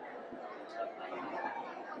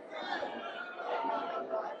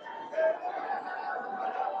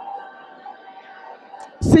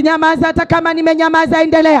 Sinyamaza hata kama nimenyamaza,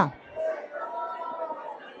 endelea.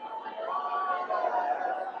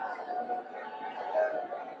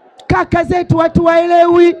 Kaka zetu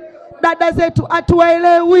hatuwaelewi, dada zetu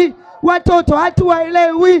hatuwaelewi, watoto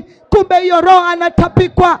hatuwaelewi. Kumbe hiyo roho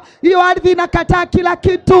anatapikwa. Hiyo ardhi inakataa kila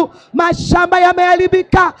kitu. Mashamba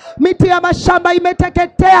yameharibika, miti ya mashamba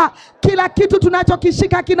imeteketea, kila kitu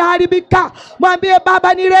tunachokishika kinaharibika. Mwambie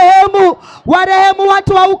Baba, ni rehemu. Warehemu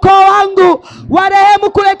watu wa ukoo wangu,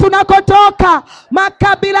 warehemu kule tunakotoka,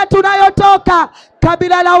 makabila tunayotoka,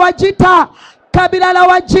 kabila la Wajita, kabila la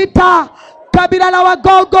Wajita, kabila la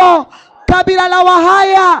Wagogo, kabila la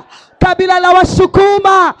Wahaya, kabila la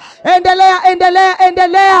Wasukuma. Endelea, endelea,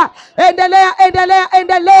 endelea, endelea, endelea,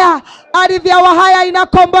 endelea. Ardhi ya Wahaya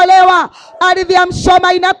inakombolewa, ardhi ya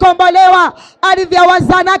Mshoma inakombolewa, ardhi ya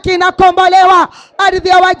Wazanaki inakombolewa, ardhi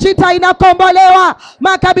ya Wajita inakombolewa.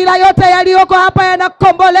 Makabila yote yaliyoko hapa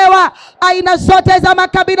yanakombolewa. Aina zote za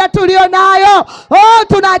makabila tulio nayo, oh,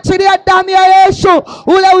 tunaachilia damu ya Yesu.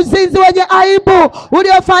 Ule uzinzi wenye aibu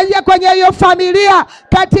uliofanyika kwenye hiyo familia,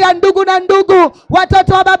 kati ya ndugu na ndugu,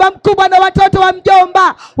 watoto wa baba mkubwa na watoto wa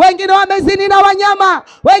mjomba. Wengine wamezini na wanyama,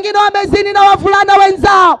 wengine wamezini na wavulana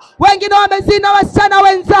wenzao, wengine wamezini na wasichana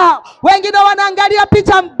wenzao, wengine wanaangalia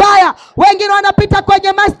picha mbaya, wengine wanapita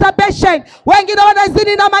kwenye masturbation, wengine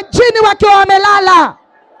wanazini na majini wakiwa wamelala.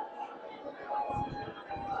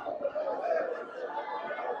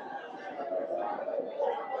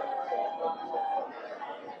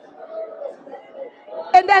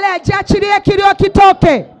 Endelea, jiachilie, kilio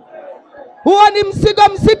kitoke. Huo ni mzigo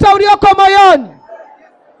mzito ulioko moyoni.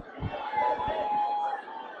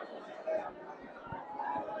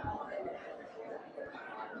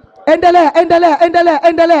 Endelea, endelea, endelea,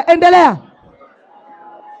 endelea, endelea.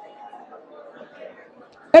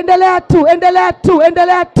 Endelea tu, endelea tu,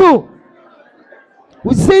 endelea tu.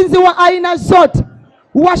 Uzinzi wa aina zote,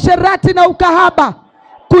 uasherati na ukahaba,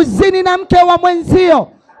 kuzini na mke wa mwenzio,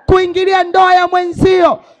 kuingilia ndoa ya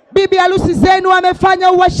mwenzio. Bibi harusi zenu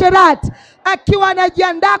amefanya uasherati, akiwa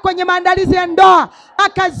anajiandaa kwenye maandalizi ya ndoa,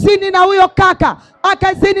 akazini na huyo kaka,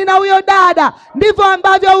 akazini na huyo dada. Ndivyo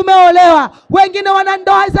ambavyo umeolewa. Wengine wana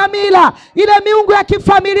ndoa za mila, ile miungu ya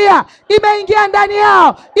kifamilia imeingia ndani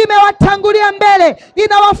yao, imewatangulia mbele,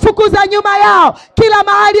 inawafukuza nyuma yao. Kila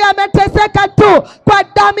mahali ameteseka tu. Kwa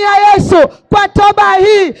damu ya Yesu, kwa toba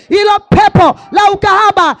hii, ilo pepo la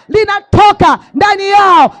ukahaba linatoka ndani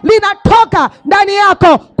yao, linatoka ndani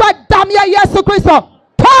yako. Kwa damu ya Yesu Kristo,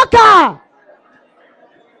 toka.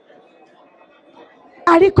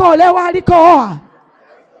 Alikoolewa, alikooa,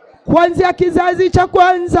 kuanzia kizazi cha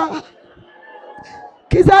kwanza,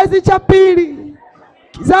 kizazi cha pili,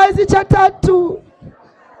 kizazi cha tatu,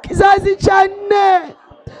 kizazi cha nne,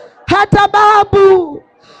 hata babu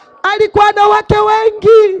alikuwa na wake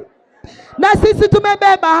wengi. Na sisi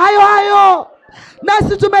tumebeba hayo hayo,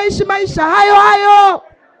 nasi tumeishi maisha hayo hayo.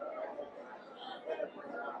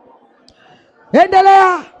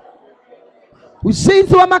 Endelea.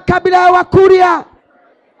 Uzinzi wa makabila ya Wakuria,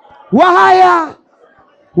 Wahaya,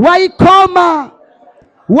 Waikoma,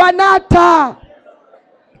 Wanata,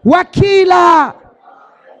 Wakila,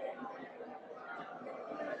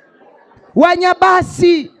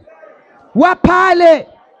 Wanyabasi, Wapale,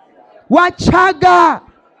 Wachaga,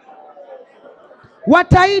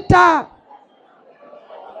 Wataita,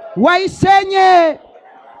 Waisenye.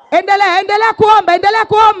 Endelea, endelea kuomba, endelea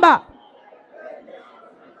kuomba.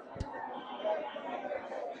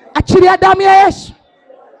 Achilia damu ya Yesu.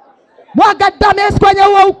 Mwaga damu ya Yesu kwenye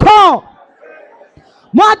huo ukoo.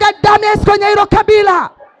 Mwaga damu ya Yesu kwenye hilo kabila.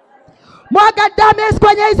 Mwaga damu ya Yesu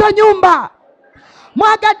kwenye hizo nyumba.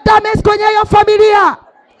 Mwaga damu ya Yesu kwenye hiyo familia.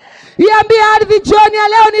 Iambie ardhi, jioni ya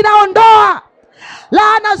leo ninaondoa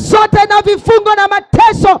Laana zote na vifungo na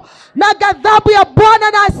mateso na ghadhabu ya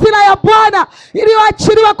Bwana na hasira ya Bwana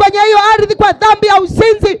iliyoachiliwa kwenye hiyo ardhi kwa dhambi ya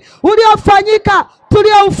uzinzi uliofanyika,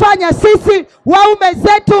 tulioufanya sisi, waume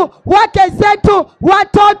zetu, wake zetu,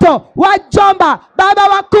 watoto, wajomba, baba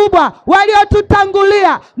wakubwa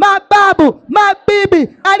waliotutangulia, mababu, mabibi,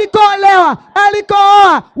 alikoolewa,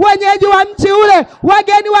 alikooa, wenyeji wa mji ule,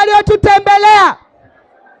 wageni waliotutembelea.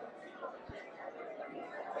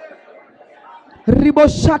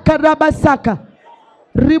 Riboshaka rabasaka,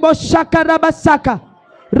 riboshaka rabasaka,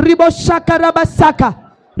 riboshaka rabasaka,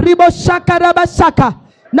 riboshaka rabasaka.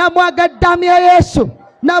 Na mwaga damu ya Yesu,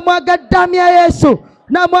 na mwaga damu ya Yesu,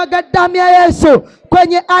 na mwaga damu ya Yesu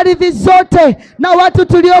kwenye ardhi zote. Na watu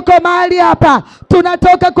tulioko mahali hapa,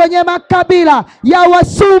 tunatoka kwenye makabila ya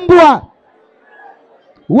Wasumbwa,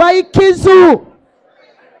 Waikizu,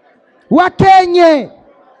 Wakenye,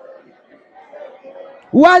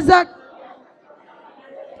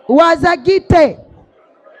 Wazagite,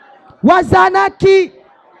 Wazanaki,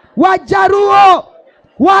 Wajaruo,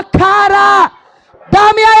 Wakara.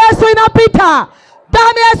 Damu ya Yesu inapita.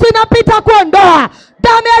 Damu ya Yesu inapita kuondoa.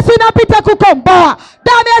 Damu ya Yesu inapita kukomboa.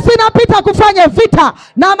 Damu ya Yesu inapita kufanya vita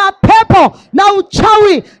na mapepo na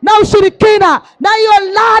uchawi na ushirikina na hiyo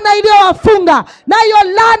laana iliyowafunga na hiyo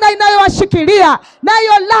laana inayowashikilia na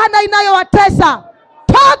hiyo laana inayowatesa.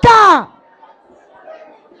 Toka!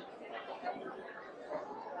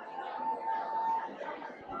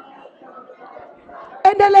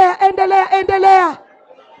 Endelea, endelea, endelea.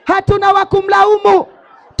 Hatuna wa kumlaumu.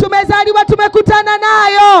 Tumezaliwa, tumekutana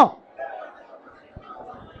nayo.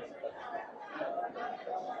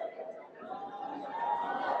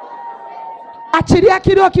 Achilia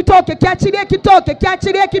kilio kitoke, kiachilie kitoke,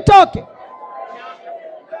 kiachilie kitoke.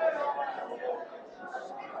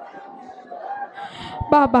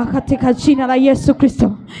 Baba, katika jina la Yesu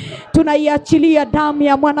Kristo, tunaiachilia damu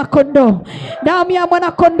ya mwana kondoo, damu ya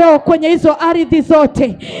mwana kondoo kwenye hizo ardhi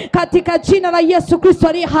zote, katika jina la Yesu Kristo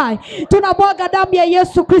aliye hai. Tunamwaga damu ya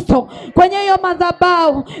Yesu Kristo kwenye hiyo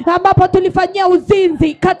madhabahu ambapo tulifanyia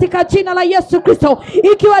uzinzi, katika jina la Yesu Kristo.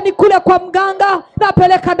 Ikiwa ni kule kwa mganga,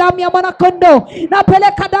 napeleka damu ya mwana kondoo,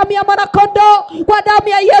 napeleka damu ya mwana kondoo. Kwa damu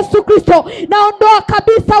ya Yesu Kristo naondoa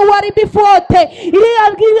kabisa uharibifu wote ile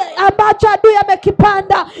ambacho adui amekipanda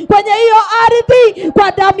kwenye hiyo ardhi.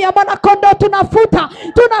 Kwa damu ya mwana kondoo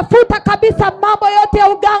tunafuta kabisa mambo yote ya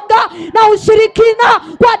uganga na ushirikina.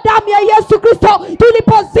 Kwa damu ya Yesu Kristo,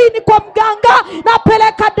 tulipozini kwa mganga,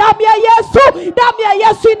 napeleka damu ya Yesu. Damu ya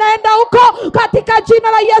Yesu inaenda huko katika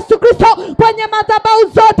jina la Yesu Kristo kwenye madhabahu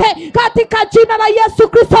zote, katika jina la Yesu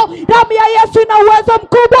Kristo. Damu ya Yesu ina uwezo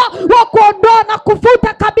mkubwa wa kuondoa na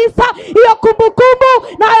kufuta kabisa hiyo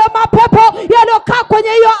kumbukumbu na hayo mapepo yaliyokaa kwenye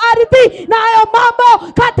hiyo ardhi na hayo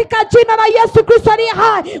mambo, katika jina la Yesu Kristo aliye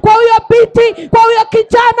hai. Kwa huyo binti, kwa huyo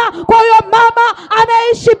kijana, kwa huyo mama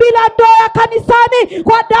anaishi bila ndoa ya kanisani,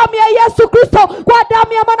 kwa damu ya Yesu Kristo, kwa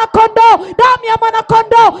damu ya mwana kondoo, damu ya mwana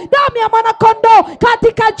kondoo, damu ya mwana kondoo,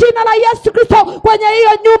 katika jina la Yesu Kristo. Kwenye hiyo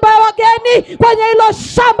nyumba ya wageni, kwenye hilo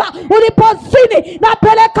shamba ulipozini,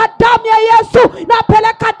 napeleka damu ya Yesu,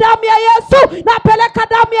 napeleka damu ya Yesu, napeleka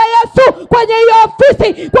damu ya Yesu kwenye hiyo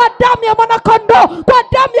ofisi, kwa damu ya mwana kondoo, kwa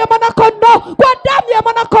damu ya mwana kondoo, kwa damu ya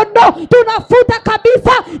mwana kondoo. Tunafuta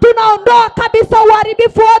kabisa, tunaondoa kabisa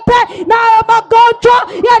uharibifu wote na magonjwa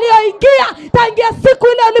yaliyoingia tangia siku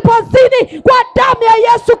ile ulipozini. Kwa damu ya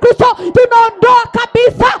Yesu Kristo tunaondoa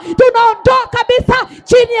kabisa, tunaondoa kabisa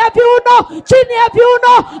chini ya viuno, chini ya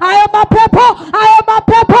viuno hayo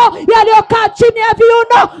mapepo yaliyokaa chini ya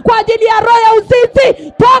viuno kwa ajili ya roho ya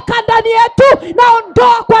uzinzi. Toka ndani yetu,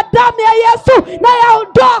 naondoa kwa damu ya Yesu, na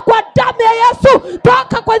yaondoa kwa damu ya Yesu.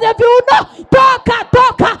 Toka kwenye viuno,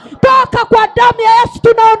 toka kwa damu ya Yesu.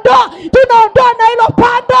 Tunaondoa na hilo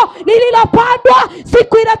pando lililopandwa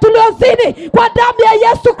siku ile tuliozini, kwa damu ya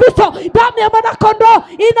Yesu Kristo. Damu ya mwana kondoo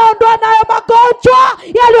inaondoa nayo magonjwa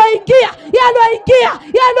yaliyoingia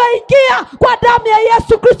kwa damu ya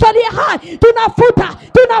Yesu Kristo aliye hai. Tunafuta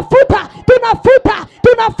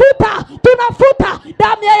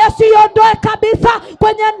damu ya Yesu iondoe kabisa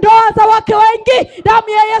kwenye ndoa za wake wengi. Damu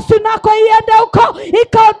ya Yesu nako iende huko,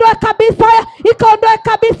 ikaondoe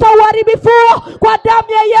kabisa uharibifu huo kwa damu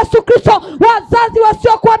ya Yesu Kristo. Wazazi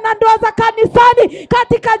wasiokuwa na ndoa za kanisani,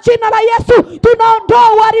 katika jina la Yesu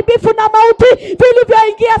tunaondoa uharibifu na mauti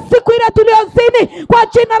vilivyoingia siku ile tuliozini, kwa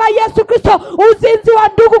jina la Yesu Kristo. Uzinzi wa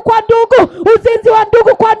ndugu kwa ndugu, uzinzi wa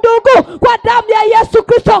ndugu kwa ndugu, kwa damu ya Yesu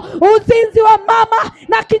Kristo. Uzinzi wa mama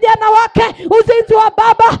na kijana wake, uzinzi wa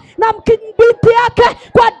baba na binti yake,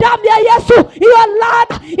 kwa damu ya Yesu. Hiyo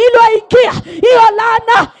laana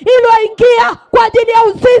iliyoingia kwa ajili ya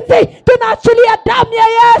uzinzi, tunaachilia damu ya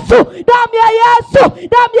Yesu, damu ya Yesu.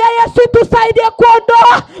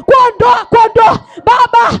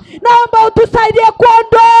 tusaidie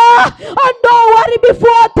ondoa uharibifu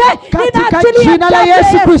wote. Katika jina la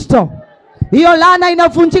Yesu Kristo, hiyo laana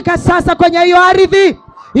inavunjika sasa kwenye hiyo ardhi.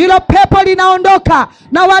 Hilo pepo linaondoka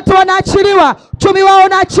na watu wanaachiliwa, uchumi wao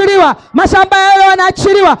unaachiliwa, mashamba yao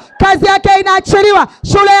yanaachiliwa, kazi yake inaachiliwa,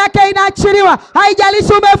 shule yake inaachiliwa.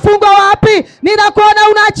 Haijalishi umefungwa wapi, ninakuona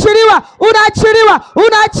unaachiliwa, unaachiliwa,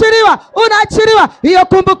 unaachiliwa, unaachiliwa. Hiyo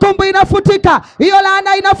kumbukumbu inafutika, hiyo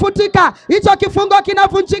laana inafutika, hicho kifungo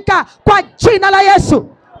kinavunjika kwa jina la Yesu,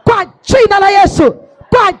 kwa jina la Yesu,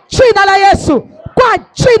 kwa jina la Yesu, kwa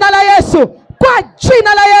jina la Yesu, kwa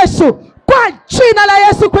jina la Yesu, kwa jina la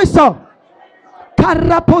Yesu Kristo.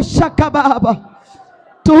 Karaposha kababa,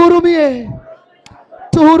 tuhurumie,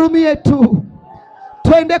 tuhurumie tu.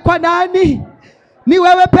 Twende kwa nani? Ni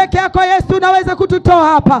wewe peke yako Yesu unaweza kututoa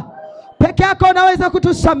hapa. Peke yako unaweza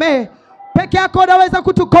kutusamehe, peke yako unaweza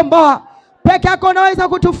kutukomboa, peke yako unaweza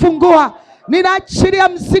kutufungua. Ninaachilia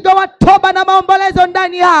mzigo wa toba na maombolezo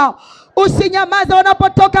ndani yao. Usinyamaze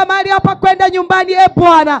wanapotoka mahali hapa kwenda nyumbani.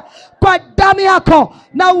 Bwana, kwa damu yako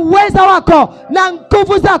na uweza wako na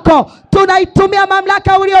nguvu zako, tunaitumia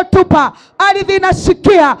mamlaka uliotupa. Ardhi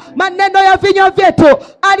inasikia maneno ya vinywa vyetu.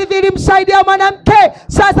 Ardhi ilimsaidia mwanamke,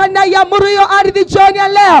 sasa ninaiamuru hiyo ardhi jioni ya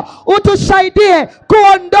leo utusaidie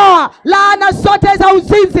kuondoa laana zote za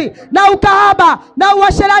uzinzi na ukahaba na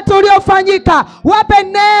uasherati uliofanyika. Wape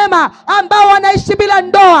neema ambao wanaishi bila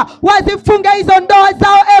ndoa, wazifunge hizo ndoa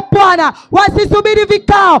zao. Bwana, wasisubiri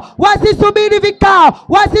vikao, wasisubiri vikao,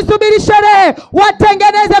 wasisubiri sherehe,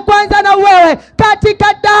 watengeneze kwanza na wewe katika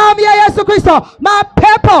damu ya Yesu Kristo.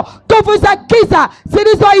 Mapepo, nguvu za giza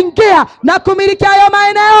zilizoingia na kumiliki hayo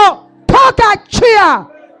maeneo, toka, chia,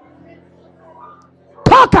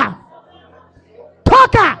 toka,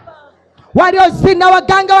 toka. Waliozina,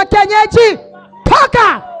 waganga wa kienyeji,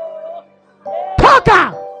 toka,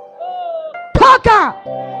 toka, toka,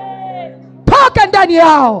 toka ndani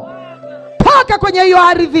yao, toka kwenye hiyo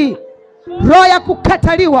ardhi. Roho ya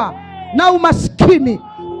kukataliwa na umaskini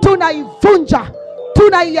tunaivunja,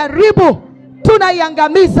 tunaiharibu,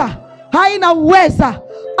 tunaiangamiza. Haina uweza,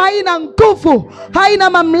 haina nguvu, haina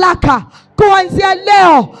mamlaka. Kuanzia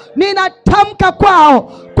leo ninatamka kwao,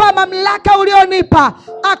 kwa mamlaka ulionipa,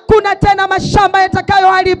 hakuna tena mashamba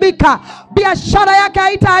yatakayoharibika. Biashara yake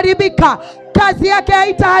haitaharibika, kazi yake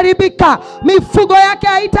haitaharibika, mifugo yake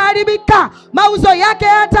haitaharibika, mauzo yake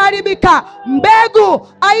hayataharibika, mbegu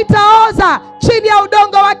haitaoza chini ya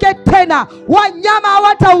udongo wake tena, wanyama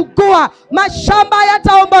hawataugua, mashamba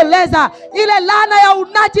hayataomboleza. Ile laana ya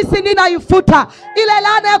unajisi ninaifuta, ile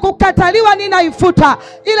laana ya kukataliwa ninaifuta,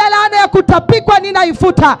 ile laana ya kutapikwa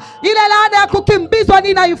ninaifuta, ile laana ya kukimbizwa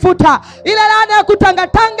ninaifuta, ile laana ya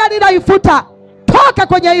kutangatanga ninaifuta. Toka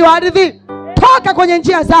kwenye hiyo ardhi, toka kwenye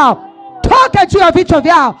njia zao, toka juu ya vichwa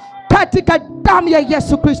vyao katika damu ya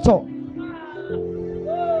Yesu Kristo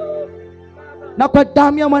na kwa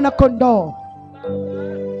damu ya mwana kondoo.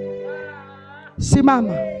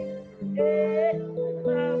 Simama.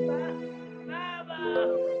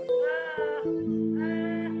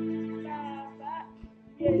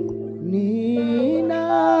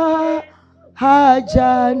 Nina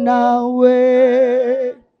haja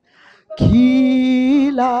nawe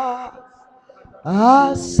kila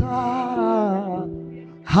asa,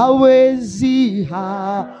 hawezi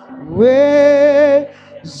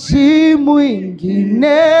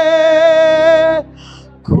mwingine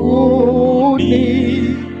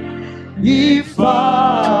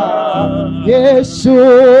kunifaa. Yesu,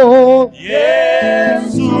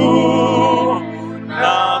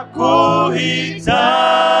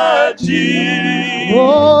 nakuhitaji.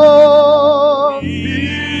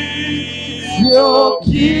 Sio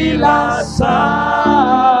kila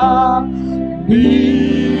saa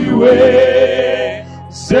niwezeshe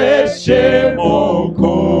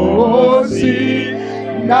Mwokozi,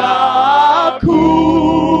 nakujia.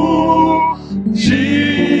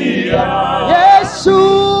 Yesu,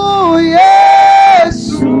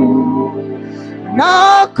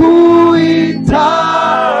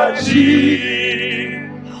 nakuhitaji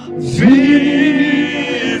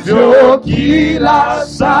vivyo kila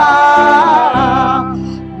saa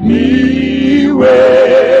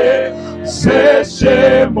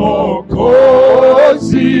niwezeshe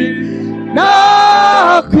Mwokozi, nakujia.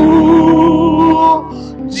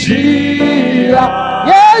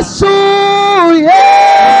 Yesu,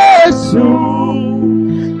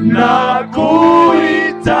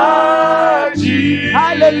 nakuhitaji.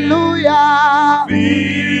 haleluya.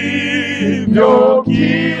 Vivyo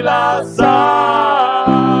kila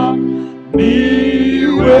saa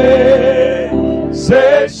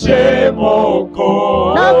niwezeshe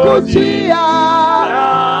Mwokozi, Nakujia.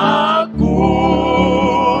 nakujia.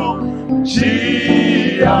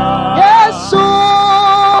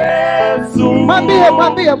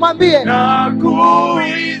 mwambie.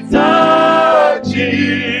 Nakuhitaji,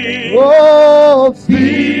 Oh,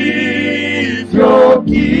 vivyo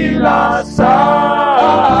kila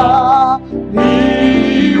saa,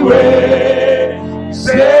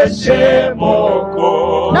 niwezeshe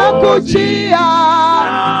Mwokozi.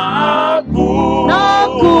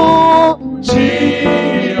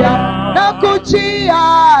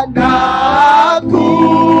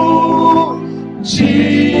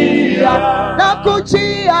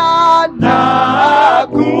 nakujia,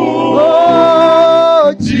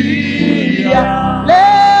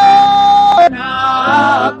 leo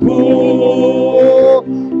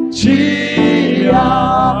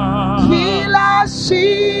kila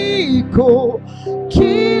siku,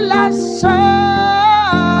 kila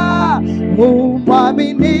saa,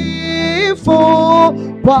 mwaminifu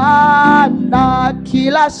Bwana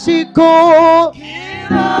kila siku,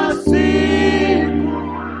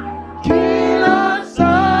 kila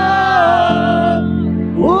saa,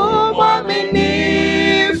 mwaminifu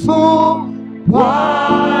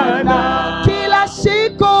Bwana kila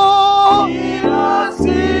siku,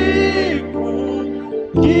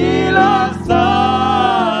 kila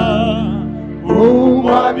saa,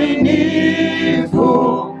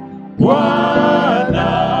 mwaminifu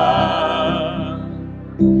Bwana.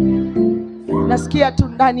 Nasikia tu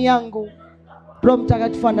ndani yangu Roho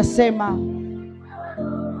Mtakatifu anasema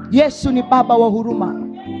Yesu ni baba wa huruma.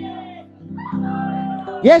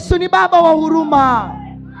 Yesu ni baba wa huruma.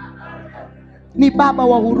 Ni baba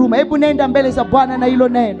wa huruma. Hebu nenda mbele za Bwana na hilo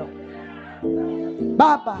neno.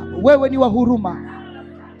 Baba, wewe ni wa huruma.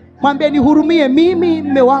 Mwambie nihurumie mimi,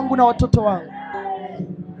 mume wangu na watoto wangu.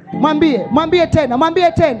 Mwambie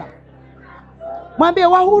tena. Mwambie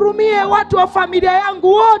wahurumie watu wa familia yangu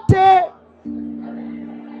wote.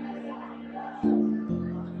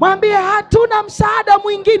 Mwambie hatuna msaada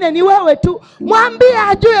mwingine, ni wewe tu. Mwambie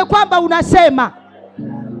ajue kwamba unasema.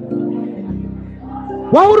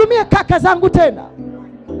 Wahurumie kaka zangu tena.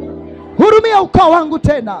 Hurumie ukoo wangu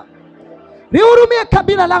tena. Nihurumie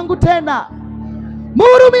kabila langu tena.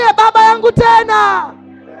 Mhurumie baba yangu tena.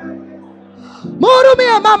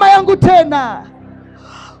 Mhurumie mama yangu tena.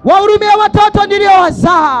 Wahurumie watoto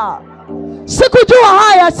niliowazaa. Sikujua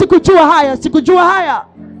haya.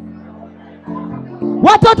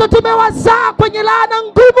 Watoto tumewazaa kwenye laana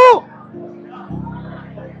ngumu.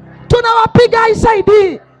 Tunawapiga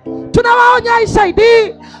haisaidii. Tunawaonya haisaidii.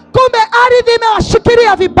 Kumbe ardhi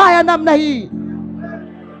imewashikilia vibaya namna hii.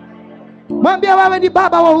 Mwambie wewe ni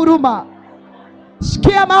baba wa huruma.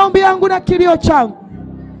 Sikia maombi yangu na kilio changu.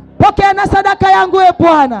 Pokea na sadaka yangu e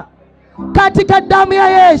Bwana. Katika damu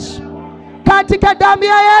ya Yesu. Katika damu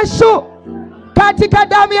ya Yesu. Katika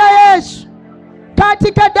damu ya Yesu.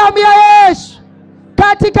 Katika damu ya Yesu.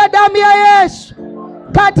 Katika damu ya Yesu.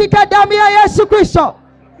 Katika damu ya Yesu Kristo.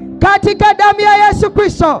 Katika damu ya Yesu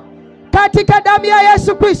Kristo. Katika damu ya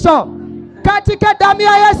Yesu Kristo. Katika damu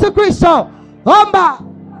ya Yesu Kristo. Omba.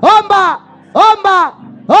 Omba. Omba.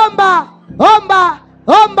 Omba. Omba.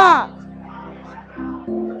 Omba.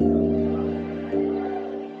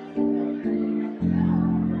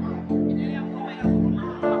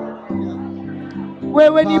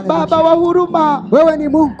 Wewe ni baba wa huruma. Wewe ni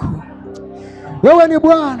Mungu. Wewe ni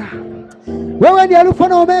Bwana. Wewe ni Alfa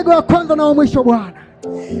na Omega, wa kwanza na wa mwisho Bwana.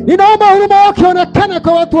 Ninaomba huruma yako ionekane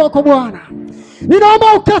kwa watu wako Bwana. Ninaomba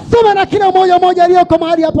ukasome na kila mmoja aliyoko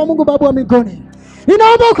mahali hapa Mungu Baba wa mbinguni.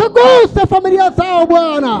 Ninaomba ukaguse familia zao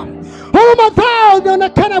Bwana. Huruma zao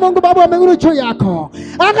zionekane Mungu Baba wa mbinguni juu yako.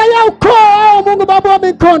 Angalia ukoo wao Mungu Baba wa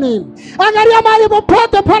mbinguni. Angalia mahali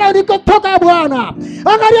popote pale ulikotoka Bwana.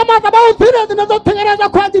 Angalia madhabahu zile zinazotengenezwa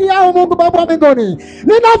kwa ajili yao Mungu Baba wa mbinguni.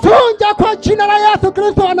 Ninavunja kwa jina la Yesu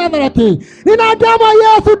Kristo wa Nazareti. Nina damu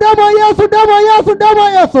ya Yesu, damu ya Yesu, damu ya Yesu, damu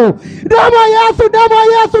ya Yesu. Damu ya Yesu, damu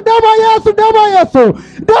ya Yesu, damu ya Yesu, damu ya Yesu.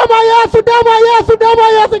 Damu ya Yesu, damu ya Yesu, damu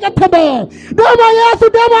ya Yesu ikatembee. Damu ya Yesu,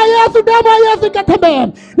 damu ya Yesu, damu ya Yesu ikatembee.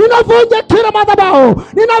 Ninavunja kila madhabahu.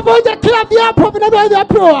 Ninavunja kila viapo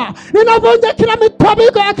vinavyoviapua. Ninavunja kila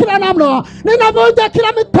mitabiko ya kila namna. Ninavunja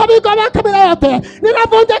kila mitabiko ya makabila yote.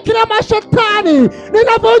 Ninavunja kila mashetani.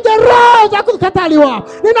 Ninavunja roho za kukataliwa.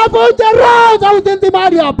 Ninavunja roho za uzinzi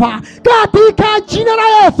mahali hapa. Katika jina la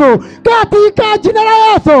Yesu. Katika jina la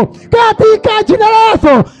Yesu. Katika jina la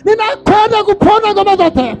Yesu. Ninakwenda kupona ngoma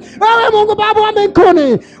zote. Wewe Mungu Baba wa mbinguni.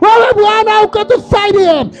 Wewe Bwana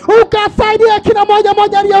ukatusaidie. Ukasaidie kila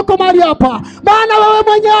mmoja aliyoko mahali hapa. Maana wewe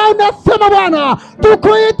mwenyewe unasema Bwana,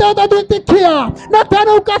 tukuite utatuitikia. Na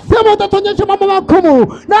tena ukasema Baba utatuonyesha mambo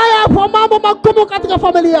magumu, na yapo mambo magumu katika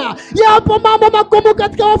familia, yapo mambo magumu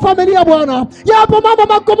katika familia Bwana, yapo mambo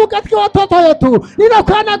magumu katika watoto wetu.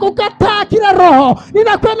 Ninakwenda kukataa kila roho,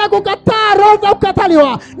 ninakwenda kukataa roho za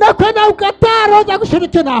kukataliwa, nakwenda kukataa roho za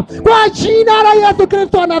kushirikina kwa jina la Yesu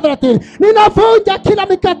Kristo wa Nazareti. Ninavunja kila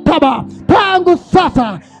mikataba tangu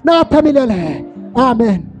sasa na hata milele.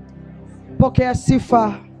 Amen. Pokea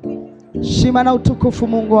sifa, heshima na utukufu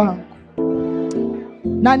Mungu wangu.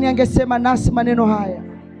 Nani angesema nasi maneno haya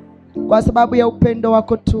kwa sababu ya upendo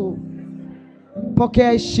wako tu?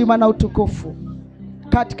 Pokea heshima na utukufu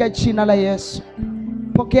katika jina la Yesu.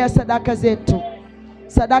 Pokea sadaka zetu,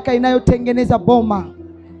 sadaka inayotengeneza boma,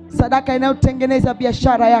 sadaka inayotengeneza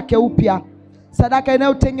biashara yake upya, sadaka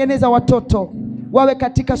inayotengeneza watoto wawe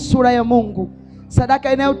katika sura ya Mungu,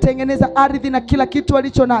 sadaka inayotengeneza ardhi na kila kitu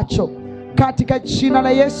walicho nacho katika jina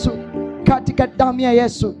la Yesu, katika damu ya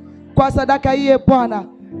Yesu. Kwa sadaka hii Bwana,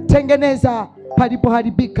 tengeneza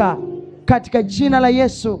palipoharibika katika jina la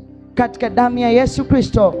Yesu, katika damu ya Yesu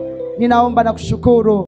Kristo. Ninaomba na kushukuru.